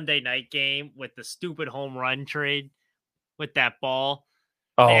 that Sunday night game with the stupid home run trade with that ball.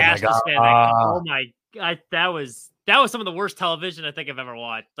 Oh my god! Oh my god! That was some of the worst television I think I've ever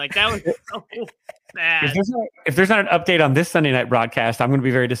watched. Like that was so bad. If there's not an update on this Sunday night broadcast, I'm going to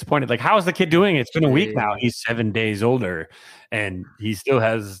be very disappointed. Like, how is the kid doing? It's been a week now. He's 7 days older, and he still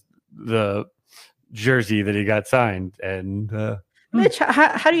has the jersey that he got signed. And Mitch,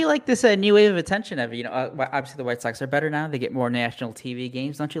 how do you like this new wave of attention? Obviously the White Sox are better now. They get more national TV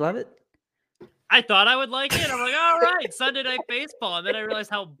games. Don't you love it? I thought I would like it. I'm like, all right, Sunday Night Baseball. And then I realized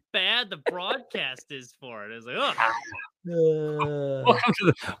how bad the broadcast is for it. I was like,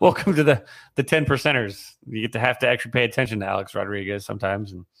 welcome to the 10%ers. You get to have to actually pay attention to Alex Rodriguez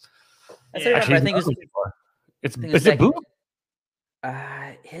sometimes. And I think it's Boo?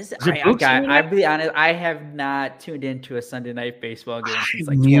 I'll be honest, I have not tuned into a Sunday night baseball game since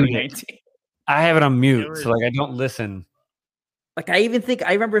like muted. 2019. I have it on mute, so like I don't listen. Like I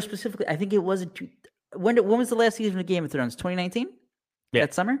remember specifically, I think it wasn't when was the last season of Game of Thrones? 2019? Yeah.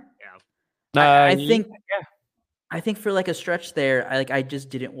 That summer? Yeah. I think for like a stretch there, I just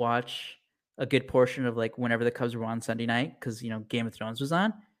didn't watch a good portion of like whenever the Cubs were on Sunday night because Game of Thrones was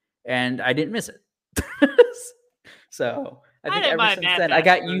on, and I didn't miss it. So I think ever since then, I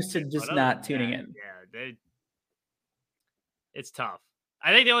got used to just not tuning in. Yeah, it's tough.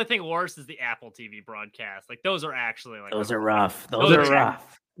 I think the only thing worse is the Apple TV broadcast. Like those are actually like those are rough. Those are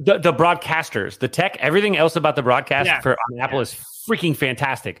rough. The broadcasters, the tech, everything else about the broadcast on Apple is freaking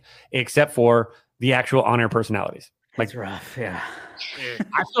fantastic, except for the actual on-air personalities. Like it's rough, yeah.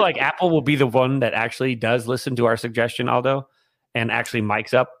 I feel like Apple will be the one that actually does listen to our suggestion, Aldo, and actually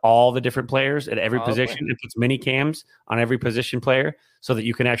mics up all the different players at every position and puts mini cams on every position player so that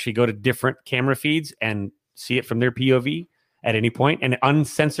you can actually go to different camera feeds and see it from their POV at any point and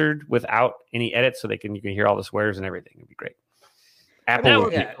uncensored without any edits so you can hear all the swears and everything. It'd be great. Apple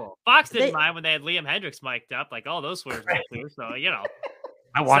would be cool. Fox didn't mind when they had Liam Hendricks mic'd up, like all those swears were clear. So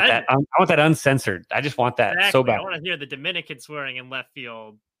I want that. I want that uncensored. I just want that so bad. I want to hear the Dominican swearing in left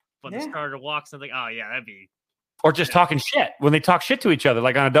field when the starter walks. And I'm like, oh yeah, that'd be. Or just talking shit when they talk shit to each other,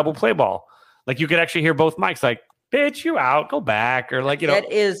 like on a double play ball. Like you could actually hear both mics, like "bitch, you out, go back," or like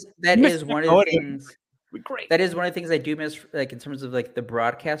that is one of the things. Great. That is one of the things I do miss, like in terms of like the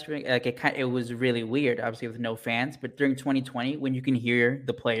broadcasting. Like it was really weird, obviously with no fans. But during 2020, when you can hear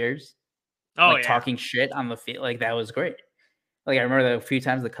the players, talking shit on the field, like that was great. Like I remember that a few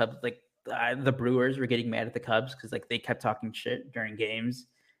times the Cubs, like the Brewers, were getting mad at the Cubs because like they kept talking shit during games,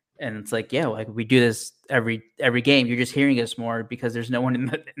 and it's like like we do this every game. You're just hearing us more because there's no one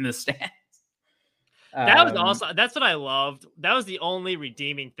in the stands. That was also that's what I loved. That was the only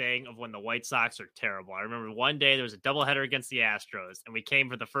redeeming thing of when the White Sox are terrible. I remember one day there was a doubleheader against the Astros, and we came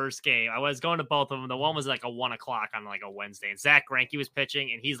for the first game. I was going to both of them. The one was like a 1:00 on like a Wednesday, and Zach Greinke was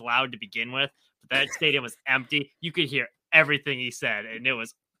pitching, and he's loud to begin with. But that stadium was empty. You could hear everything he said, and it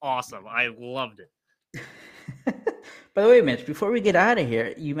was awesome. I loved it. By the way, Mitch, before we get out of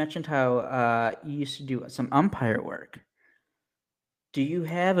here, you mentioned how you used to do some umpire work. Do you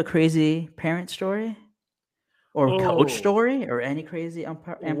have a crazy parent story or coach story or any crazy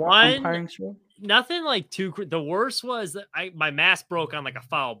umpiring story? Nothing like too. The worst was that my mask broke on like a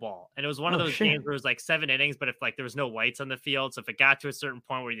foul ball, and it was one of those games where it was like 7 innings, but if like there was no lights on the field, so if it got to a certain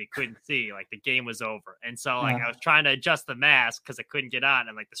point where you couldn't see, like the game was over. And so like I was trying to adjust the mask because I couldn't get on,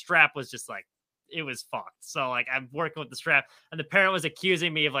 and like the strap was just like it was fucked. So like I'm working with the strap, and the parent was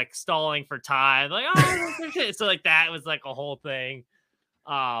accusing me of like stalling for time, like so like that was like a whole thing.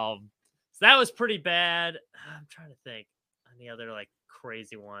 So that was pretty bad. I'm trying to think on the other like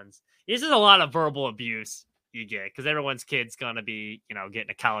crazy ones. This is a lot of verbal abuse you get because everyone's kid's gonna be getting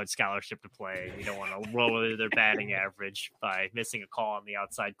a college scholarship to play. You don't want to lower their batting average by missing a call on the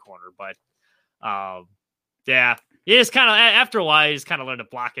outside corner. But you just kind of after a while you just kind of learn to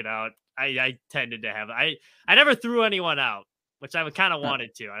block it out. I tended to have I never threw anyone out, which I kind of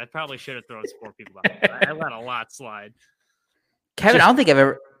wanted to. I probably should have thrown some more people out. I let a lot slide. Kevin, I don't think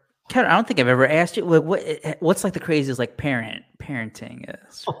I've ever asked you what's like the craziest like parenting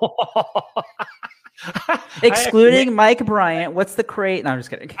is. Excluding Mike Bryant, what's the crate? No, I'm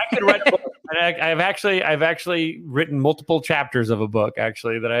just kidding. I could write books. I've actually written multiple chapters of a book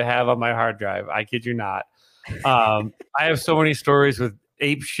actually that I have on my hard drive. I kid you not. I have so many stories with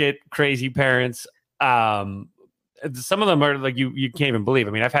ape shit crazy parents. Some of them are like you can't even believe.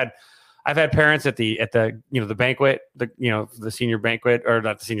 I mean, I've had parents at the the banquet, the senior banquet, or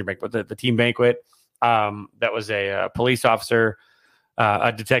not the senior banquet, the team banquet. That was a police officer,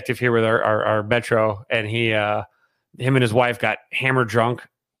 a detective here with our Metro, and him and his wife got hammered drunk,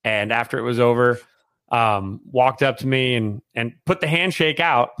 and after it was over, walked up to me and put the handshake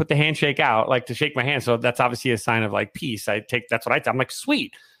out, like to shake my hand. So that's obviously a sign of like peace. That's what I'm like,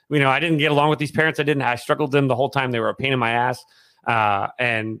 sweet. I didn't get along with these parents. I struggled them the whole time. They were a pain in my ass.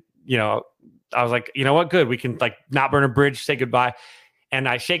 And I was like, you know what? Good. We can like not burn a bridge, say goodbye. And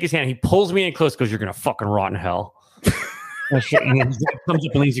I shake his hand. He pulls me in close, goes, "You're going to fucking rot in hell." And he comes up and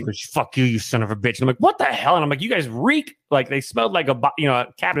he goes, "Fuck you, you son of a bitch." And I'm like, "What the hell?" And I'm like, "You guys reek." Like they smelled like a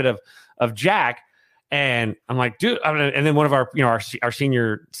cabinet of Jack. And I'm like, dude, and then one of our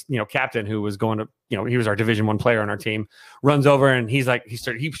senior, captain who was going to, he was our Division I player on our team, runs over and he's like, he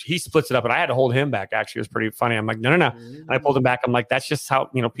splits it up, and I had to hold him back. Actually, it was pretty funny. I'm like, no. And I pulled him back. I'm like, that's just how,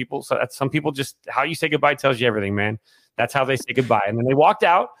 people, so that's some people just, how you say goodbye tells you everything, man. That's how they say goodbye. And then they walked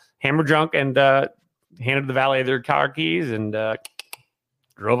out, hammer drunk, and handed the valet their car keys, and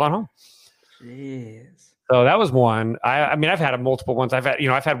drove on home. Jeez. So that was one. I mean, I've had multiple ones. I've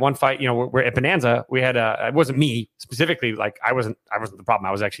had one fight, where at Bonanza, we had it wasn't me specifically. Like I wasn't the problem.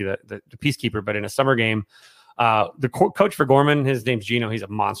 I was actually the peacekeeper, but in a summer game, the coach for Gorman, his name's Gino. He's a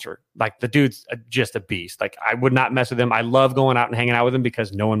monster. Like the dude's just a beast. Like I would not mess with him. I love going out and hanging out with him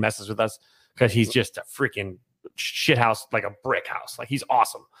because no one messes with us because he's just a freaking shit house, like a brick house. Like he's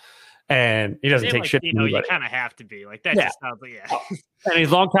awesome. And he doesn't take shit. You kind of have to be like that. Yeah. Just sounds like, And his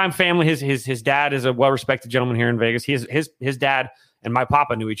longtime family, his dad is a well-respected gentleman here in Vegas. His dad and my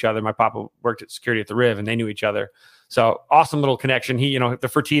papa knew each other. My papa worked at security at the Riv, and they knew each other. So awesome little connection. He, the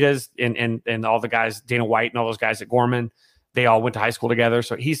Fertitas and all the guys, Dana White and all those guys at Gorman, they all went to high school together.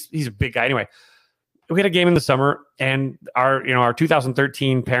 So he's a big guy. Anyway, we had a game in the summer, and our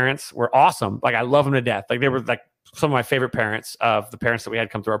 2013 parents were awesome. Like I love them to death. Like they were like some of my favorite parents of the parents that we had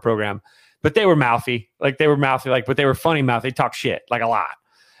come through our program, but they were mouthy, but they were funny mouth. They talk shit like a lot.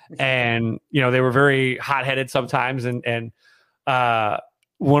 And, they were very hot headed sometimes. And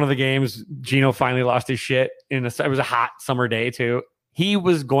one of the games, Gino finally lost his shit it was a hot summer day too. He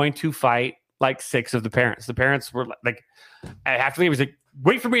was going to fight like 6 of the parents. The parents were like, after he was like,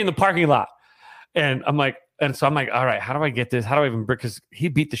 wait for me in the parking lot. And I'm like, all right, how do I get this? How do I even, because he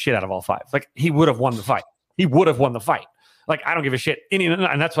beat the shit out of all 5. Like he would have won the fight. Like, I don't give a shit.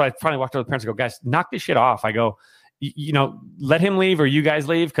 And that's why I finally walked over to the parents and go, guys, knock this shit off. I go, let him leave or you guys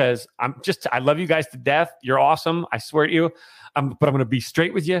leave because I love you guys to death. You're awesome. I swear to you. But I'm going to be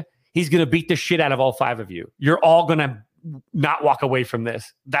straight with you. He's going to beat the shit out of all 5 of you. You're all going to not walk away from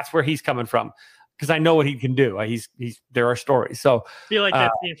this. That's where he's coming from. Because I know what he can do. There are stories. So I feel like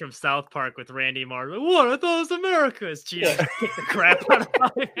that scene from South Park with Randy Martin. What? I thought it was America's. Jesus, kick the crap out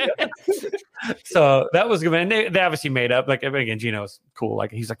of him. So that was good. And they obviously made up. Like again, Gino's cool.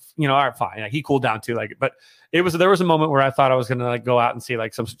 Like he's like, all right, fine. Like he cooled down too. Like, but there was a moment where I thought I was gonna like go out and see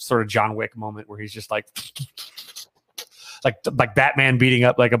like some sort of John Wick moment where he's just like Batman beating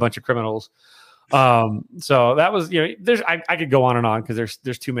up like a bunch of criminals. So that was, I could go on and on because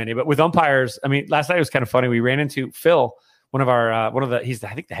there's too many, but with umpires, I mean, last night was kind of funny. We ran into Phil, he's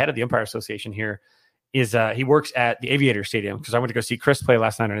I think the head of the umpire association here is, he works at the Aviator Stadium because I went to go see Chris play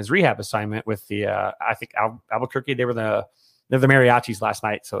last night on his rehab assignment with the, I think Albuquerque, they're the mariachis last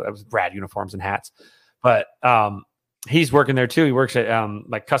night. So it was Brad uniforms and hats, but, he's working there too. He works at,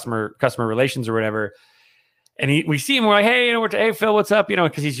 like customer relations or whatever. And we see him, we're like, hey, Phil, what's up?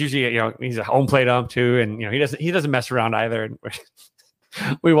 Because he's usually, he's a home plate ump too. And, he doesn't mess around either. And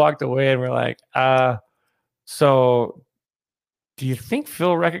we walked away and we're like, so do you think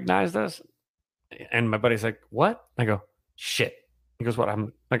Phil recognized us? And my buddy's like, what? I go, shit. He goes, what?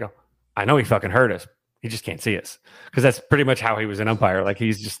 I go, I know he fucking heard us. He just can't see us. Because that's pretty much how he was an umpire. Like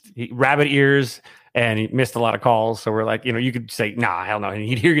he rabbit ears and he missed a lot of calls. So we're like, you could say, nah, hell no. And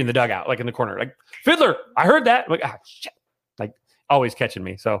he'd hear you in the dugout, like in the corner, like, Fiddler, I heard that. I'm like, shit. Like always catching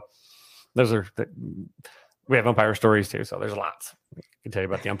me. So we have umpire stories too. So there's lots. I can tell you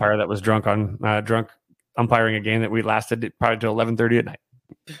about the umpire that was drunk umpiring a game that we lasted probably till 11:30 at night.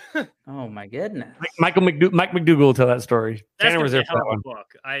 Oh my goodness. Mike McDougall will tell that story. That's Tanner was there for that one. book.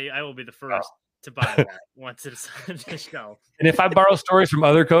 I will be the first to buy that once it's on the show. And if I borrow stories from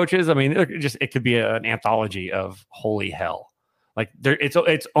other coaches, I mean, it could be an anthology of holy hell. Like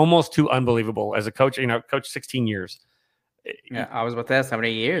it's almost too unbelievable as a coach. Coach 16 years. Yeah, I was about to ask how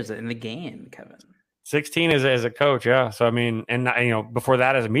many years in the game, Kevin. 16 as a coach, yeah. So I mean, and before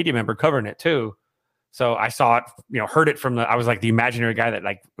that as a media member covering it too. So I saw it, heard it from I was like the imaginary guy that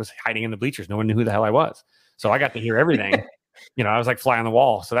like was hiding in the bleachers. No one knew who the hell I was. So I got to hear everything. I was like fly on the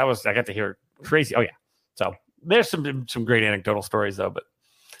wall. So I got to hear crazy. Oh yeah. So there's some great anecdotal stories though, but.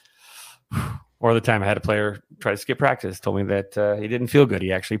 Or the time I had a player try to skip practice, told me that he didn't feel good.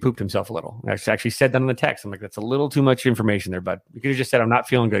 He actually pooped himself a little. I actually said that in the text. I'm like, that's a little too much information there, bud. You could have just said, I'm not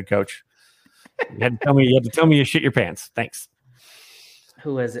feeling good, coach. You had to tell me you shit your pants. Thanks.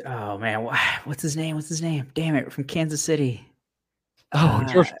 Who is it? Oh man, what's his name? Damn it, from Kansas City. Oh,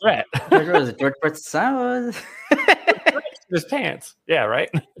 George Brett. George Brett's son. His pants. Yeah,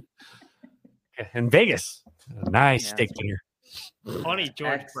 right. In Vegas, nice steak dinner. Funny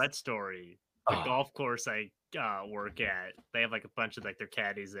George Brett story. The golf course I work at, they have like a bunch of like their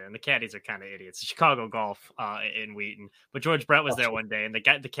caddies there, and the caddies are kind of idiots. Chicago Golf in Wheaton, but George Brett was there one day, and the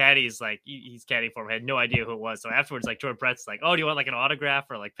caddy's like he's caddying for him, had no idea who it was. So afterwards, like George Brett's like, "Oh, do you want like an autograph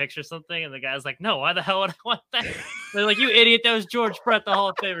or like picture something?" And the guy's like, "No, why the hell would I want that?" They're like, "You idiot! That was George Brett, the Hall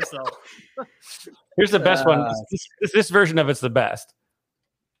of Famer." So here's the best one. This version of it's the best.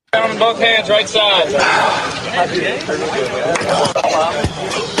 Down in both hands, right side.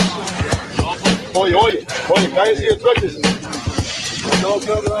 Oye, cállese y suéltese.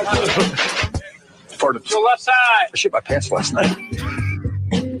 Farted. To the left side. I shit my pants last night.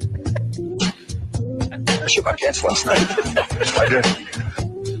 I shit my pants last night. I did.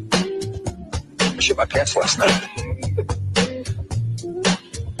 I shit my pants last night.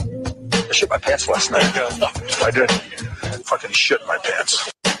 I shit my pants last night. I did. Fucking shit my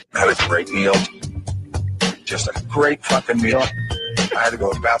pants. I had a great meal. Just a great fucking meal. I had to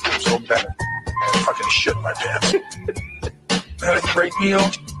go to the bathroom so bad. I fucking shit my pants. I had a great meal.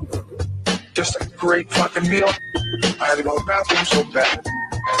 Just a great fucking meal. I had to go to the bathroom so bad.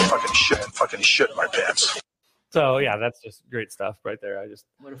 I fucking shit my pants. So yeah, that's just great stuff right there.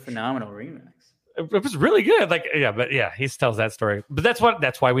 What a phenomenal remix. It was really good. He tells that story. But that's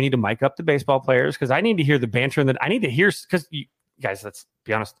why we need to mic up the baseball players, because I need to hear the banter, and I need to hear, because you guys, let's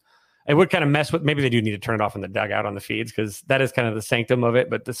be honest, it would kind of mess with, maybe they do need to turn it off in the dugout on the feeds, because that is kind of the sanctum of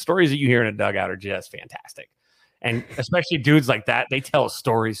it. But the stories that you hear in a dugout are just fantastic. And especially dudes like that, they tell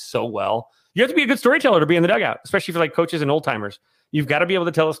stories so well. You have to be a good storyteller to be in the dugout, especially for like coaches and old timers. You've got to be able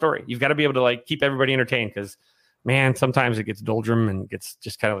to tell a story. You've got to be able to like keep everybody entertained, because man, sometimes it gets doldrum and gets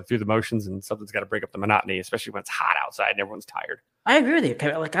just kind of like through the motions, and something's got to break up the monotony, especially when it's hot outside and everyone's tired. I agree with you.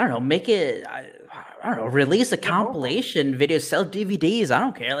 Like, I don't know, make it, I don't know, release a compilation video, sell DVDs. I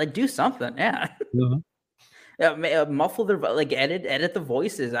don't care. Like, do something. Yeah. Mm-hmm. Muffle their, like, edit the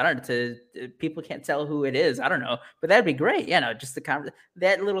voices. I don't know, people can't tell who it is. I don't know, but that'd be great. Yeah, no, just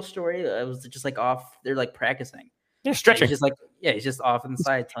that little story was just like off. They're like practicing. Yeah, stretching. He's just like, he's just off on the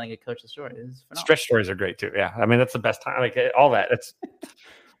side telling a coach a story. Stretch stories are great too. Yeah, I mean that's the best time. Like all that.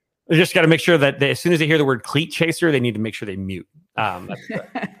 They just got to make sure that as soon as they hear the word cleat chaser, they need to make sure they mute.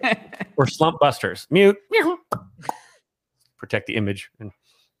 Or slump busters, mute. Protect the image and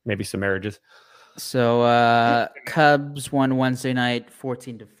maybe some marriages. So Cubs won Wednesday night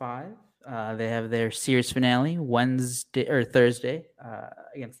 14-5. They have their series finale Thursday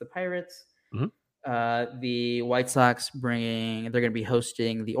against the Pirates. Mm-hmm. The White Sox they're going to be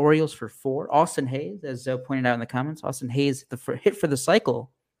hosting the Orioles for 4. Austin Hayes, as Zoe pointed out in the comments, Austin Hayes hit for the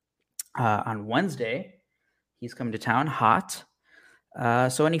cycle on Wednesday. He's coming to town hot.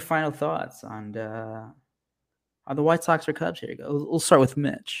 So any final thoughts on the White Sox or Cubs? Here you go. We'll start with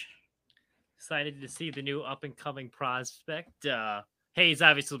Mitch. Excited to see the new up-and-coming prospect. Hayes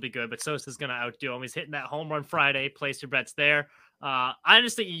obviously will be good, but Sosa's going to outdo him. He's hitting that home run Friday. Place your bets there. I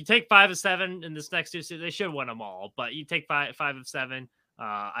just think you take 5 of 7 in this next 2 seasons. They should win them all, but you take 5 of 7.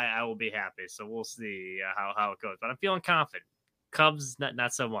 I will be happy. So we'll see how it goes. But I'm feeling confident. Cubs,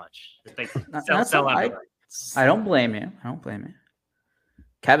 not so much. I don't blame you.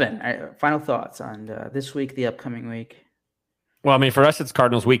 Kevin, final thoughts on this week, the upcoming week. Well, I mean, for us, it's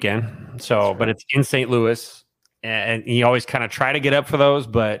Cardinals weekend. So, but it's in St. Louis, and you always kind of try to get up for those.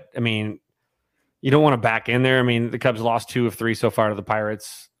 But I mean, you don't want to back in there. I mean, the Cubs lost 2 of 3 so far to the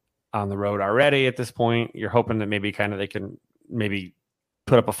Pirates on the road already at this point. You're hoping that maybe they can maybe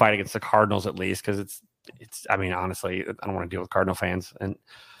put up a fight against the Cardinals at least, because it's. I mean, honestly, I don't want to deal with Cardinal fans, and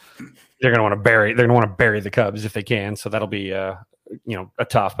they're going to want to bury the Cubs if they can. So that'll be a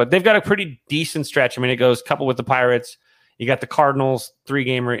tough. But they've got a pretty decent stretch. I mean, it goes couple with the Pirates. You got the Cardinals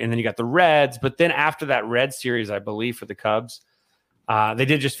 3-gamer, and then you got the Reds. But then after that Red series, I believe for the Cubs. They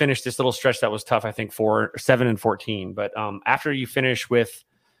did just finish this little stretch that was tough, I think, 7-14. But after you finish with,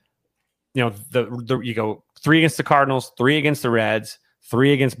 you go 3 against the Cardinals, 3 against the Reds,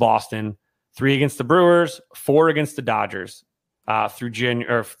 3 against Boston, 3 against the Brewers, 4 against the Dodgers through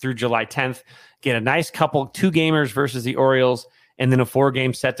July 10th. Get a nice couple 2-gamers versus the Orioles, and then a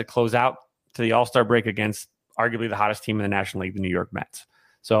 4-game set to close out to the All-Star break against arguably the hottest team in the National League, the New York Mets.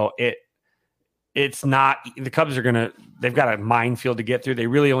 So it's not the Cubs they've got a minefield to get through. They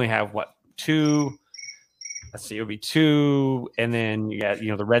really only have 2. Let's see, it'll be 2, and then you got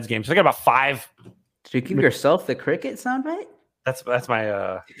the Reds game. So they got about 5. Did you give yourself the cricket soundbite? That's my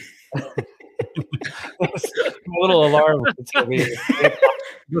a little alarm. I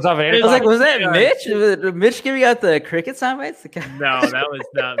was like, was that Mitch? Was Mitch giving out the cricket soundbites? No, that was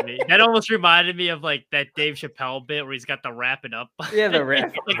not me. That almost reminded me of like that Dave Chappelle bit where he's got the wrap it up. Yeah, the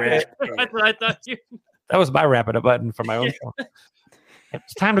wrap. That's what I thought you. That was my wrap it up button for my own phone.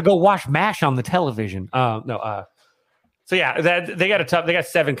 It's time to go watch MASH on the television. So yeah, they got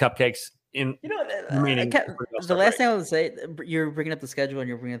 7 cupcakes. The last thing I would say, you're bringing up the schedule and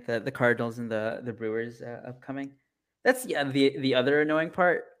you're bringing up the Cardinals and the Brewers upcoming. That's the other annoying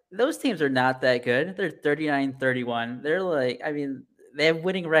part. Those teams are not that good. They're 39-31. They're like, I mean, they have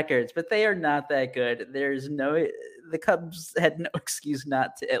winning records, but they are not that good. The Cubs had no excuse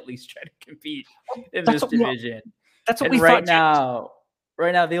not to at least try to compete in this division. That's what we right now.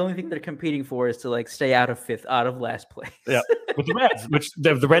 Right now, the only thing they're competing for is to like stay out of last place. Yeah, with the Reds, which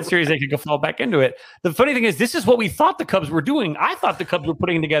the Red Series, they could fall back into it. The funny thing is, this is what we thought the Cubs were doing. I thought the Cubs were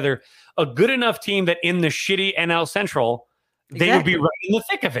putting together a good enough team that in the shitty NL Central, they would be right in the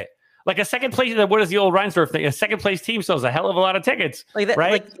thick of it. Like a second place, what is the old Reinsdorf thing? A second place team sells a hell of a lot of tickets, like that,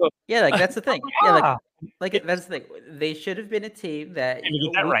 right? Like that's the thing. Yeah, that's the thing. They should have been a team that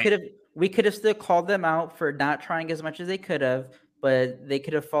we could have still called them out for not trying as much as they could have, but they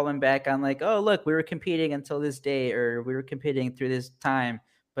could have fallen back on like, oh look, we were competing until this day, or we were competing through this time,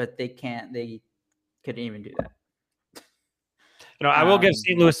 but they couldn't even do that. I will give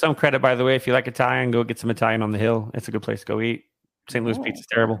St. Louis some credit, by the way. If you like Italian, go get some Italian on the Hill. It's a good place to go eat. St. Louis pizza's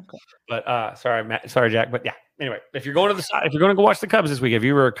terrible. Okay. But sorry, Matt. Sorry, Jack. But yeah, anyway, if you're going to go watch the Cubs this week, if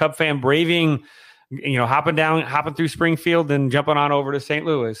you were a Cub fan braving, hopping through Springfield and jumping on over to St.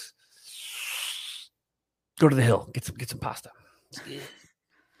 Louis, go to the Hill. Get some pasta.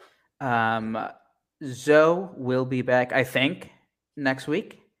 Zoe will be back, I think, next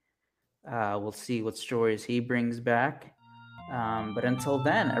week. We'll see what stories he brings back. But until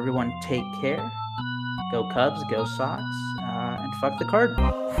then, everyone take care. Go Cubs, go Sox, and fuck the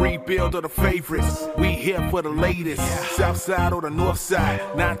Cardinals. Rebuild of the favorites. We here for the latest. South side or the north side.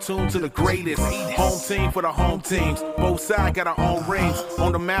 Not tuned to the greatest. Home team for the home teams. Both sides got our own rings.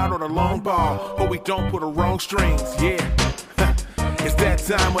 On the mound or the long ball. But we don't put the wrong strings. Yeah. It's that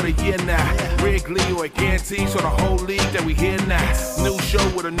time of the year now. Wrigley or Ganty, so the whole league that we hear now. New show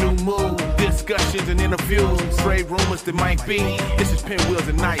with a new mood. Discussions and interviews. Trade rumors that might be. This is Pinwheels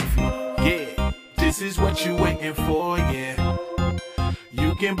and Knife. Yeah. This is what you waiting for, yeah.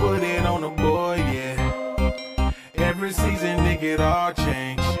 You can put it on the board, yeah. Every season, it get all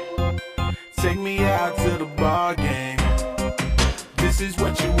change. Take me out to the ball game. This is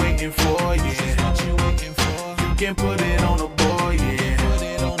what you waiting for, yeah. You can put it on the board,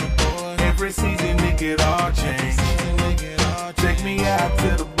 yeah. Every season, it get all change. Take me out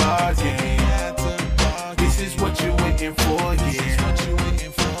to the ball game. This is what you waiting for, yeah.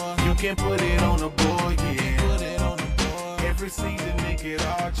 You can put it on the board, yeah. Every season, it get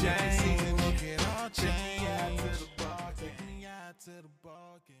all change. Take me out to the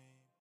ball game.